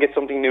try and get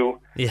something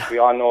new. Yeah. We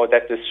all know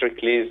that the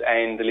Strictly's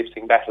and the lip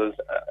sync battles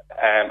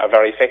are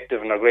very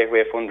effective and are a great way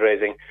of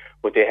fundraising,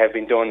 but they have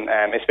been done,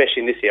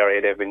 especially in this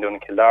area, they've been done in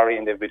Kildorrery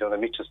and they've been done in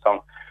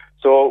Mitchelstown.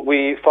 So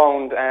we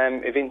found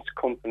events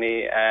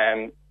company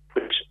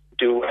which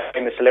do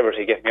I'm a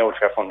Celebrity, Get Me Out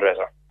Here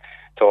fundraiser.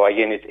 So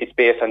again, it's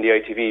based on the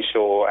ITV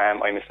show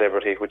I'm a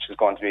Celebrity, which is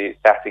going to be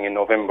starting in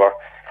November.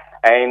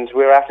 And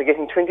we're after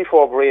getting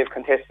 24 brave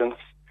contestants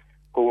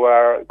who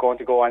are going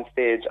to go on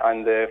stage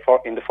in the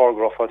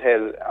Forgrove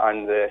Hotel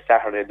on the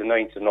Saturday, the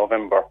 9th of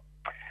November.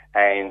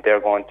 And they're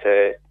going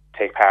to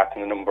take part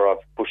in a number of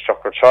bush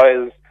tucker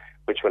trials,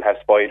 which will have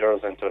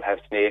spiders and will have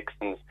snakes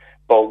and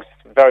bugs,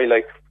 very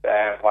like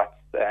what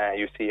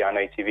you see on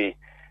ITV.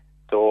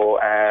 So,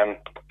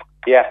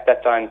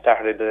 that's on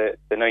Saturday,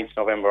 the 9th of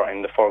November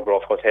in the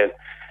Forgrove Hotel.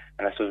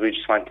 And I suppose we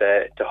just want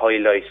to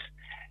highlight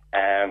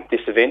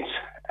this event.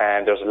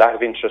 And there's a lot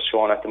of interest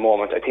shown at the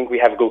moment. I think we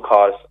have a good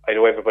cause. I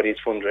know everybody's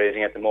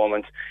fundraising at the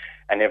moment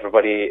and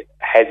everybody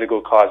has a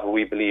good cause, but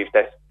we believe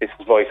that this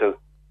is vital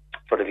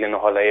for the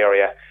Glenahulla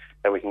area,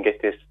 that we can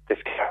get this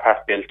car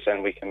park built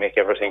and we can make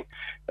everything,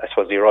 I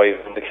suppose, the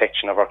arrival and the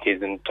collection of our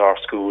kids into our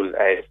school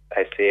as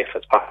safe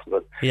as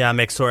possible. Yeah,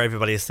 make sure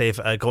everybody is safe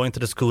going to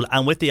the school.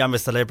 And with the I'm a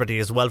Celebrity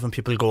as well, when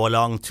people go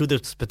along to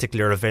this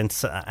particular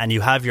events and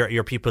you have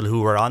your people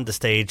who are on the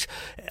stage,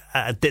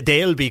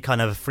 they'll be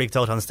kind of freaked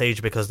out on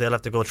stage because they'll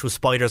have to go through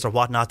spiders or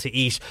whatnot to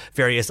eat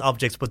various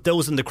objects. But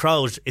those in the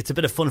crowd, it's a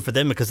bit of fun for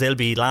them because they'll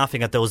be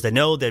laughing at those they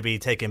know, they'll be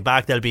taken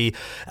back, there'll be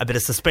a bit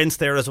of suspense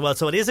there as well.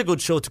 So it is a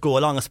good show to go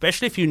along,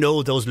 especially if you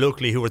know those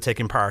locally who are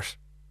taking part.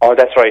 Oh,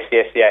 that's right.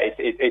 Yes, yeah.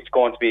 It's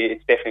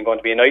definitely going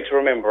to be a night to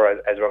remember,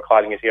 as we're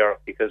calling it here,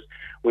 because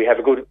we have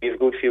a good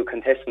few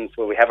contestants.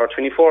 Well, we have our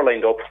 24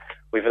 lined up.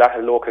 We have a lot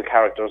of local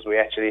characters. We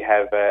actually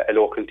have a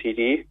local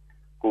TD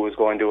who is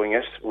going doing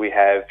it. We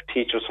have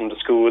teachers from the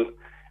school.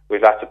 We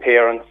have lots of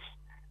parents.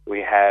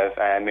 We have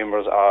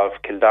members of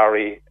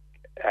Kildare,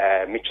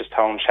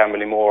 Mitchelstown,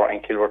 Shambley-Moore,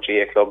 and Kilworth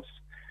GA clubs.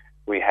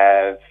 We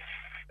have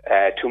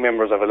 2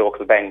 members of a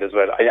local band as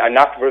well. I'm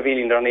not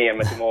revealing their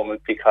name at the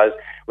moment because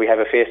we have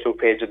a Facebook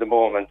page at the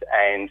moment,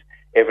 and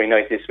every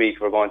night this week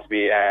we're going to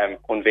be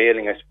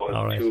unveiling, I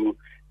suppose,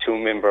 two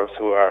members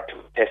who are 2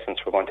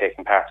 contestants who are going to take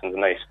part in the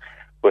night.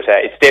 But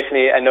it's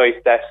definitely a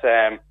night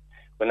that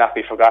will not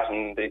be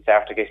forgotten. It's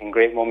after getting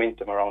great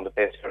momentum around the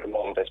place at the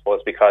moment, I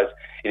suppose, because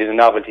it is a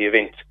novelty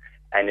event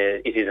and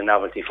it is a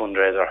novelty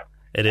fundraiser.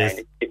 It is.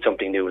 And it's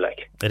something new,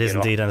 like. It is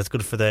indeed, and it's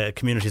good for the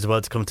community as well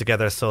to come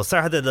together. So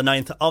Saturday the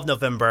 9th of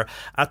November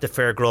at the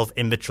Fairgrove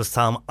in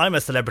Mitchelstown. I'm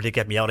a Celebrity,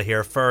 get me out of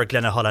here for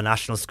Glenahulla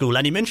National School.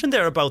 And you mentioned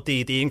there about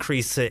the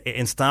increase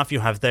in staff you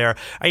have there.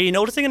 Are you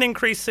noticing an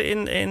increase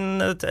in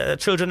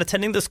children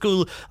attending the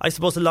school? I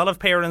suppose a lot of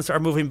parents are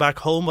moving back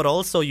home, but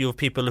also you have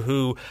people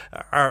who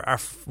are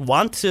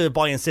want to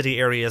buy in city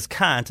areas,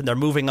 can't, and they're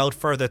moving out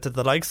further to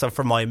the likes of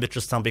Fermoy and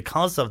Mitchelstown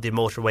because of the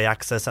motorway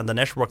access and the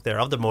network there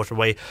of the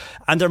motorway,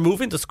 and they're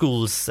moving to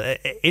schools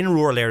in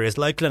rural areas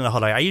like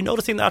Glenahulla. Are you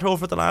noticing that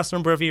over the last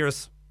number of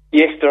years?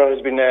 Yes, there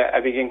has been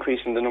a big increase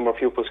in the number of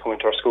pupils coming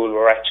to our school.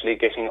 We're actually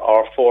getting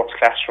our 4th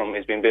classroom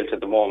is being built at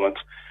the moment.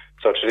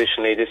 So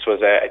traditionally this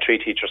was a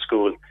 3-teacher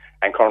school,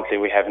 and currently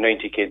we have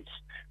 90 kids,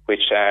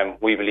 which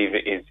we believe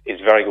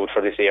is very good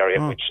for this area,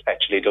 which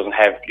actually doesn't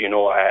have,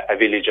 a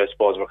village, I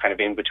suppose. We're kind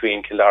of in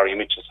between Kildare and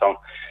Mitchelstown.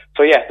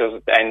 So yeah,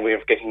 and we're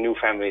getting new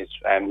families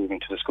moving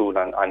to the school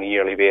on a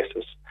yearly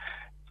basis.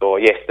 So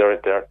yes, there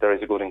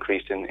is a good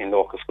increase in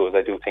local schools.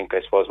 I do think,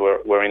 I suppose,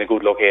 we're in a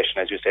good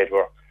location. As you said,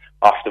 we're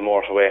off the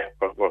motorway.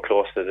 We're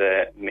close to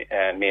the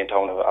main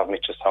town of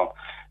Mitchelstown.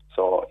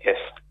 So yes.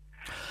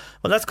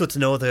 Well, that's good to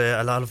know that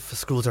a lot of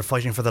schools are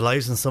fighting for their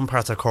lives in some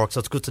parts of Cork, so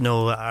it's good to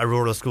know a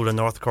rural school in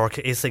North Cork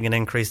is seeing an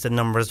increase in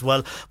numbers.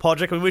 Well,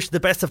 Padraig, we wish you the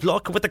best of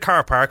luck with the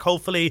car park.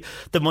 Hopefully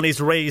the money's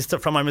raised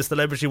from I'm a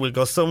Celebrity will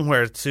go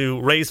somewhere to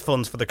raise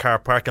funds for the car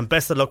park, and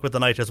best of luck with the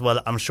night as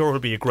well. I'm sure it'll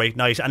be a great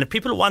night. And if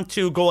people want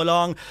to go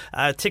along,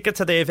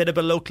 tickets, are they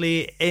available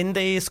locally in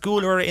the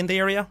school or in the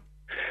area?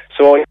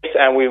 So yes,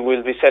 and we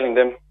will be selling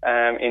them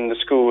in the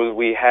school.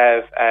 We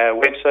have a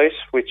website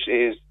which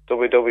is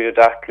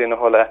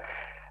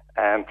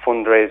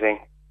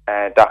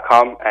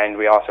www.glenahullafundraising.com, and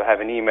we also have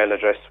an email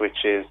address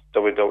which is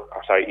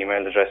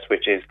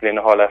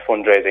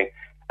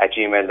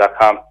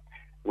glenahullafundraising@gmail.com.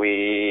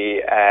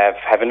 We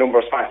have a number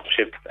of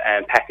sponsorship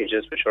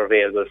packages which are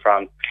available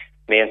from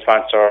main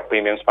sponsor,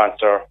 premium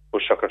sponsor,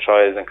 bush tucker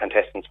trials and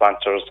contestant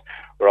sponsors.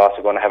 We're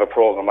also going to have a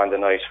programme on the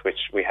night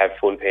which we have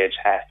full page,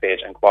 half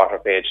page and quarter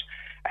page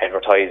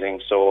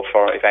advertising. So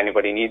if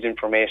anybody needs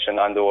information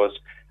on those,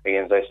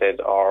 again, as I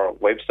said, our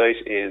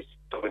website is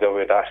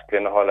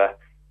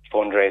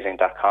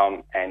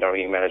www.glenahullafundraising.com, and our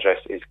email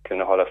address is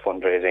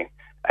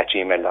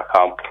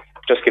glenahullafundraising@gmail.com.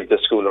 Just give the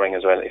school a ring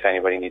as well if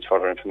anybody needs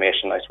further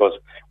information. I suppose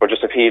we're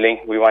just appealing.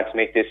 We want to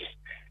make this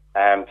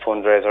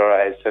fundraiser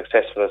as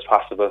successful as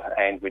possible,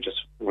 and we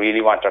just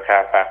really want our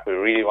car park. We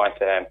really want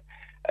a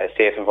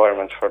safe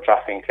environment for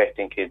dropping and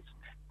collecting kids,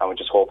 and we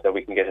just hope that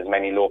we can get as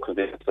many local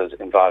businesses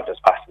involved as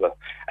possible.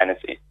 And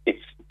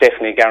it's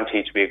definitely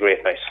guaranteed to be a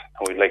great night,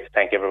 and we'd like to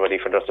thank everybody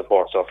for their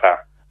support so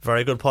far.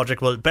 Very good,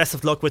 Padraig. Well, best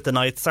of luck with the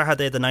night.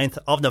 Saturday the 9th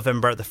of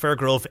November at the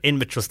Fairgrove in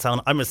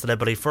Mitchelstown. I'm a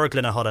Celebrity for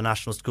Glenahulla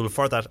National School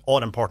for that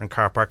all-important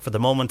car park for the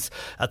moment.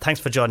 Thanks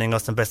for joining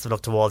us, and best of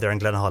luck to all there in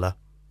Glenahulla.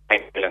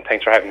 Thank you.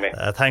 Thanks for having me.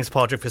 Thanks,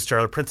 Padraig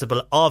Fitzgerald,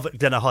 Principal of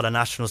Glenaholla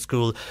National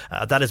School.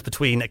 That is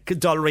between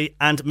Dollery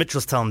and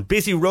Mitchelstown.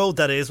 Busy road,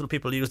 that is, with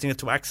people using it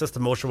to access the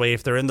motorway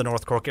if they're in the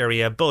North Cork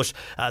area. But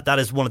that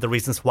is one of the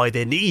reasons why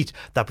they need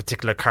that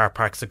particular car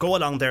park. So go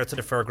along there to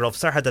the Fairgrove,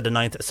 Saturday the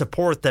 9th.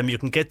 Support them. You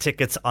can get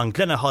tickets on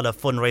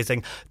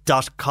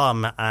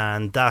glenahollafundraising.com,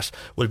 and that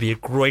will be a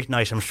great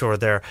night, I'm sure,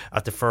 there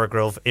at the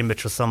Fairgrove in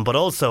Mitchelstown. But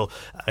also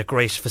a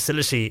great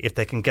facility if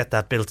they can get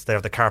that built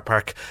there, the car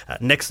park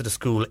next to the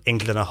school in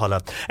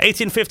Glenaholla.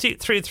 1850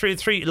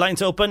 333,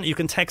 lines open. You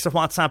can text or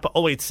WhatsApp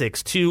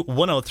 0862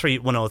 103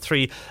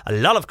 103. A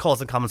lot of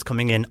calls and comments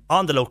coming in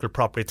on the local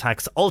property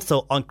tax,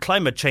 also on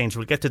climate change.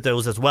 We'll get to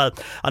those as well,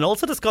 and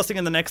also discussing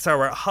in the next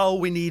hour how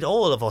we need,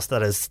 all of us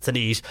that is,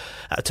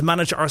 to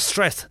manage our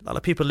stress. A lot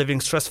of people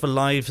living stressful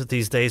lives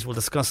these days. We'll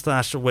discuss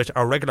that with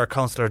our regular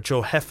councillor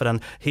Joe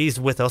Heffernan. He's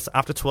with us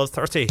after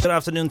 12:30. Good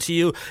afternoon to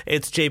you.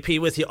 It's JP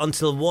with you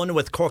until 1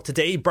 with Cork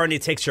Today. Bernie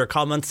takes your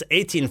comments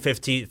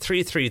 1850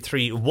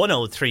 333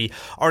 103,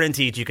 or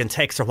indeed you can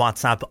text or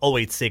WhatsApp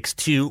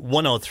 0862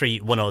 103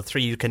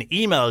 103. You can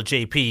email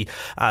jp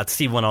at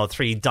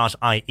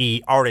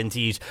c103.ie, or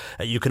indeed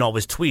you can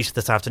always tweet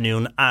this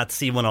afternoon at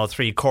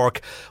C103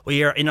 Cork.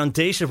 We are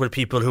inundated with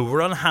people who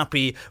were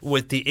unhappy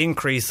with the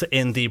increase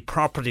in the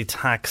property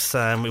tax.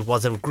 It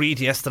was agreed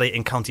yesterday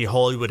in County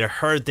Hall. You would have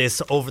heard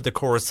this over the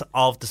course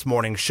of this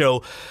morning's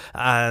show,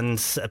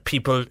 and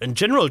people in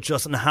general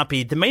just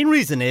unhappy. The main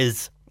reason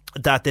is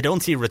that they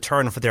don't see a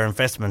return for their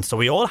investment. So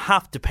we all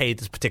have to pay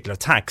this particular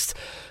tax,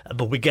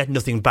 but we get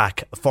nothing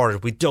back for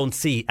it. We don't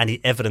see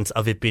any evidence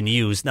of it being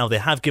used. Now, they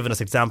have given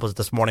us examples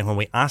this morning when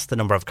we asked the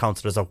number of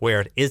councillors of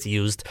where it is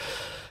used.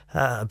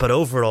 But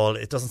overall,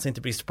 it doesn't seem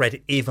to be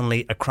spread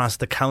evenly across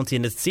the county,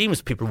 and it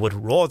seems people would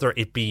rather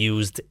it be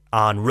used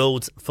on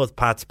roads,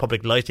 footpaths,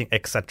 public lighting,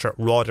 etc.,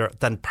 rather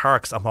than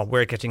parks. And what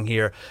we're getting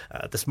here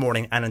this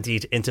morning, and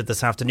indeed into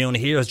this afternoon,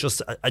 here's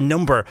just a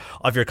number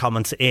of your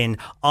comments in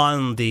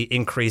on the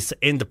increase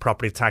in the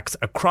property tax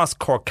across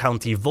Cork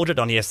County, voted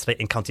on yesterday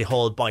in County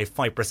Hall by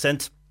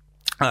 5%.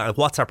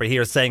 WhatsApper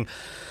here saying,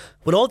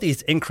 with all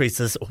these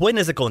increases, when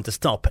is it going to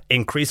stop?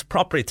 Increased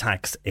property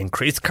tax,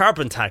 increased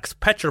carbon tax,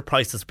 petrol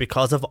prices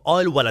because of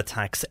oil well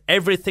attacks,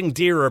 everything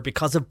dearer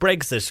because of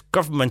Brexit.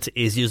 Government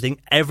is using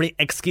every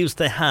excuse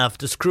they have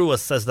to screw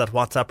us, says that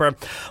WhatsApper.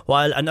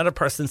 While another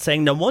person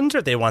saying, no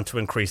wonder they want to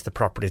increase the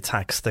property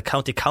tax. The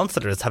county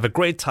councillors have a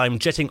great time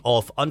jetting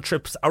off on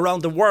trips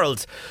around the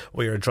world.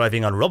 We are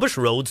driving on rubbish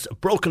roads,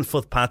 broken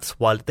footpaths,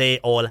 while they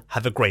all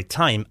have a great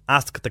time.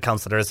 Ask the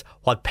councillors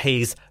what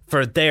pays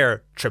for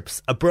their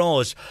trips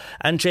abroad.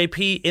 And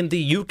JP, in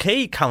the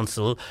UK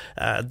council,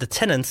 the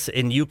tenants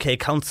in UK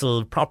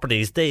council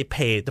properties, they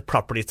pay the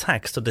property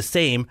tax. So the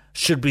same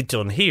should be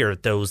done here.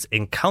 Those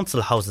in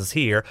council houses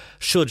here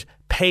should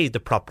pay the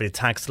property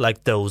tax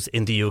like those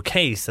in the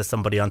UK, says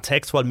somebody on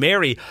text. While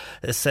Mary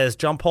says,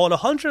 John Paul,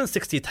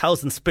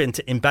 160,000 spent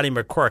in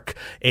Ballymacquirk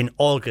in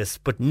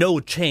August, but no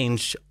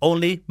change,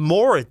 only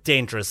more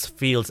dangerous,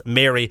 feels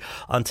Mary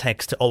on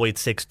text to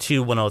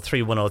 0862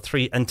 103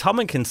 103. And Tom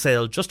and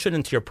Kinsale, just tune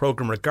into your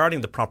programme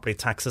regarding the property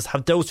taxes.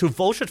 Have those who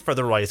voted for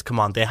the rise come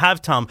on? They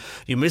have, Tom.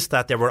 You missed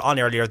that. They were on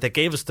earlier. They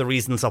gave us the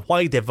reasons of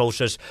why they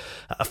voted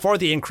for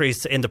the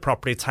increase in the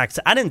property tax,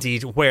 and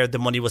indeed where the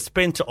money was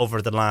spent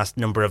over the last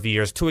number of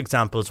years. Two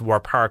examples were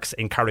parks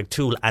in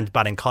Carricktool and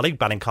Ballincollig.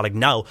 Ballincollig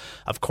now,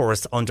 of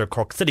course, under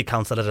Cork City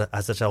Council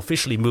as it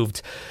officially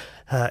moved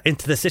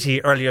into the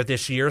city earlier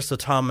this year. So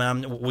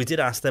Tom, we did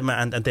ask them,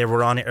 and they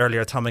were on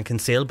earlier, Tom and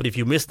Kinsale. But if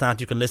you missed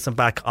that, you can listen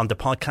back on the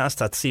podcast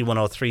at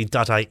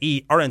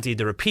c103.ie, or indeed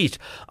the repeat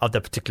of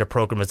the particular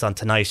programme is on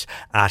tonight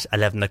at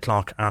 11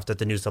 o'clock after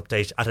the news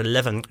update at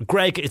 11.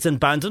 Greg is in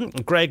Bandon.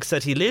 Greg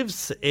said he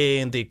lives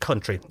in the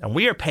country and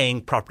we are paying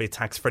property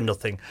tax for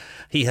nothing.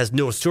 He has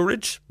no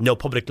sewerage, no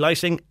public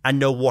lighting and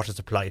no water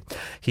supply.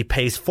 He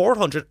pays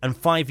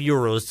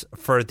 €405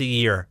 for the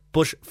year.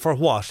 But for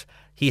what?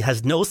 He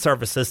has no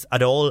services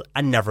at all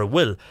and never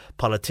will.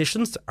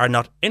 Politicians are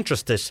not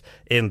interested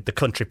in the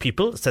country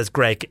people, says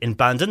Greg in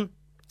Bandon.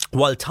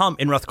 While Tom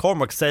in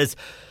Rathcormac says,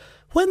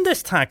 when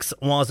this tax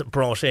was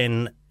brought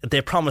in,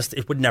 they promised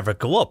it would never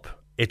go up.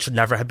 It should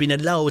never have been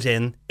allowed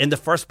in the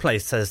first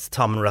place, says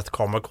Tom in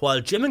Rathcormac.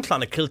 While Jim in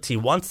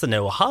Clonakilty wants to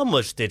know how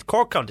much did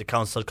Cork County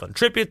Council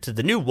contribute to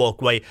the new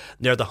walkway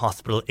near the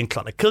hospital in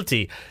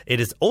Clonakilty. It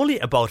is only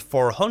about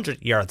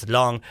 400 yards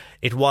long.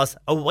 It was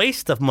a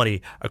waste of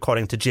money,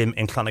 according to Jim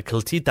in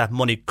Clonakilty. That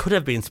money could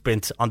have been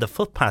spent on the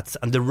footpaths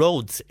and the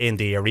roads in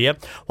the area.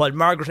 While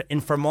Margaret in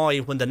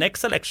Fermoy, when the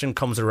next election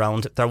comes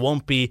around, there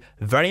won't be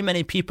very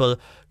many people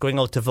going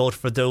out to vote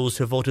for those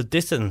who voted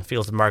this in,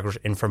 feels Margaret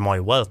in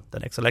Fermoy. Well, the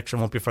next election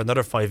won't be for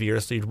another 5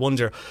 years, so you'd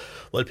wonder,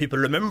 will people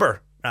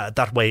remember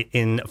that way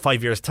in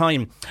 5 years'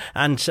 time.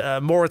 And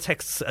more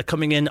texts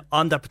coming in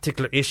on that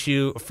particular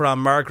issue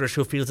from Margaret,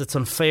 who feels it's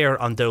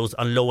unfair on those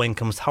on low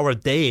incomes. How are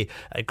they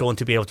going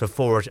to be able to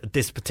afford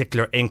this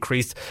particular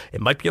increase?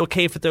 It might be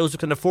okay for those who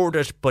can afford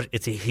it, but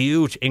it's a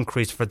huge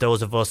increase for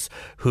those of us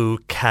who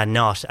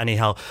cannot.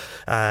 Anyhow,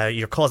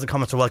 your calls and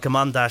comments are welcome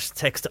on that.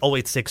 Text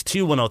 086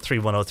 103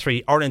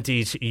 103, or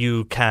indeed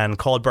you can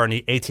call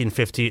Bernie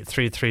 1850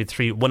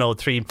 333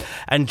 103.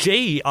 And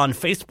Jay on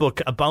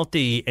Facebook about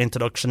the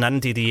introduction and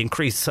indeed the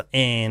increase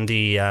in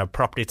the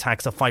property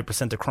tax of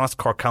 5% across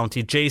Cork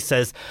County. Jay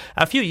says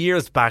a few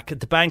years back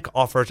the bank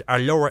offered a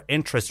lower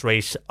interest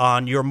rate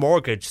on your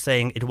mortgage,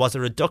 saying it was a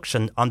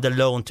reduction on the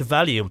loan to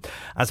value.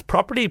 As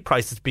property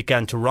prices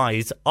began to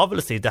rise,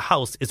 obviously the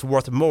house is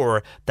worth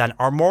more than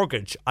our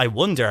mortgage. I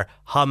wonder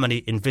how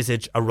many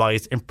envisage a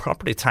rise in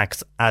property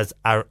tax as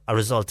a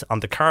result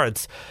on the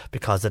cards,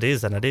 because it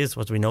is,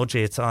 as we know,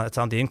 Jay, it's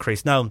on the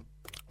increase now.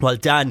 Well,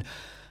 Dan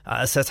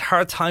says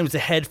hard times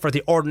ahead for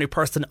the ordinary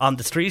person on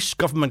the street.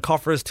 Government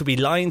coffers to be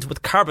lined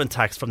with carbon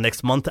tax from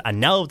next month, and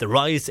now the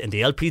rise in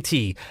the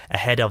LPT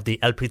ahead of the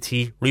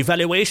LPT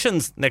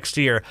revaluations next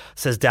year,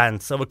 says Dan.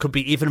 So it could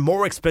be even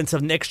more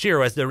expensive next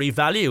year as they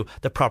revalue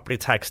the property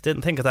tax.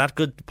 Didn't think of that.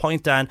 Good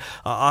point, Dan,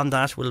 on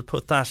that. We'll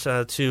put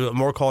that to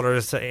more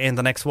callers in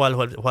the next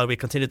while we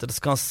continue to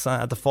discuss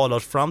the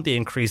fallout from the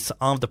increase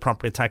of the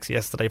property tax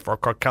yesterday for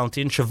Cork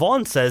County. And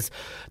Siobhan says,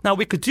 now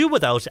we could do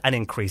without an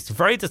increase.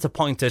 Very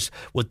disappointed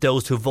with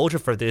those who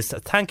voted for this.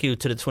 Thank you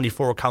to the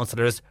 24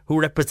 councillors who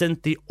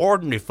represent the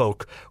ordinary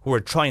folk who are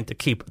trying to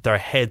keep their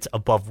heads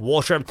above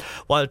water.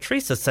 While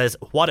Teresa says,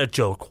 what a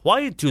joke.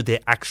 What do they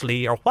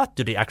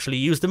actually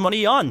use the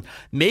money on?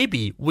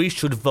 Maybe we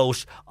should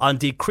vote on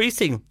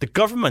decreasing the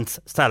government's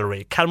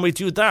salary. Can we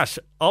do that?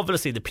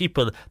 Obviously, the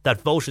people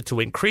that voted to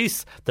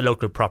increase the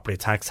local property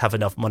tax have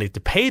enough money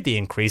to pay the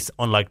increase,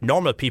 unlike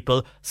normal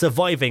people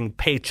surviving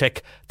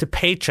paycheck to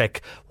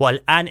paycheck. While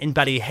Anne in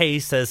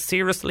Ballyhay says,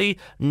 seriously,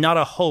 not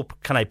a hope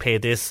can I pay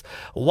this.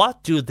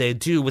 What do they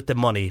do with the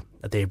money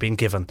they've been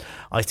given?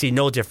 I see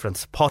no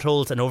difference.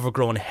 Potholes and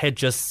overgrown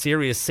hedges,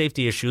 serious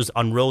safety issues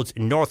on roads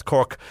in North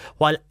Cork.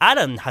 While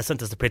Alan has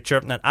sent us a picture,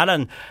 and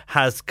Alan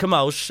has come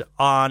out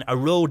on a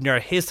road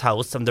near his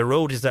house, and the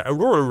road is a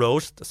rural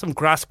road. There's some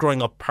grass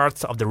growing up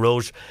parts of the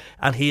road,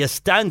 and he is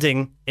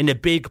standing in a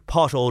big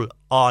pothole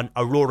on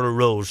a rural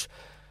road,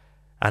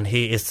 and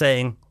he is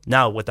saying,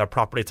 now with their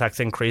property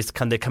tax increase,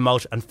 can they come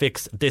out and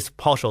fix this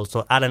pothole?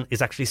 So Alan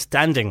is actually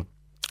standing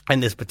in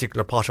this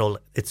particular pothole.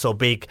 It's so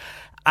big,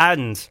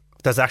 and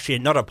there's actually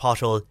another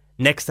pothole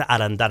next to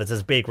Alan that is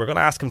as big. We're going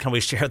to ask him, can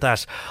we share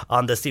that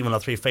on the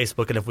C103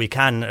 Facebook? And if we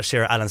can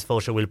share Alan's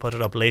photo, we'll put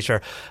it up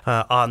later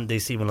on the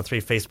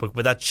C103 Facebook.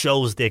 But that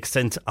shows the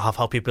extent of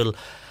how people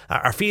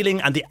are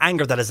feeling and the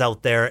anger that is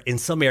out there in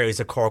some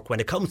areas of Cork when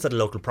it comes to the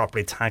local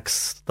property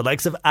tax. The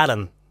likes of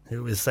Alan,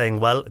 who is saying,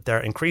 well,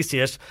 they're increasing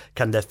it,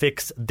 can they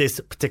fix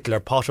this particular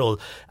pothole?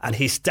 And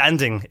he's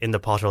standing in the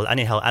pothole.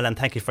 Anyhow, Alan,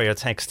 thank you for your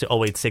text to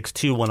 086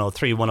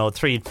 103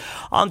 103.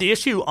 On the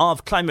issue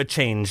of climate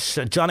change,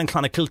 John in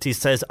Clonakilty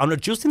says, on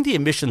reducing the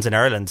emissions in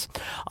Ireland,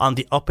 on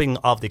the upping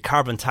of the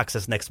carbon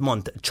taxes next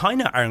month,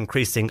 China are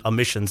increasing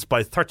emissions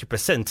by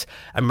 30%.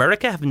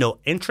 America have no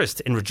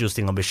interest in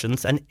reducing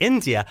emissions, and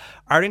India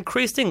are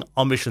increasing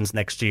emissions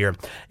next year.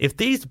 If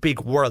these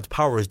big world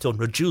powers don't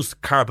reduce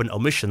carbon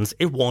emissions,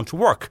 it won't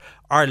work.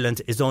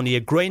 Ireland is only a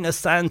grain of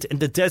sand in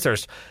the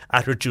desert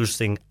at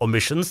reducing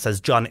emissions,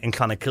 says John in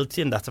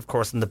Clonakilty. And that's, of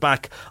course, in the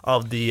back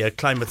of the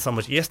climate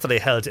summit yesterday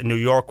held in New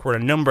York, where a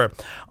number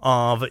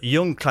of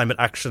young climate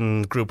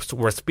action groups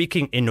were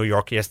speaking in New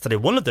York yesterday.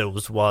 One of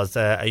those was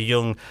a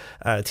young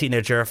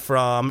teenager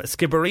from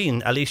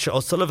Skibbereen, Alicia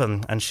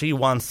O'Sullivan, and she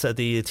wants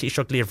the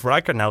Taoiseach Leo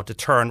Varadkar now to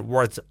turn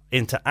words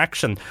into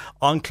action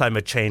on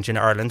climate change in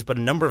Ireland. But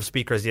a number of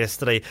speakers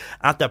yesterday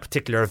at that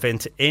particular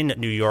event in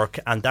New York,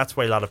 and that's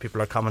why a lot of people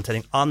are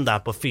commentating on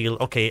that, but feel,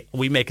 okay,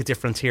 we make a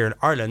difference here in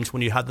Ireland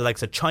when you have the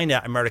likes of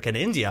China, America and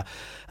India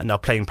and now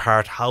playing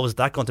part. How is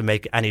that going to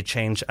make any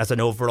change as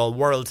an overall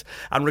world?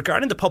 And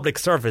regarding the public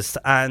service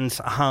and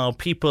how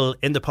people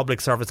in the public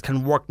service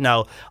can work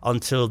now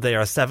until they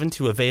are 7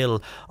 to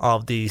avail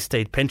of the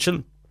state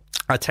pension,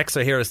 a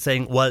texter here is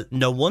saying, well,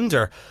 no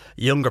wonder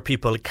younger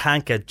people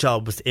can't get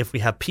jobs if we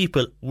have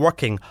people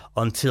working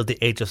until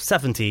the age of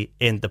 70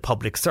 in the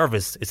public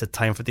service. Is it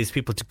time for these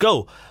people to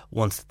go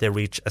once they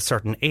reach a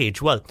certain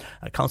age? Well,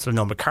 Councillor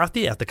Noel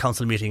McCarthy at the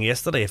council meeting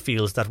yesterday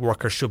feels that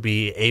workers should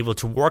be able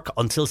to work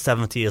until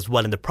 70 as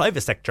well in the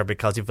private sector,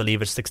 because if you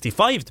leave at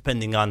 65,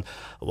 depending on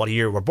what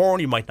year you were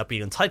born, you might not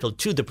be entitled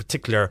to the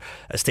particular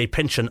state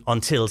pension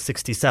until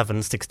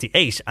 67,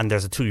 68, and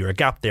there's a 2-year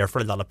gap there for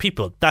a lot of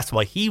people. That's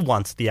why he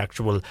wants the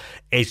actual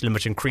age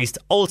limit increased.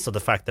 Also the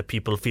fact that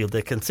people feel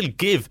they can still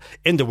give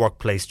in the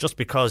workplace. Just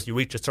because you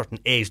reach a certain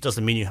age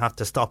doesn't mean you have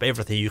to stop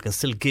everything. You can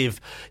still give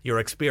your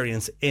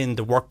experience in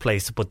the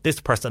workplace. But this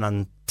person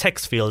on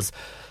text feels,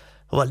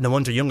 Well, no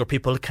wonder younger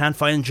people can't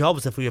find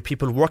jobs if we have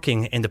people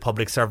working in the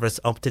public service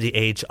up to the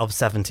age of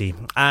 70.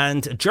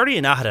 And Jerry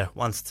in Aghada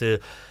wants to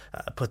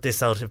put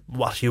this out,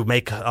 what you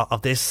make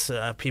of this.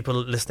 People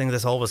listening to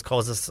this always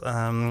causes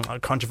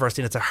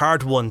controversy, and it's a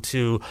hard one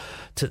to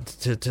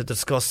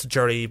discuss,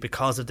 Jerry,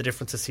 because of the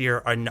differences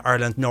here in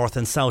Ireland, North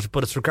and South.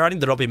 But it's regarding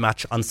the rugby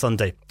match on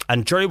Sunday.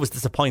 And Jerry was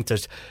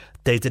disappointed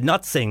they did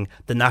not sing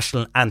the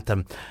national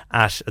anthem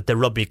at the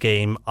rugby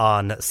game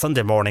on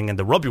Sunday morning in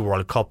the Rugby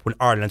World Cup when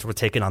Ireland were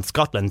taking on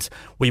Scotland.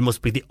 We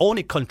must be the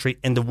only country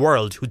in the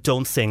world who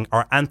don't sing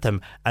our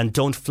anthem and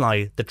don't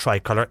fly the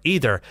tricolour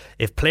either.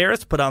 If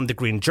players put on the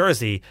green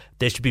jersey,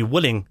 they should be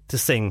willing to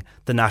sing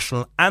the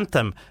national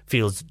anthem,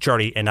 feels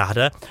Jerry in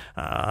Aghada.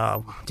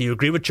 Do you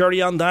agree with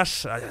Jerry on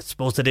that? I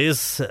suppose it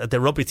is.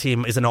 The rugby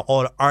team is an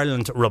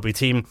all-Ireland rugby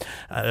team.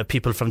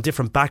 People from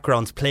different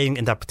backgrounds playing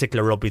in that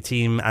particular rugby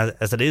team,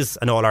 as it is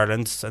an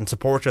all-Ireland, and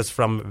supporters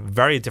from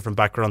very different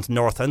backgrounds,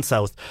 North and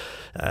South.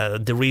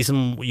 The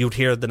reason you'd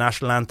hear the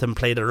national anthem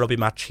played at a rugby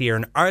match here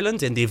in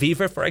Ireland, in the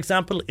Aviva, for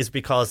example, is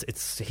because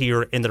it's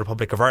here in the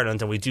Republic of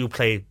Ireland, and we do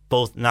play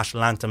both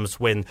national anthems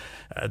when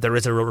there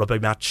is a rugby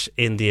match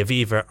in the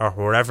Aviva or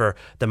wherever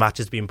the match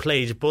is being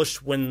played. But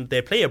when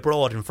they play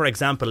abroad, and for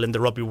example in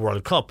the Rugby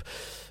World Cup,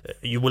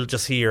 you will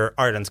just hear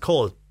Ireland's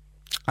call.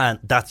 And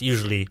that's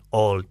usually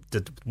all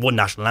the one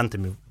national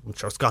anthem. I'm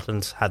sure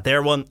Scotland had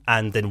their one,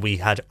 and then we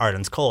had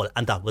Ireland's call,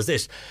 and that was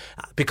it.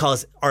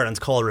 Because Ireland's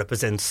call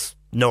represents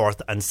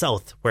North and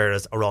South,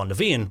 whereas Aran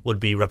Levine would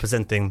be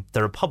representing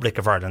the Republic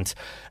of Ireland.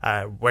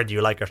 Whether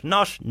you like it or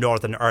not,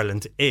 Northern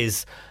Ireland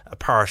is a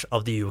part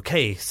of the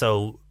UK,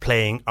 so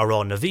playing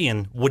Aran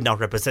Levine would not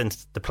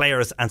represent the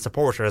players and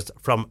supporters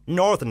from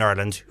Northern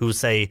Ireland who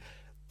say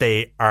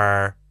they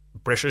are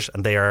British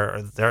and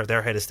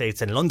their head of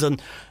states in London,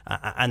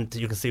 and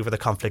you can see where the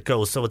conflict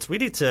goes. So it's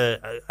really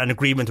an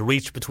agreement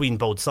reached between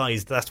both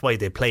sides. That's why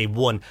they play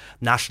one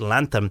national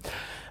anthem.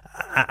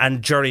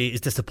 And Jerry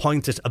is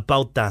disappointed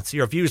about that. So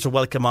your views are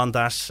welcome on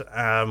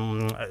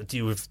that. Do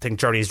you think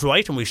Jerry is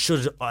right and we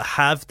should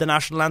have the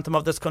national anthem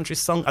of this country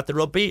sung at the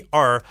rugby?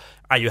 Or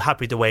are you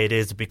happy the way it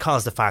is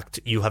because the fact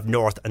you have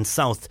North and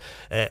South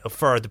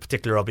for the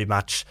particular rugby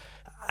match,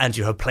 and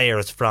you have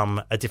players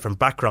from a different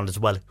background as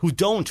well who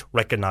don't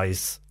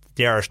recognise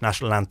the Irish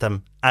national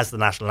anthem as the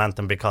national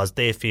anthem because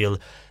they feel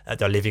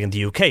they're living in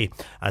the UK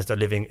as they're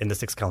living in the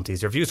six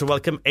counties? Your views are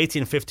welcome.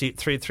 1850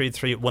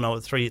 333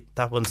 103.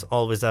 That one's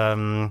always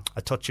a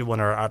touchy one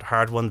or a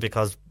hard one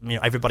because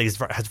everybody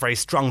has very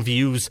strong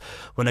views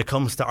when it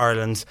comes to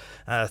Ireland.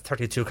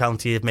 32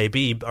 county it may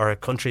be, or a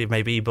country it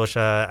may be, but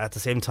at the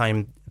same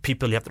time, you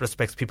have to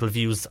respect people's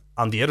views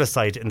on the other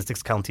side in the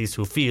six counties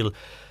who feel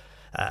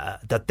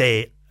that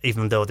they,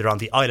 even though they're on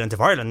the island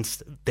of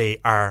Ireland, they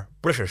are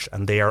British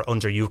and they are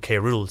under UK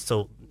rule.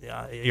 So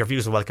your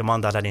views are welcome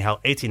on that anyhow.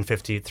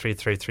 1850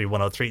 333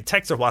 103.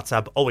 Text or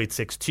WhatsApp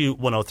 0862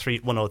 103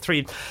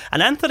 103.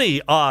 And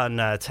Anthony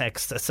on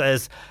text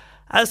says,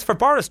 as for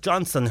Boris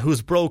Johnson,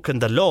 who's broken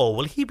the law,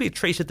 will he be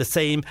treated the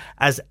same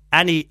as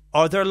any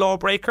other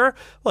lawbreaker?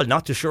 Well,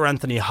 not too sure,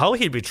 Anthony, how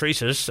he'd be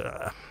treated.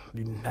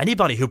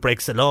 Anybody who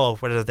breaks the law,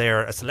 whether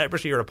they're a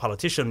celebrity or a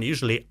politician,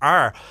 usually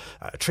are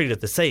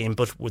treated the same.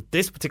 But with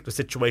this particular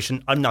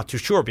situation, I'm not too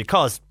sure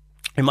because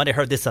you might have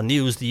heard this on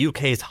news. The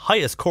UK's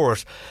highest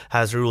court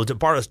has ruled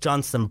Boris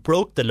Johnson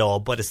broke the law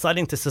by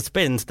deciding to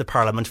suspend the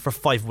Parliament for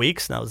 5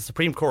 weeks. Now, the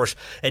Supreme Court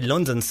in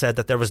London said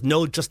that there was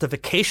no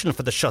justification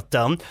for the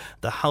shutdown.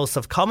 The House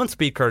of Commons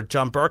Speaker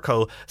John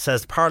Bercow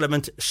says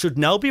Parliament should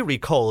now be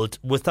recalled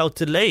without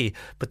delay.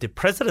 But the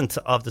President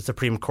of the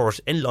Supreme Court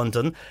in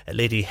London,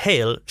 Lady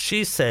Hale,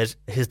 she said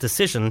his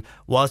decision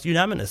was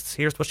unanimous.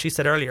 Here's what she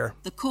said earlier.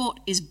 The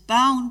court is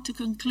bound to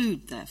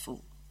conclude,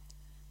 therefore,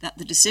 that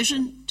the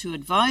decision to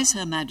advise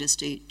Her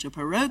Majesty to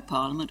prorogue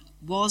Parliament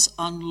was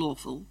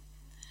unlawful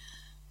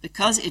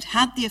because it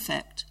had the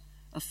effect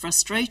of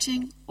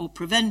frustrating or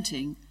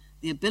preventing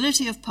the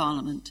ability of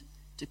Parliament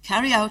to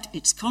carry out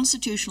its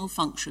constitutional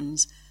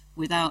functions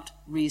without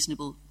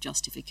reasonable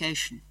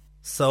justification.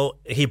 So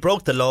he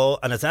broke the law,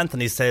 and as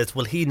Anthony says,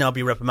 will he now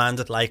be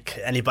reprimanded like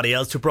anybody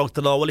else who broke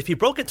the law? Well, if he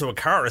broke into a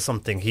car or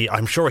something,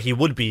 I'm sure he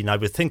would be, and I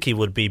would think he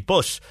would be,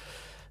 but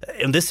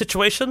in this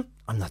situation,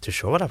 I'm not too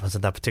sure what happens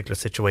in that particular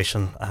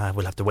situation.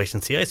 We'll have to wait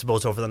and see, I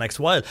suppose, over the next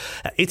while.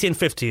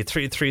 1850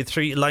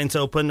 333, lines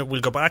open. We'll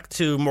go back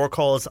to more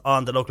calls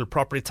on the local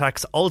property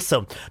tax.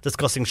 Also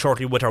discussing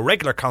shortly with our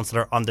regular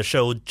councillor on the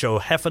show, Joe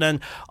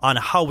Heffernan, on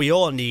how we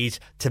all need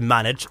to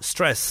manage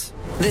stress.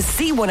 The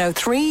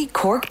C103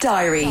 Cork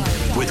Diary.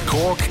 With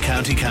Cork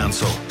County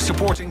Council,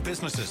 supporting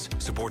businesses,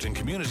 supporting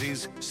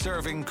communities,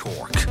 serving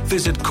Cork.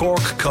 Visit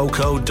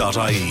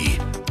corkcoco.ie.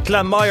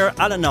 Glanmire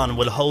Al-Anon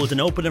will hold an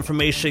open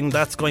information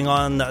that's going on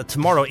on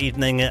tomorrow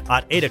evening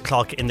at 8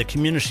 o'clock in the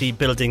community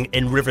building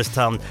in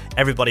Riverstown.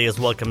 Everybody is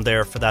welcome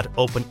there for that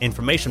open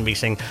information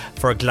meeting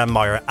for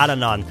Glenmire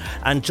Al-Anon.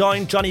 And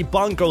join Johnny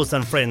Bongos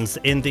and friends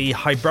in the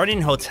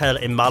Hibernian Hotel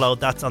in Mallow.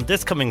 That's on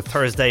this coming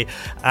Thursday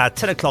at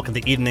 10 o'clock in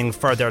the evening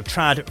for their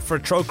Trad for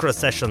Trocra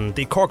session.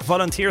 The Cork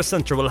Volunteer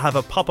Centre will have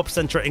a pop-up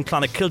centre in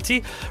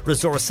Clonakilty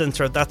Resource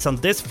Centre. That's on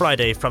this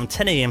Friday from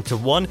 10 a.m. to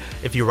 1.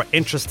 If you are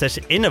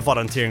interested in a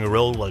volunteering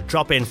role, we'll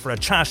drop in for a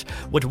chat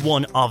with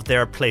one of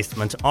their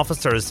placement officers.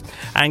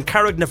 And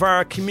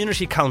Carricknavar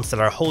Community Council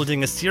are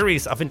holding a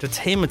series of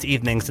entertainment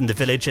evenings in the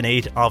village in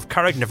aid of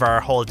Carricknavar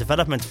Hall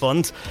Development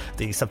Fund.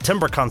 The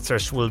September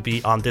concert will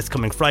be on this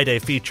coming Friday,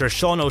 feature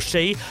Sean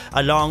O'Shea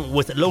along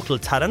with local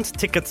talent.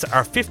 Tickets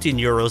are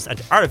 €15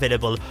 and are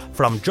available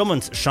from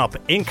Drummond's shop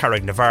in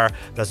Carricknavar.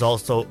 There's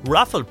also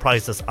raffle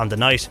prizes on the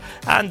night,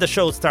 and the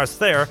show starts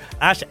there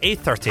at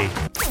 8:30.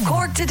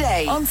 Cork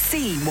Today on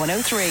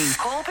C103.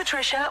 Call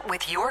Patricia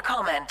with your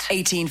comment.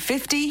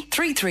 1850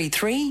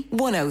 333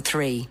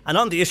 103. And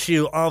on the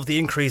issue of the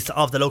increase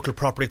of the local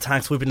property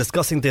tax, we've been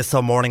discussing this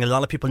all morning. A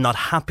lot of people not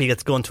happy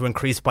it's going to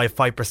increase by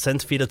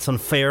 5%, feel it's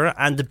unfair.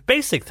 And the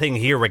basic thing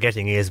here we're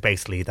getting is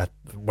basically that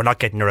we're not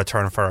getting a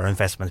return for our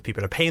investment.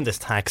 People are paying this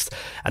tax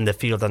and they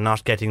feel they're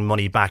not getting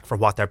money back for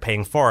what they're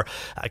paying for.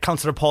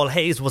 Councillor Paul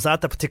Hayes was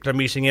at the particular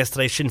meeting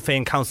yesterday. Sinn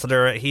Féin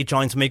councillor, he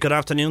joins me. Good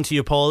afternoon to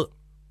you, Paul.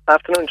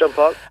 Afternoon, John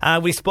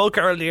Paul. We spoke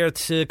earlier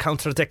to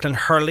Councillor Declan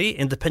Hurley,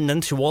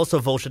 independent, who also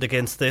voted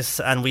against this,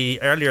 and we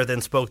earlier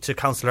then spoke to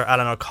Councillor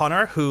Alan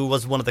O'Connor, who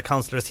was one of the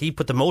councillors. He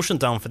put the motion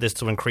down for this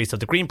to increase of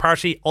the Green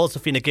Party. Also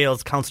Fine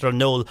Gael's Councillor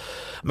Noel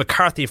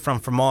McCarthy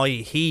from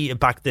Fermoy, he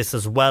backed this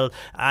as well,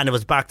 and it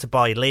was backed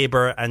by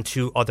Labour and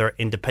two other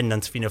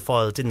independents. Fianna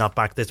Fáil did not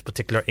back this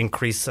particular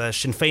increase.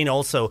 Sinn Féin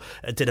also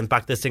didn't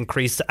back this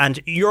increase,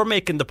 and you're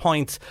making the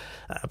point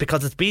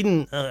because it's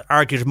been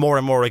argued more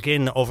and more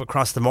again over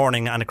across the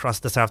morning and across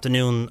this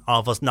afternoon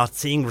of us not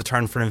seeing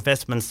return for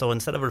investment. So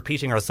instead of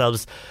repeating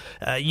ourselves,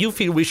 you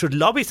feel we should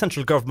lobby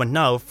central government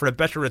now for a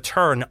better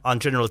return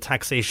on general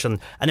taxation,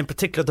 and in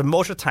particular the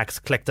motor tax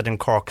collected in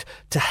Cork,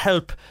 to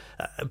help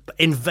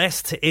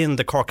invest in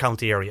the Cork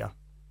County area.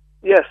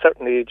 Yes,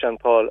 certainly, John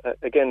Paul.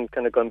 Again,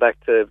 kind of going back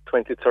to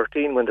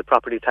 2013 when the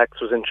property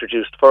tax was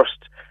introduced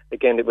first.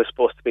 Again, it was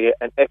supposed to be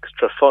an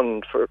extra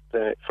fund for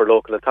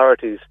local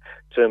authorities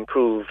to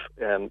improve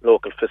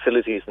local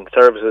facilities and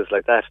services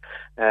like that.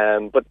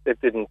 But it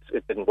didn't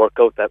work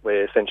out that way.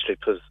 Essentially,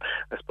 it was,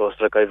 I suppose,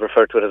 like I've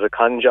referred to it as a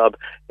con job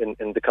in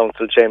the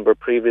council chamber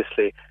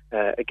previously.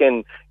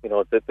 Again, you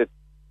know,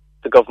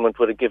 the government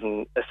would have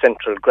given a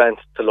central grant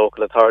to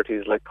local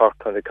authorities like Cork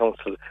County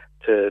Council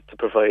to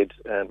provide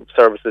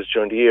services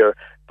during the year,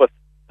 but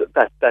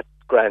that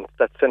grant,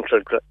 that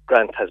central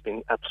grant, has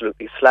been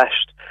absolutely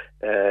slashed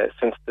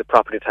since the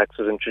property tax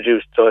was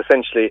introduced. So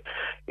essentially,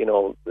 you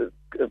know,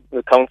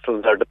 the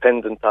councils are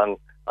dependent on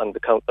the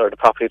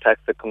property tax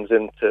that comes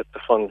in to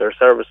fund their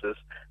services.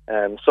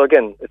 So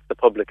again, it's the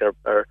public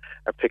are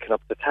picking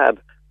up the tab.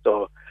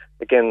 So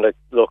again, like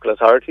local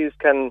authorities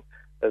can,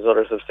 as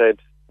others have said,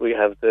 we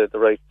have the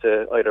right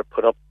to either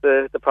put up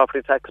the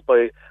property tax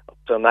by up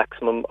to a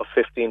maximum of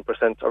 15%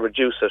 or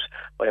reduce it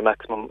by a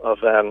maximum of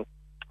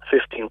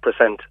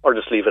 15%, or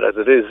just leave it as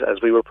it is,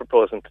 as we were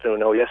proposing to do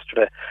now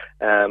yesterday.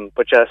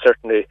 But yeah,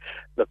 certainly,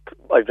 look,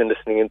 I've been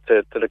listening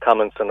into the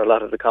comments, and a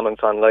lot of the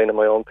comments online on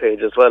my own page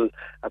as well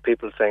are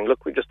people saying,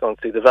 look, we just don't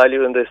see the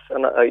value in this,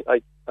 and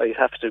I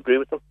have to agree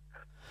with them.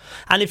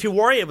 And if you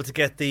were able to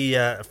get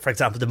for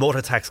example, the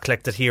motor tax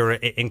collected here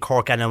in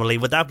Cork annually,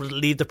 would that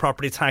leave the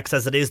property tax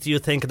as it is, do you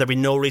think? There'd be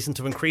no reason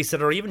to increase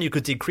it, or even you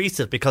could decrease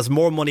it because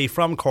more money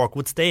from Cork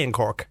would stay in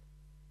Cork?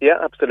 Yeah,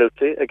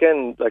 absolutely.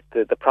 Again, like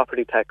the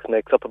property tax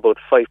makes up about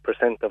 5%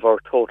 of our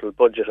total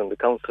budget on the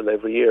council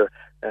every year.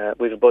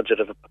 We have a budget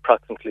of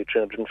approximately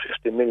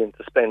 350 million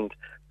to spend.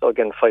 So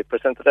again, 5%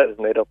 of that is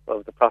made up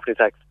of the property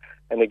tax.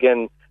 And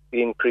again,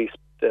 the increase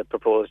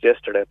proposed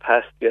yesterday,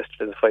 passed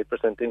yesterday, the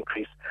 5%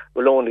 increase,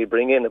 will only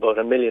bring in about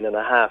 $1.5 million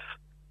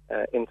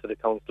into the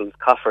council's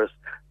coffers.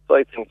 So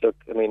I think, look,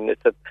 I mean,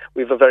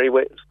 we have a very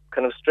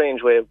kind of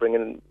strange way of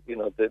bringing, you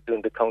know,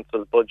 doing the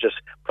council budget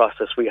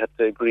process. We had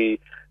to agree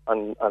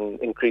on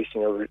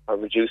increasing or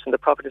reducing the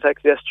property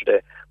tax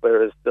yesterday,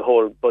 whereas the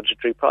whole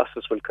budgetary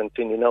process will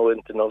continue now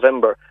into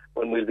November,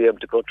 when we'll be able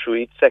to go through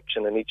each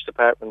section and each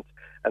department.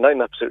 And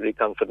I'm absolutely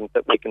confident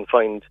that we can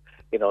find,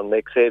 you know,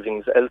 make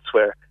savings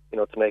elsewhere, you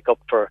know, to make up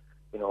for,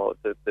 you know,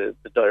 the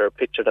dire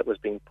picture that was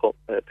being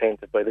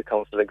painted by the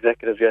council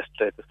executive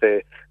yesterday, to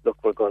say, look,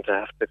 we're going to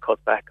have to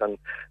cut back on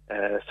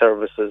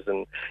services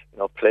and, you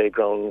know,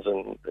 playgrounds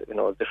and, you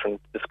know, different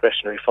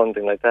discretionary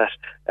funding like that.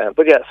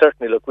 But yeah,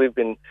 certainly, look, we've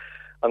been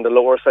on the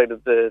lower side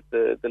of the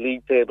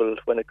league table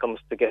when it comes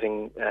to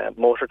getting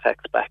motor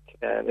tax back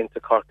into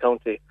Cork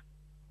County.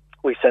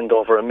 We send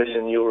over €1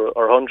 million or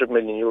 €100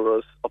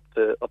 million up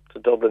to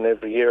Dublin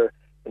every year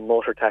in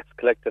motor tax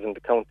collected in the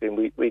county,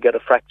 and we get a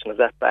fraction of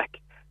that back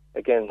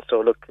again.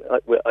 So look,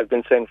 I've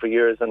been saying for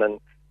years, and on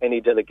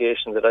any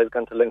delegation that I've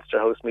gone to Leinster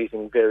House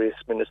meeting various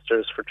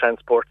ministers for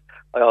transport,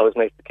 I always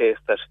make the case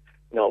that,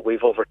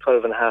 we've over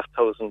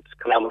 12,500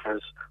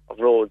 kilometres of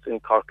roads in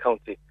Cork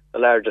County, the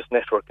largest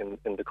network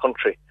in the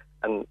country,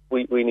 and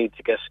we need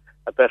to get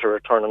a better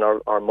return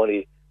on our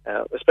money,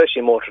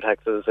 especially motor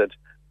tax. As I said,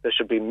 there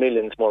should be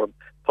millions more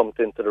pumped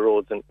into the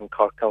roads in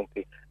Cork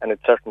County, and it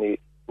certainly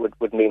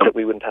would mean that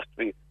we wouldn't have to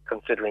be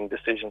considering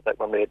decisions that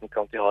were made in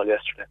County Hall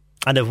yesterday.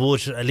 And it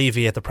would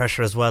alleviate the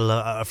pressure as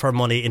well for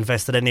money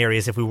invested in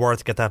areas if we were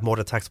to get that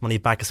motor tax money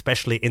back,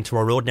 especially into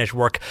our road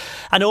network.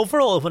 And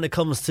overall, when it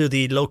comes to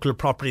the local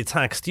property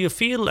tax, do you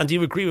feel and do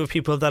you agree with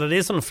people that it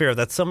is unfair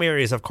that some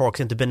areas of Cork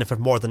seem to benefit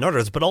more than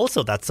others, but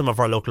also that some of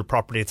our local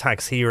property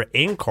tax here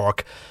in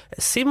Cork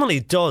seemingly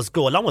does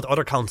go, along with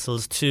other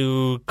councils,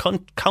 to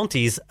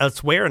counties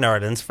elsewhere in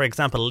Ireland? For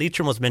example,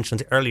 Leitrim was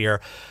mentioned earlier,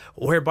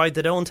 whereby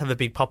they don't have a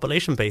big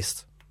population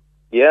base.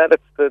 Yeah,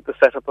 that's the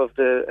setup of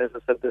as I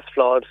said, this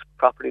flawed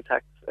property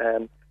tax.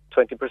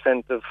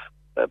 20% of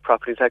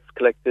property tax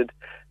collected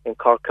in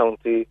Cork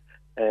County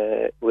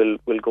will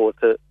go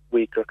to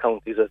weaker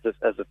counties, as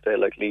it say,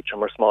 like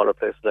Leitrim, or smaller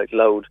places like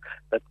Louth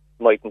that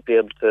mightn't be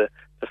able to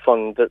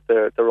fund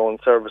their own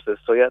services.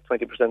 So yeah,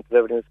 20% of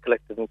everything that's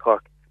collected in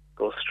Cork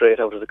goes straight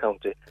out of the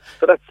county.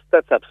 So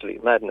that's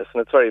absolute madness,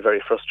 and it's very,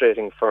 very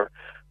frustrating for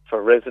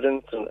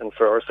residents and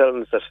for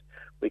ourselves that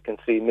we can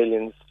see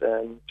millions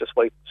just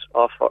wiped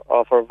off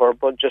of our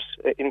budget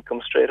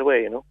income straight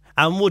away,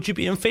 And would you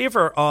be in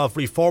favour of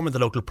reforming the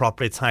local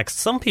property tax?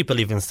 Some people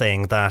even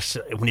saying that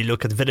when you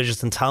look at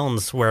villages and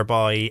towns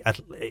whereby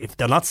if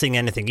they're not seeing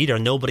anything either,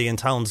 nobody in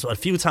towns, a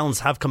few towns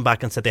have come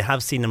back and said they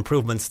have seen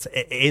improvements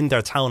in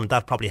their town, and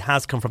that probably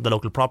has come from the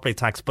local property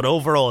tax. But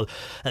overall,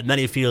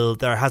 many feel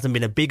there hasn't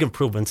been a big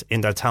improvement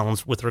in their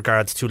towns with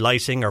regards to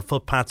lighting or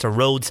footpaths or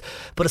roads,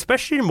 but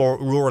especially in more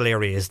rural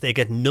areas, they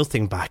get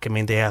nothing back. I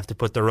mean, they have to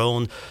put their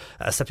own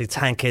septic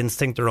tank in,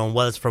 sink their own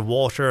wells for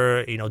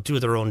water, do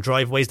their own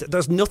driveways.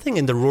 There's nothing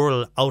in the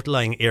rural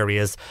outlying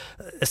areas.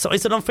 So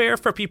is it unfair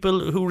for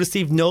people who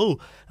receive no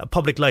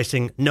public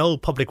lighting, no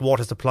public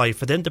water supply,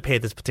 for them to pay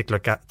this particular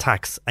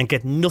tax and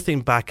get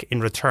nothing back in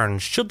return?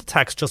 Should the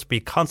tax just be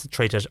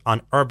concentrated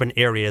on urban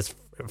areas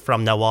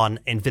from now on,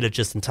 in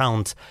villages and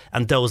towns,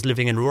 and those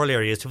living in rural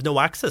areas who have no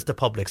access to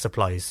public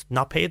supplies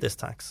not pay this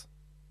tax?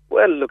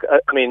 Well, look,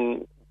 I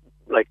mean,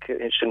 like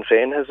Sinn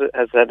Féin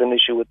has had an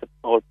issue with the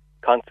whole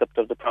concept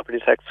of the property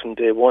tax from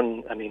day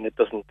one. I mean, it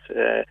doesn't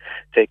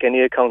take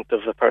any account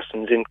of a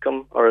person's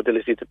income or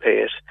ability to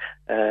pay it.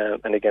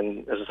 And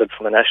again, as I said,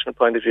 from a national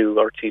point of view,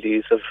 our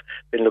TDs have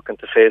been looking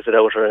to phase it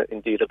out or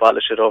indeed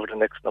abolish it over the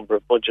next number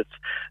of budgets.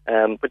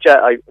 But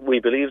yeah, we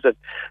believe that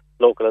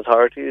local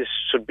authorities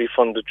should be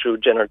funded through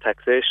general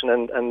taxation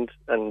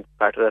and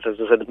part of that, as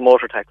I said,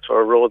 motor tax for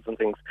our roads and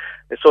things.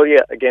 So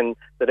yeah, again,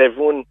 that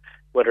everyone,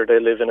 whether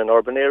they live in an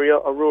urban area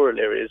or rural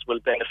areas,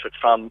 will benefit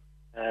from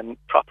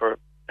proper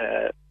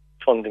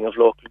funding of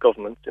local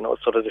government,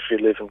 so that if you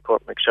live in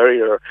Cork McSherry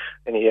or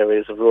any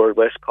areas of rural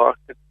West Cork,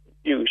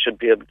 you should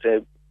be able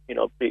to,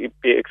 be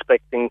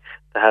expecting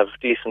to have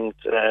decent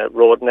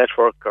road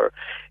network or,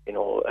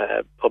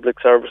 public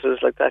services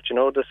like that,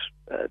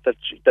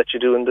 that you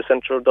do in the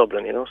centre of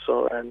Dublin,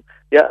 So,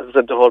 yeah, as I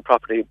said, the whole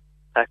property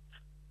tax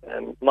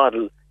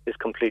model is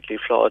completely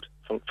flawed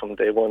from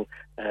day one,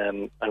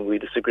 and we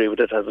disagree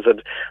with it. As I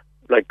said,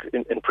 like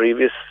in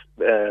previous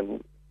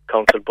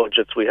council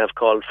budgets, we have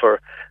called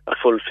for a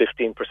full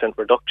 15%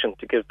 reduction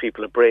to give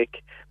people a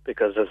break,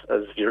 because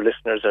as your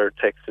listeners are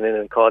texting in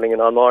and calling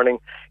in all morning,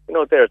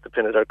 they're at the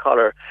pin of their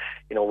collar.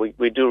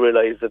 We do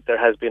realise that there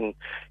has been,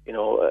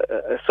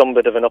 some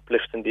bit of an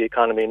uplift in the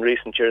economy in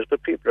recent years,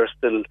 but people are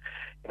still,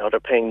 they're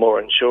paying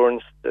more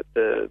insurance,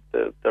 the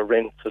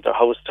rents of their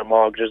house, their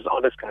mortgages,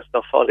 all this kind of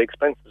stuff. All the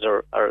expenses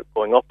are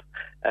going up.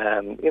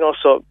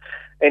 So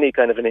any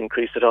kind of an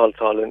increase at all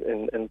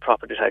in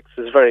property tax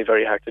is very,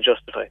 very hard to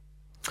justify.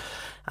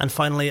 And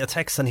finally, a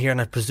text in here, and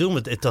I presume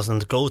it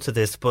doesn't go to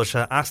this, but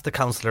ask the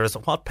councillors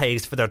what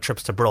pays for their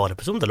trips abroad. I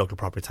presume the local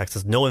property tax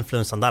has no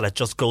influence on that. It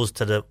just goes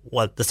to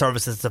the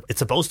services it's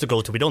supposed to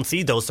go to. We don't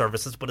see those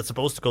services, but it's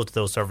supposed to go to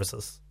those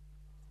services.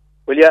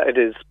 Well, yeah, it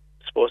is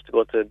supposed to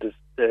go to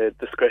the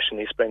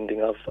discretionary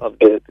spending of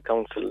the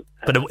council.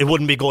 But it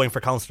wouldn't be going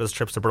for councillors'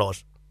 trips abroad?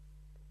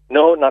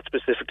 No, not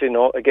specifically,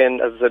 no. Again,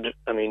 as I said,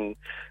 I mean,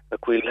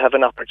 look, we'll have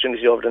an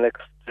opportunity over the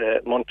next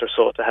month or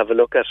so to have a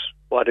look at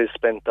what is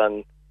spent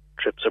on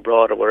trips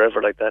abroad or wherever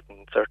like that,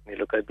 and certainly,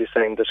 look, I'd be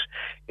saying that,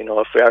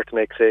 if we are to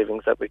make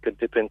savings, that we could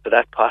dip into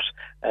that pot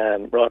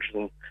rather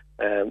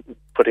than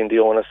putting the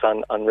onus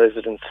on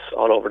residents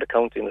all over the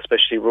county, and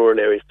especially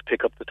rural areas, to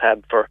pick up the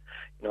tab for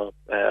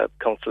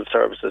council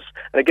services.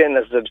 And again,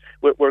 as I said,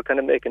 we're kind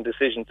of making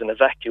decisions in a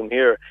vacuum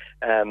here.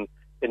 In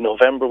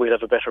November, we'll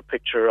have a better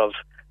picture of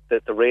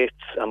the rates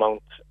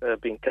amount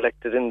being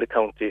collected in the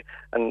county,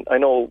 and I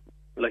know,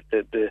 like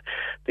the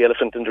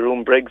elephant in the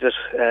room, Brexit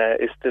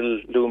is still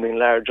looming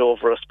large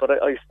over us, but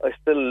I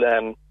still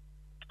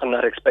I'm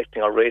not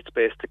expecting our rates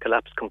base to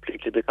collapse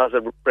completely because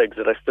of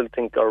Brexit. I still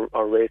think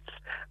our rates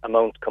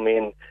amount coming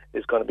in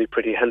is going to be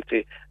pretty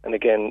healthy. And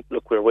again,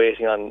 look, we're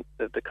waiting on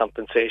the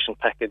compensation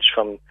package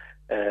from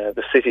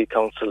the city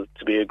council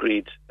to be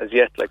agreed as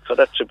yet. So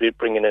that should be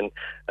bringing in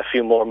a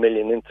few more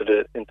million into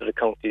the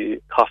county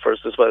coffers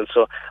as well.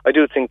 So I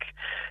do think,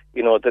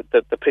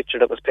 that the picture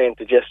that was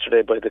painted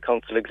yesterday by the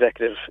council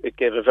executive, it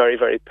gave a very,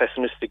 very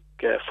pessimistic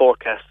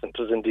forecast, and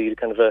it was indeed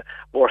kind of a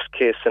worst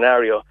case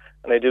scenario.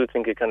 And I do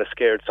think it kind of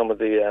scared some of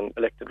the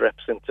elected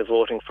reps into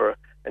voting for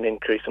an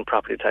increase in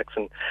property tax,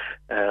 and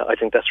I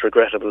think that's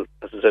regrettable.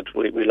 As I said,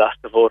 we lost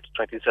the vote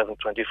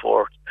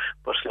 27-24,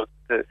 but look,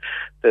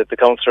 the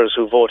councillors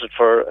who voted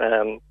for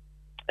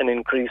an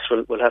increase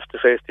will have to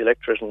face the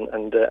electorate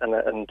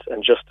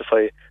and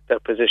justify their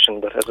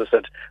position. But as I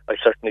said, I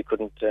certainly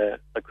couldn't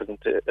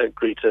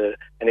agree to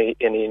any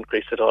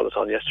increase at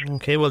all yesterday.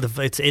 Okay, well,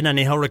 it's in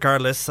anyhow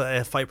regardless.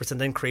 A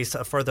 5% increase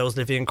for those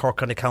living in Cork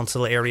County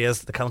Council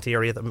areas. The county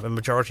area, the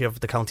majority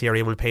of the county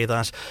area will pay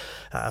that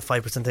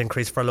 5%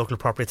 increase for local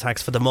property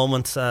tax for the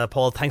moment.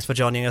 Paul, thanks for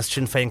joining us.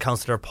 Sinn Féin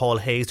councillor Paul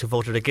Hayes, who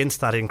voted against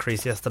that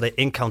increase yesterday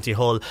in County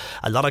Hall.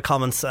 A lot of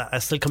comments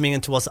still coming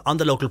into us on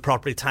the local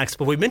property tax,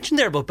 but we mentioned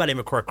there about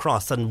Ballymacquer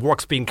Cross and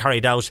works being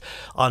carried out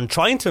on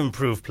trying to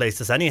improve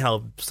places.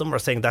 Anyhow, some are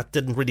saying that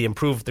didn't really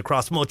improve the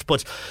cross much,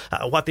 but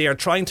what they are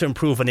trying to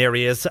improve in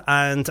areas.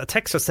 And a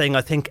texter saying,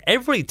 I think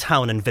every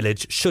town and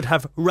village should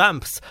have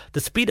ramps. The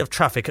speed of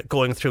traffic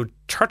going through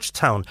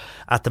Churchtown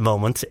at the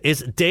moment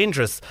is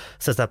dangerous,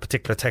 says that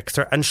particular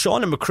texter. And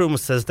Sean in Macroom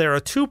says there are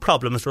two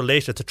problems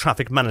related to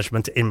traffic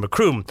management in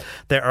Macroom.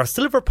 There are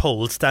silver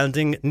poles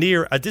standing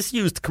near a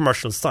disused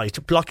commercial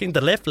site blocking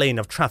the left lane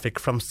of traffic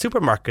from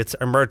supermarkets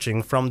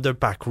emerging from the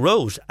back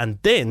road. And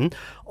then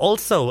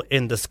also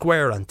in the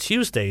square on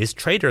Tuesdays,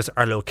 traders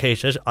are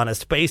located on a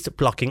space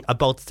blocking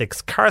about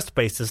 6 car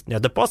spaces near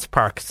the bus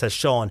park, says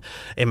Sean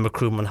in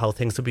Macroom, and how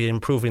things will be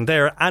improving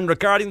there. And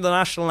regarding the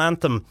national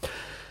anthem,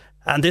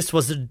 and this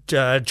was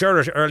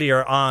Gerard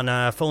earlier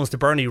on phones to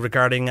Bernie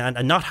regarding,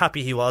 and not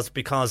happy he was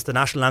because the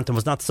national anthem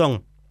was not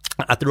sung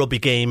at the rugby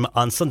game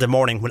on Sunday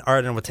morning when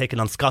Ireland were taking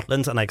on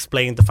Scotland. And I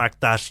explained the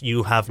fact that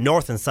you have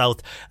North and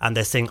South and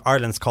they sing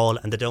Ireland's Call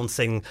and they don't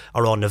sing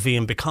Around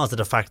Naveen because of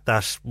the fact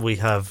that we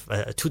have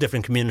two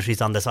different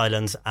communities on this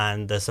island,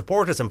 and the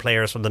supporters and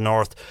players from the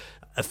North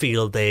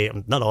feel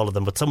not all of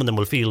them, but some of them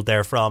will feel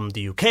they're from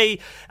the UK,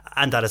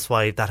 and that is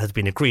why that has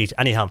been agreed.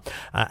 Anyhow,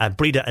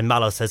 Breda in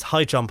Mallow says,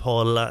 hi John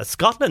Paul,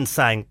 Scotland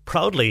sang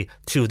proudly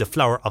to the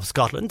Flower of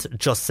Scotland,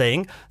 just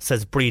saying,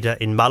 says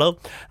Breda in Mallow.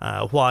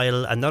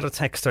 While another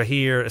texter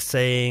here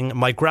saying,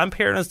 my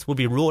grandparents will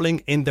be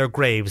rolling in their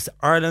graves,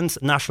 Ireland's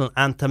national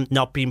anthem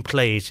not being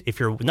played. If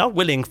you're not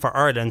willing for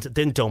Ireland,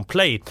 then don't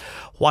play.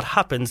 What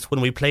happens when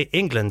we play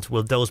England?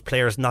 Will those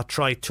players not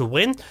try to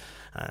win?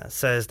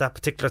 Says that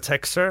particular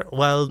texter.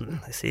 Well,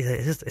 see,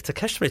 it's a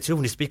catch-22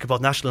 when you speak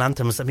about national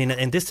anthems. I mean,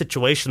 in this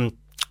situation,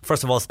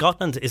 first of all,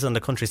 Scotland isn't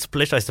a country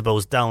split, I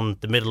suppose, down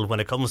the middle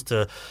when it comes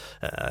to,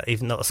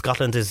 even though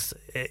Scotland is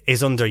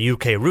under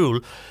UK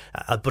rule.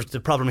 But the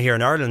problem here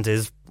in Ireland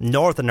is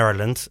Northern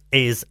Ireland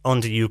is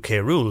under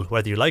UK rule,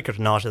 whether you like it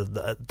or not.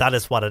 That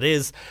is what it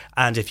is.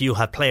 And if you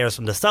have players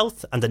from the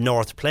South and the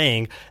North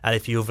playing, and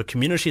if you have a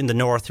community in the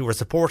North who are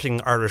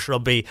supporting Irish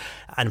rugby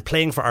and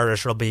playing for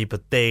Irish rugby,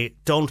 but they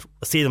don't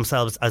see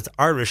themselves as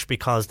Irish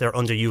because they're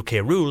under UK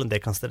rule and they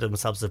consider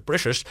themselves as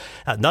British,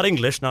 not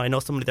English. Now, I know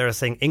somebody there is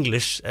saying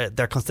English.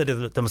 They're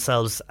considered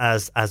themselves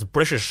as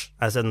British,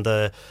 as in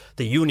the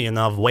union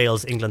of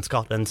Wales, England,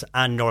 Scotland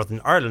and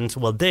Northern Ireland.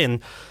 Well, then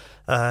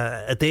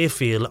they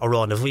feel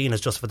Around Naveen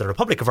is just for the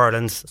Republic of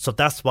Ireland. So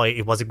that's why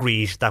it was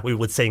agreed that we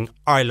would sing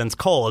Ireland's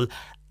Call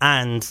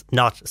and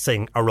not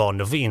sing Around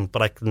Naveen.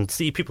 But I can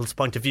see people's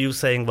point of view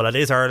saying, well, it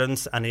is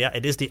Ireland, and yeah,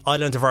 it is the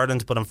island of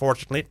Ireland, but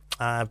unfortunately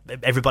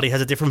everybody has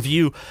a different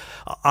view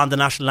on the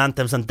national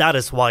anthems, and that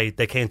is why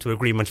they came to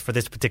agreement for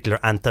this particular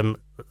anthem.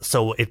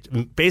 So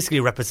it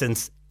basically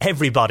represents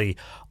everybody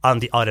on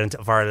the island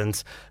of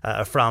Ireland,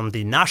 from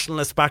the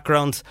nationalist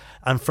background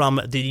and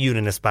from the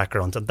unionist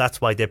background, and that's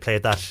why they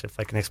played that, if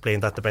I can explain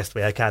that the best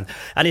way I can.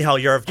 Anyhow,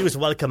 your views are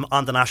welcome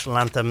on the national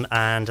anthem,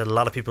 and a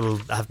lot of people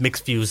have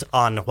mixed views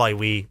on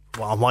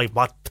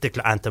what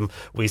particular anthem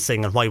we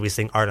sing and why we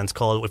sing Ireland's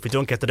Call. If we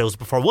don't get to those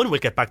before 1, we'll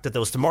get back to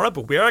those tomorrow,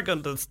 but we are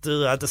going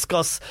to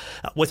discuss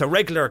with a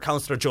regular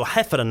councillor, Joe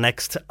Heffernan,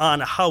 next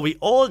on how we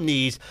all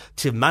need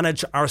to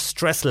manage our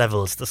stress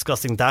levels.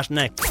 Discussing that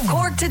next.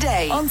 Cork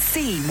Today on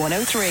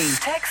C103.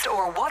 Text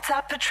or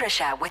WhatsApp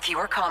Patricia with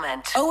your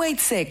comment.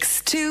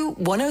 0862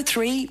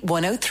 103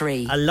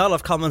 103. A lot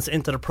of comments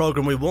into the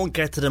programme. We won't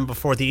get to them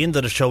before the end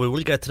of the show. We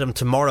will get to them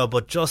tomorrow.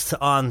 But just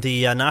on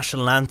the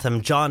national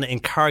anthem, John in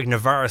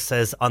Carrick-Navarre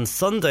says, on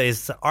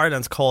Sundays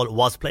Ireland's Call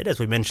was played, as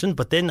we mentioned,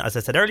 but then, as I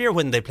said earlier,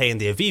 when they play in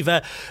the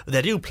Aviva,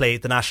 they do play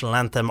the national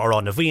anthem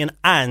Around Naveen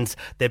and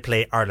they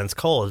play Ireland's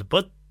Call.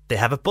 But they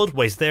have it both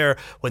ways there.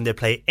 When they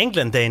play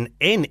England, then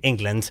in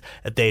England,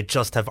 they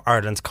just have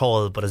Ireland's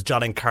Call. But as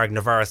John in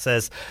Carrick-Navarre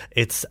says,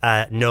 it's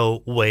a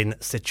no-win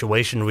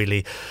situation,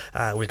 really.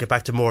 We'll get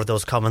back to more of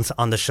those comments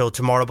on the show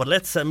tomorrow. But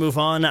let's move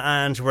on,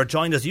 and we're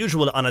joined as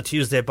usual on a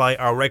Tuesday by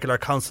our regular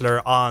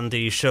councillor on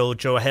the show,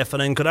 Joe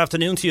Heffernan. Good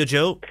afternoon to you,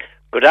 Joe.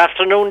 Good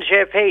afternoon,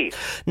 JP.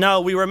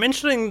 Now, we were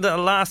mentioning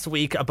last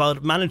week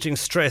about managing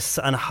stress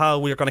and how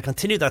we are going to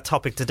continue that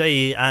topic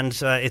today. And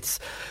it's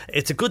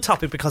a good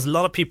topic because a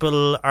lot of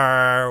people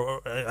are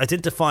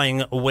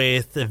identifying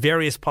with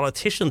various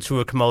politicians who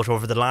have come out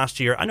over the last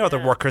year and other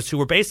workers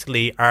who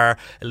are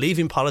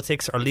leaving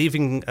politics or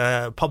leaving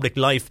public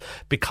life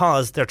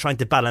because they're trying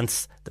to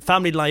balance the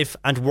family life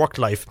and work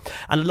life.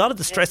 And a lot of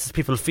the stresses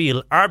people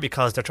feel are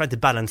because they're trying to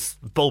balance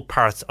both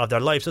parts of their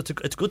life. So it's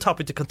a good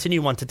topic to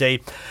continue on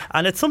today.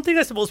 And it's something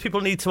I suppose people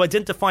need to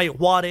identify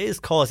what is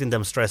causing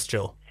them stress,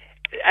 Joe.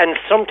 And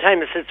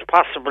sometimes it's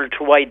possible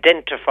to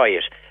identify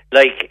it.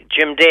 Like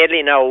Jim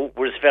Daly now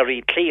was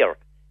very clear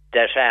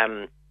that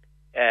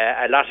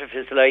a lot of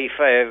his life...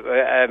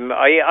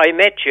 I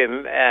met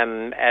Jim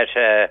at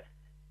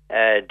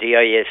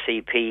the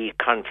IACP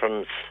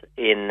conference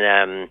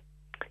in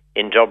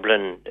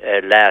Dublin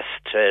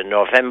last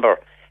November,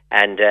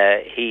 and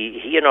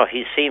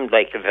he seemed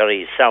like a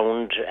very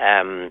sound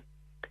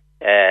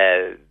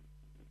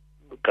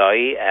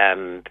guy,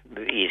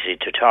 easy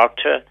to talk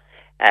to,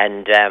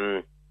 and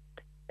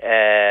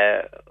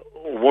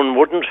one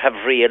wouldn't have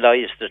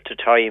realised at the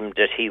time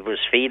that he was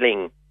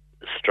feeling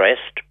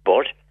stressed,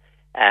 but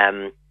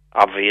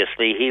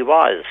obviously he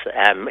was,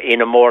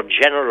 in a more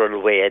general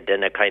way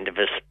than a kind of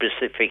a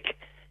specific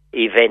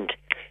event.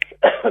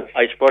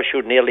 I suppose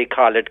you'd nearly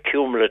call it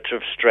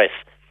cumulative stress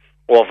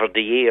over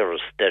the years,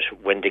 that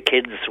when the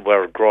kids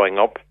were growing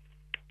up,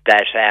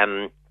 that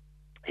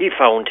he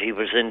found he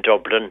was in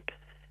Dublin,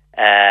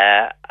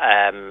 in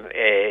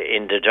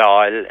the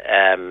Dáil,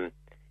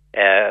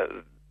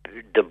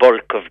 the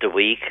bulk of the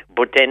week,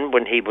 but then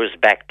when he was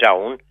back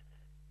down,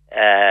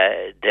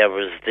 there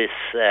was this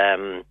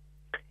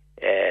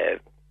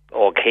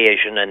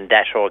occasion and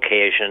that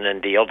occasion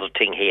and the other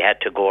thing he had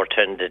to go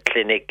to, and the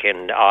clinic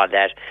and all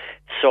that.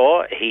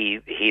 So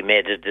he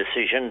made a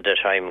decision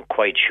that I'm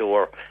quite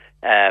sure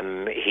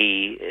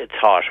he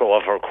thought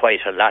over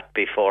quite a lot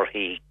before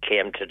he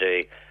came to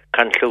the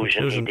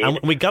conclusion he did. And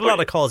we got a lot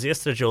of calls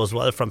yesterday, Joe, as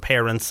well, from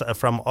parents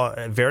from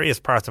various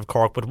parts of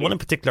Cork, but one in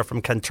particular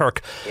from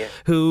Kanturk,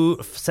 who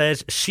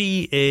said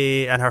she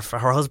and her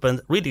husband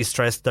really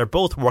stressed. They're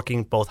both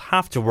working, both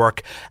have to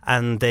work,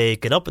 and they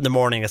get up in the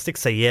morning at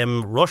 6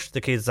 a.m, rush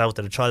the kids out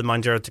to the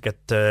childminder to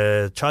get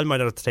the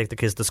childminder to take the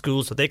kids to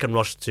school so they can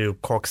rush to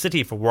Cork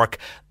City for work,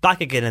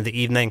 back again in the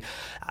evening,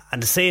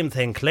 and the same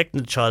thing, collecting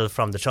the child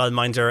from the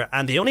childminder,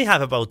 and they only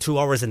have about 2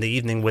 hours in the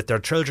evening with their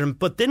children.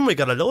 But then we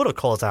got a load of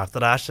calls after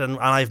that, and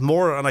I have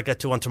more, and I get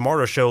to on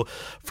tomorrow's show,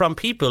 from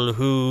people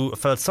who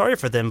felt sorry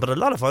for them, but a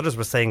lot of others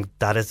were saying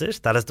that is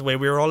it, that is the way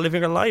we were all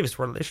living our lives.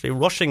 We're literally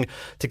rushing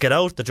to get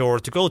out the door,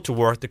 to go to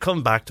work, to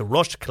come back, to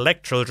rush,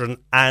 collect children,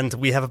 and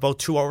we have about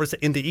 2 hours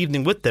in the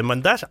evening with them,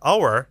 and that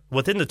hour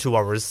within the 2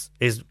 hours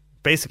is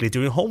basically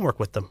doing homework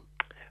with them.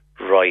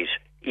 Right.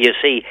 You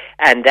see,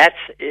 and that's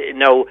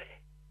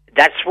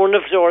that's one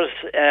of those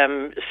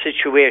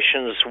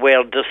situations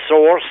where the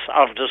source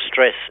of the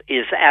stress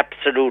is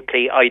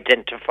absolutely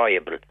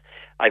identifiable.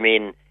 I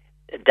mean,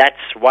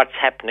 that's what's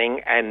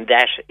happening, and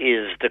that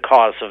is the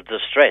cause of the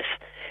stress.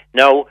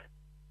 Now,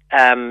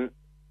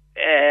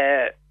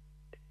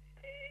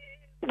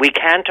 we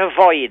can't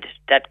avoid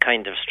that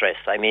kind of stress.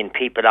 I mean,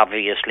 people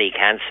obviously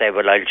can't say,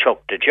 well, I'll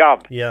chuck the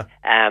job. Yeah.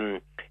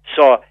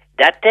 So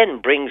that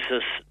then brings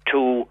us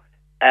to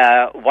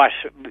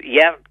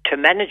to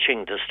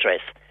managing the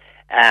stress.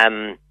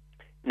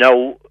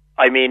 Now,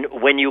 I mean,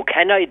 when you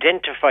can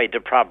identify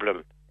the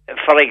problem,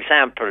 for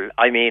example,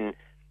 I mean,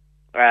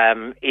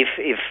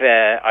 if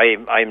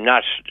I'm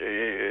not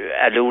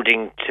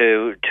alluding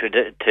to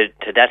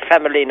that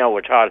family now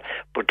at all,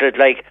 but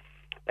like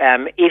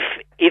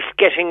if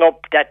getting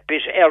up that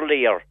bit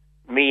earlier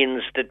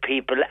means that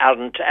people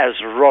aren't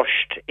as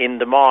rushed in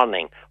the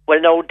morning,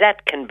 well, no,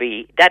 that can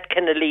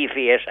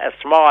alleviate a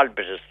small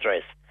bit of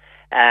stress,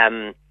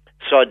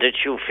 so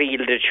that you feel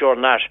that you're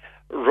not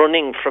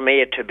running from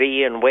A to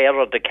B and where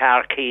are the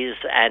car keys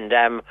and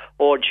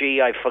oh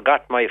gee, I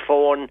forgot my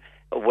phone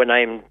when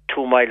I'm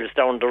 2 miles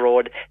down the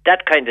road,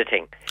 that kind of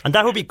thing. And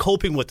that would be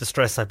coping with the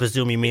stress, I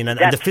presume you mean, and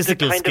the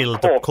physical skill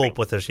to cope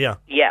with it, yeah.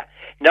 Yeah.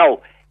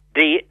 Now,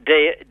 the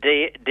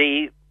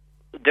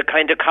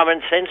kind of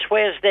common sense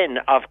ways then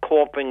of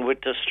coping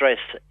with the stress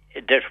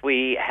that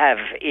we have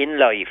in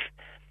life,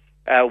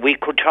 we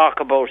could talk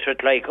about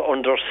it like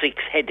under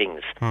 6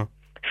 headings.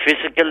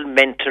 Physical,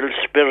 mental,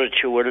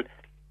 spiritual,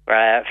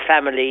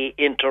 family,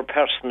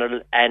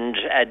 interpersonal, and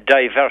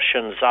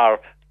diversions or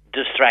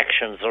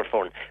distractions or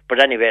fun. But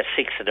anyway,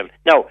 6 of them.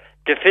 Now,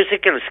 the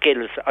physical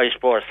skills, I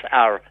suppose,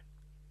 are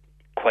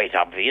quite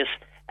obvious.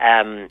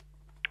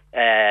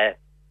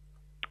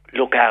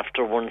 Look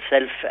after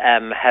oneself,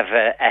 have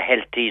a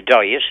healthy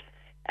diet,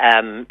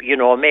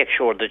 make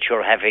sure that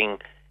you're having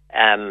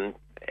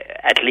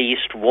at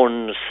least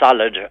one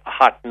solid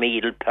hot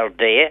meal per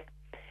day.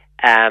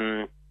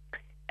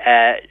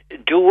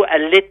 do a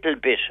little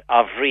bit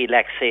of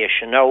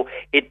relaxation. Now,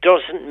 it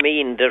doesn't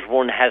mean that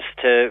one has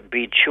to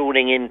be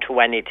tuning into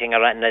anything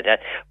or anything like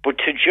that, but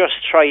to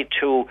just try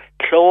to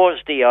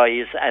close the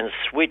eyes and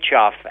switch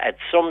off at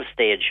some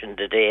stage in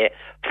the day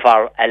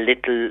for a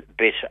little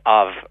bit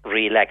of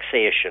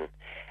relaxation.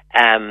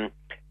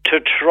 To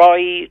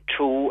try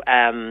to,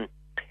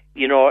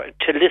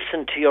 to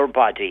listen to your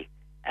body,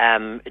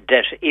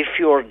 that if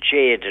you're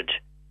jaded,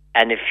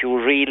 and if you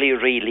really,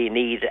 really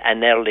need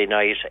an early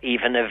night,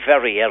 even a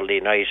very early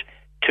night,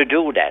 to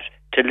do that,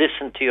 to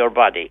listen to your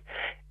body.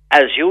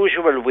 As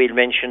usual, we'll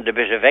mention a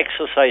bit of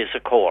exercise,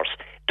 of course.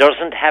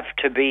 Doesn't have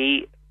to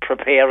be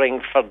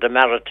preparing for the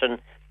marathon.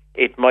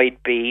 It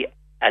might be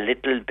a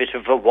little bit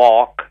of a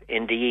walk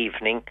in the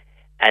evening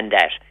and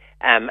that.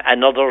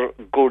 Another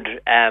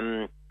good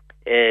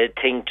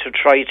thing to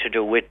try to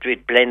do,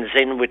 it blends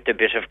in with the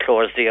bit of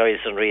close the eyes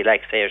and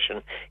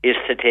relaxation, is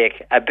to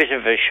take a bit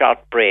of a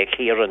short break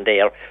here and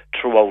there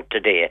throughout the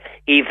day,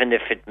 even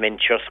if it meant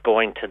just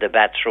going to the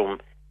bathroom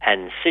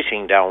and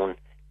sitting down,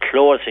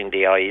 closing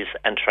the eyes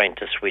and trying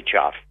to switch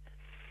off.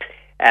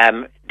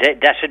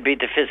 That would be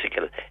the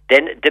physical.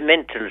 Then the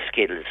mental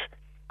skills.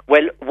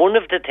 Well, one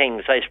of the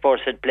things, I suppose,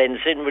 that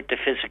blends in with the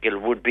physical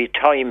would be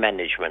time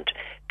management,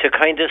 to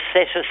kind of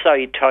set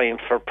aside time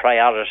for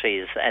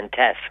priorities and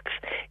tasks.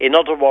 In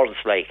other words,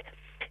 like,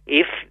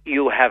 if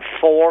you have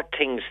 4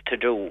 things to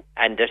do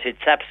and that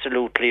it's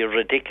absolutely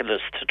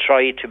ridiculous to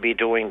try to be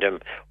doing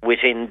them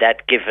within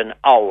that given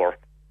hour,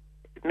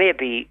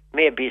 maybe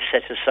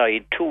set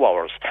aside 2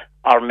 hours,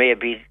 or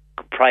maybe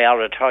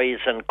prioritise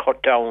and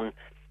cut down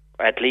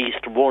at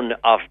least one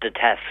of the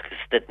tasks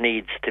that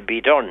needs to be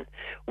done,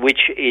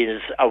 which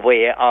is a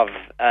way of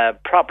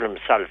problem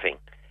solving.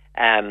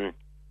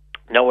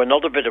 Now,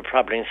 another bit of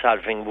problem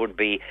solving would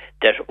be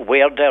that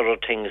where there are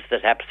things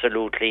that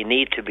absolutely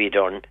need to be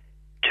done,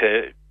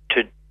 to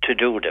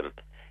do them.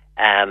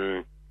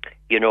 To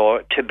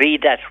be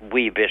that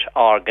wee bit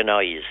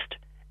organised.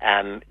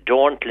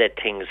 Don't let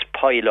things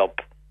pile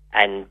up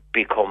and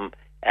become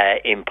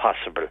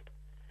impossible.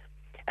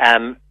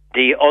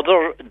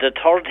 The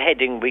third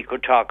heading we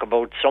could talk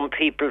about, some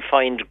people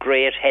find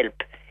great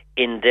help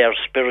in their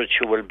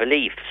spiritual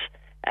beliefs.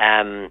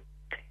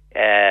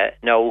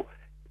 Now,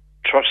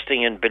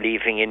 trusting and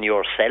believing in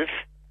yourself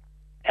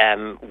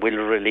will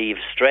relieve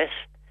stress.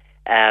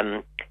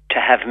 To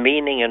have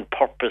meaning and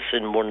purpose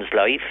in one's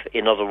life,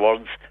 in other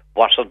words,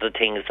 what are the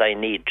things I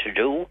need to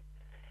do?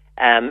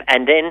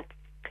 And then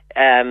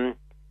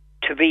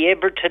to be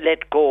able to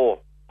let go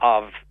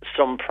of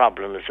some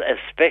problems,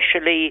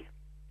 especially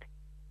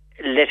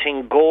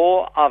letting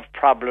go of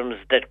problems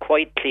that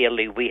quite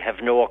clearly we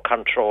have no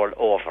control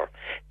over.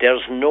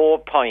 There's no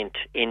point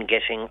in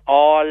getting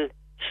all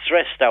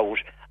stressed out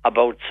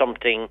about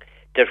something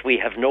that we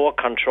have no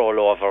control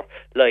over,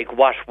 like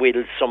what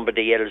will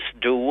somebody else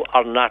do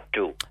or not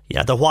do.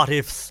 Yeah, the what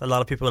ifs. A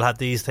lot of people have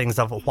these things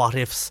of what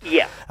ifs.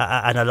 Yeah.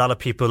 And a lot of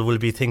people will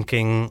be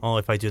thinking,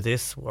 if I do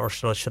this, or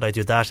should I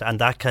do that? And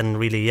that can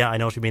really, I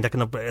know what you mean, that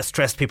can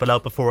stress people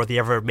out before they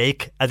ever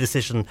make a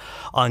decision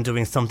on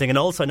doing something. And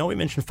also, I know we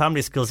mentioned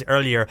family skills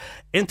earlier,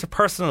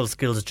 interpersonal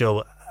skills,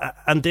 Joe.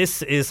 And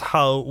this is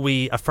how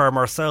we affirm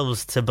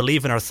ourselves, to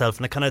believe in ourselves.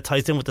 And it kind of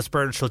ties in with the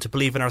spiritual, to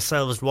believe in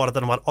ourselves rather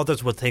than what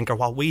others would think or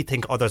what we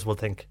think others will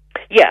think.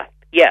 Yeah.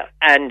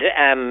 And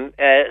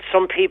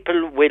some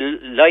people will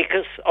like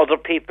us, other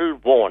people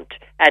won't.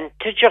 And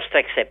to just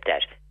accept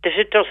that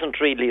it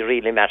doesn't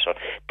really matter.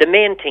 The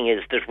main thing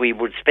is that we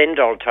would spend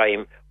our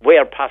time,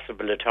 where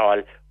possible at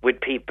all, with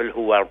people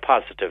who are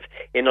positive.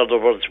 In other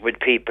words, with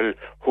people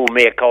who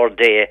make our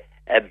day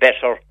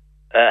better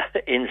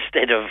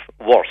instead of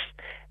worse.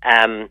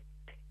 And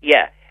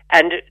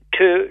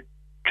to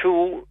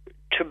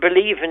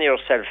believe in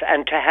yourself,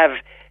 and to have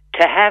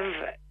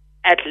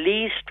at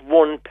least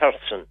one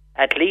person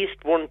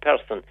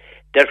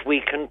that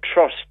we can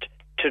trust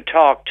to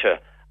talk to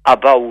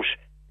about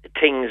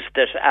things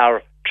that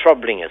are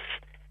troubling us.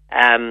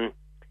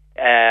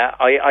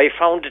 I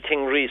found a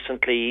thing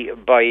recently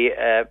by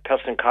a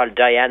person called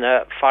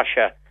Diana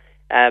Fasha,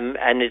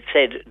 and it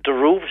said the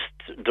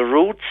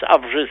roots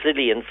of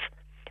resilience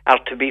are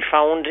to be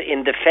found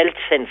in the felt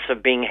sense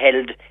of being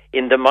held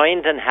in the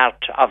mind and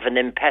heart of an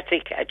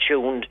empathic,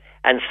 attuned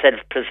and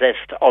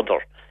self-possessed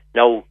other.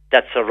 Now,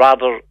 that's a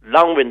rather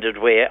long-winded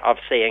way of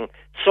saying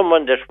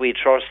someone that we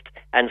trust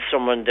and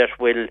someone that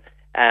will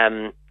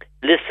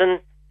listen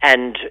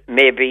and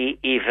maybe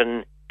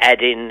even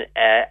add in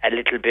a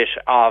little bit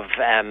of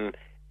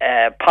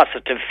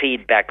positive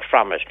feedback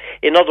from it.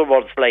 In other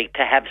words, like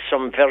to have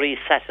some very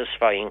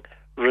satisfying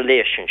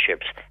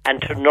relationships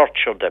and to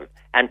nurture them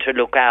and to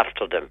look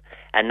after them,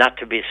 and not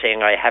to be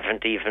saying I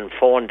haven't even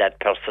phoned that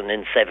person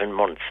in 7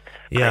 months.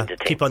 Yeah,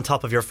 keep on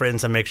top of your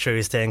friends and make sure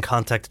you stay in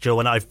contact, Joe.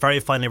 And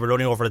we're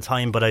running over the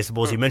time, but I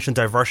suppose you mentioned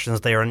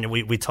diversions there, and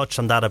we touched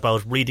on that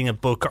about reading a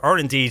book, or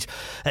indeed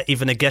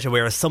even a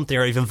getaway or something,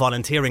 or even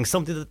volunteering,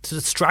 something to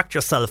distract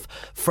yourself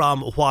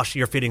from what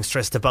you're feeling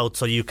stressed about,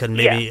 so you can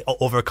maybe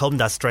overcome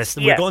that stress.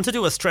 We're going to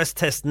do a stress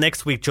test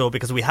next week, Joe,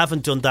 because we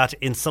haven't done that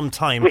in some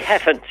time. We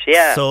haven't,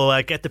 yeah.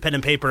 So get the pen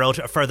and paper out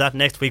for that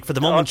next week. For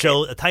the moment,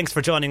 Joe, thanks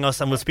for joining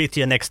us, and we'll speak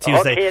to you next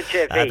Tuesday.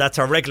 Okay, JP. That's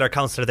our regular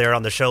counsellor there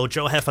on the show,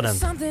 Joe Heffernan.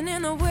 Something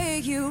in the way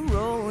you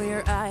roll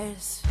your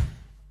eyes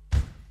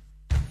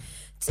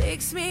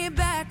takes me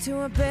back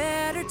to a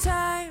better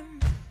time,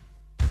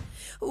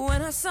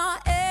 when I saw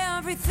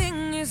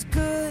everything is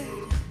good,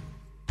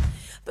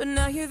 but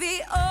now you're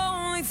the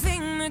only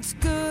thing that's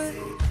good.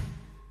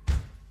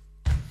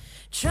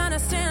 Trying to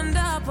stand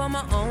up on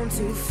my own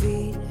 2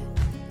 feet.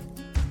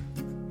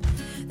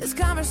 This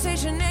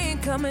conversation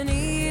ain't coming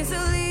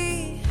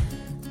easily,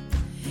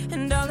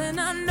 and darling,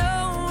 I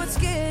know it's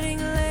getting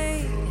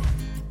late.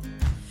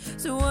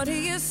 So what do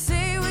you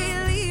say we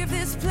leave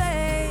this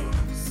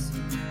place?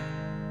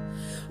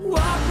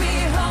 Walk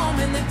me home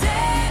in the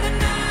dead of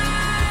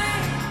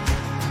night.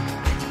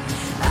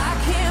 I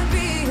can't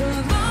be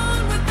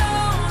alone with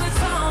all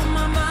that's on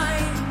my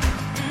mind.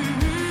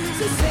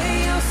 So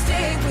say you'll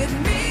stay with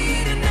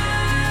me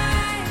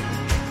tonight,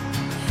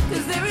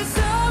 'cause there is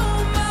so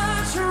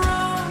much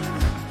wrong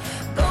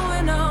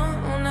going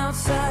on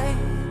outside.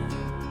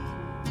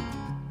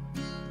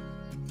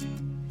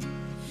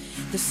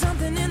 There's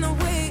something in the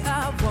way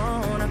I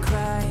wanna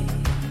cry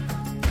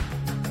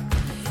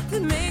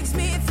that makes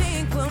me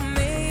think we'll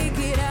make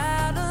it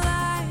out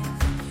alive.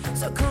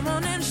 So come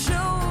on and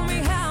show me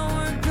how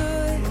we're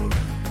good.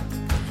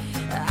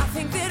 I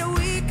think that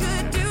we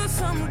could do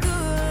some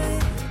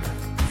good.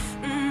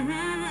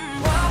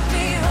 Walk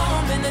me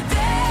home in the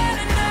dead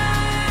of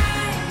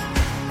night.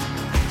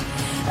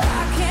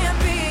 I can't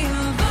be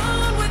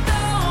alone with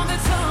all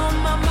that's on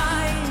my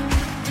mind.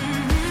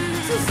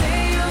 So say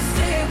you'll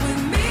stay with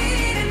me,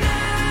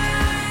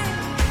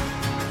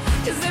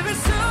 'cause there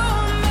is so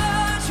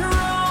much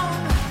wrong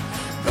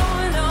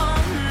going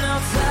on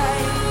outside.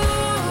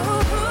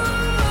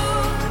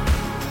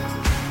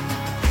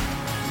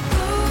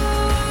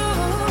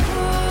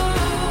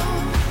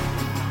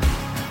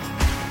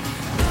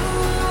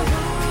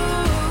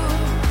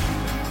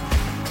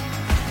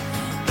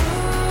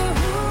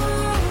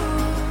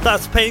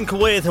 That's Payne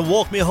Kuwait and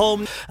Walk Me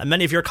Home. And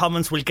many of your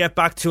comments, we'll get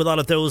back to a lot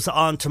of those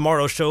on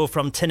tomorrow's show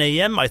from 10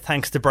 a.m. My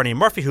thanks to Bernie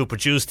Murphy, who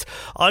produced.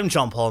 I'm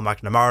John Paul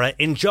McNamara.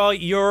 Enjoy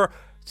your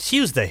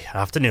Tuesday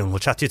afternoon. We'll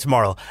chat to you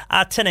tomorrow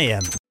at 10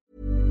 a.m.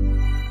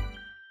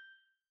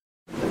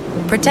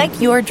 Protect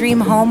your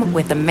dream home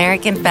with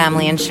American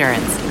Family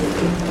Insurance,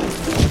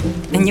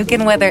 and you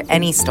can weather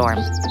any storm.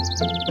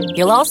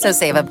 You'll also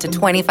save up to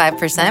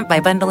 25% by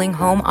bundling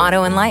home,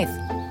 auto, and life.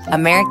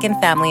 American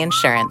Family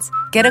Insurance.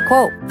 Get a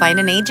quote. Find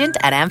an agent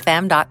at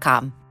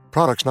amfam.com.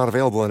 Products not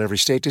available in every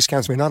state.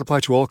 Discounts may not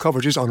apply to all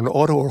coverages on an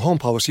auto or home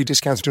policy.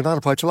 Discounts do not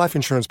apply to life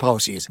insurance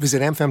policies.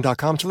 Visit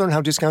amfam.com to learn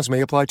how discounts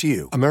may apply to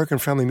you. American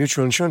Family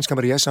Mutual Insurance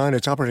Company, SI, and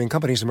its operating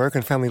companies,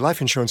 American Family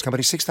Life Insurance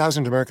Company,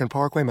 6000 American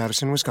Parkway,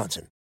 Madison,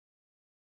 Wisconsin.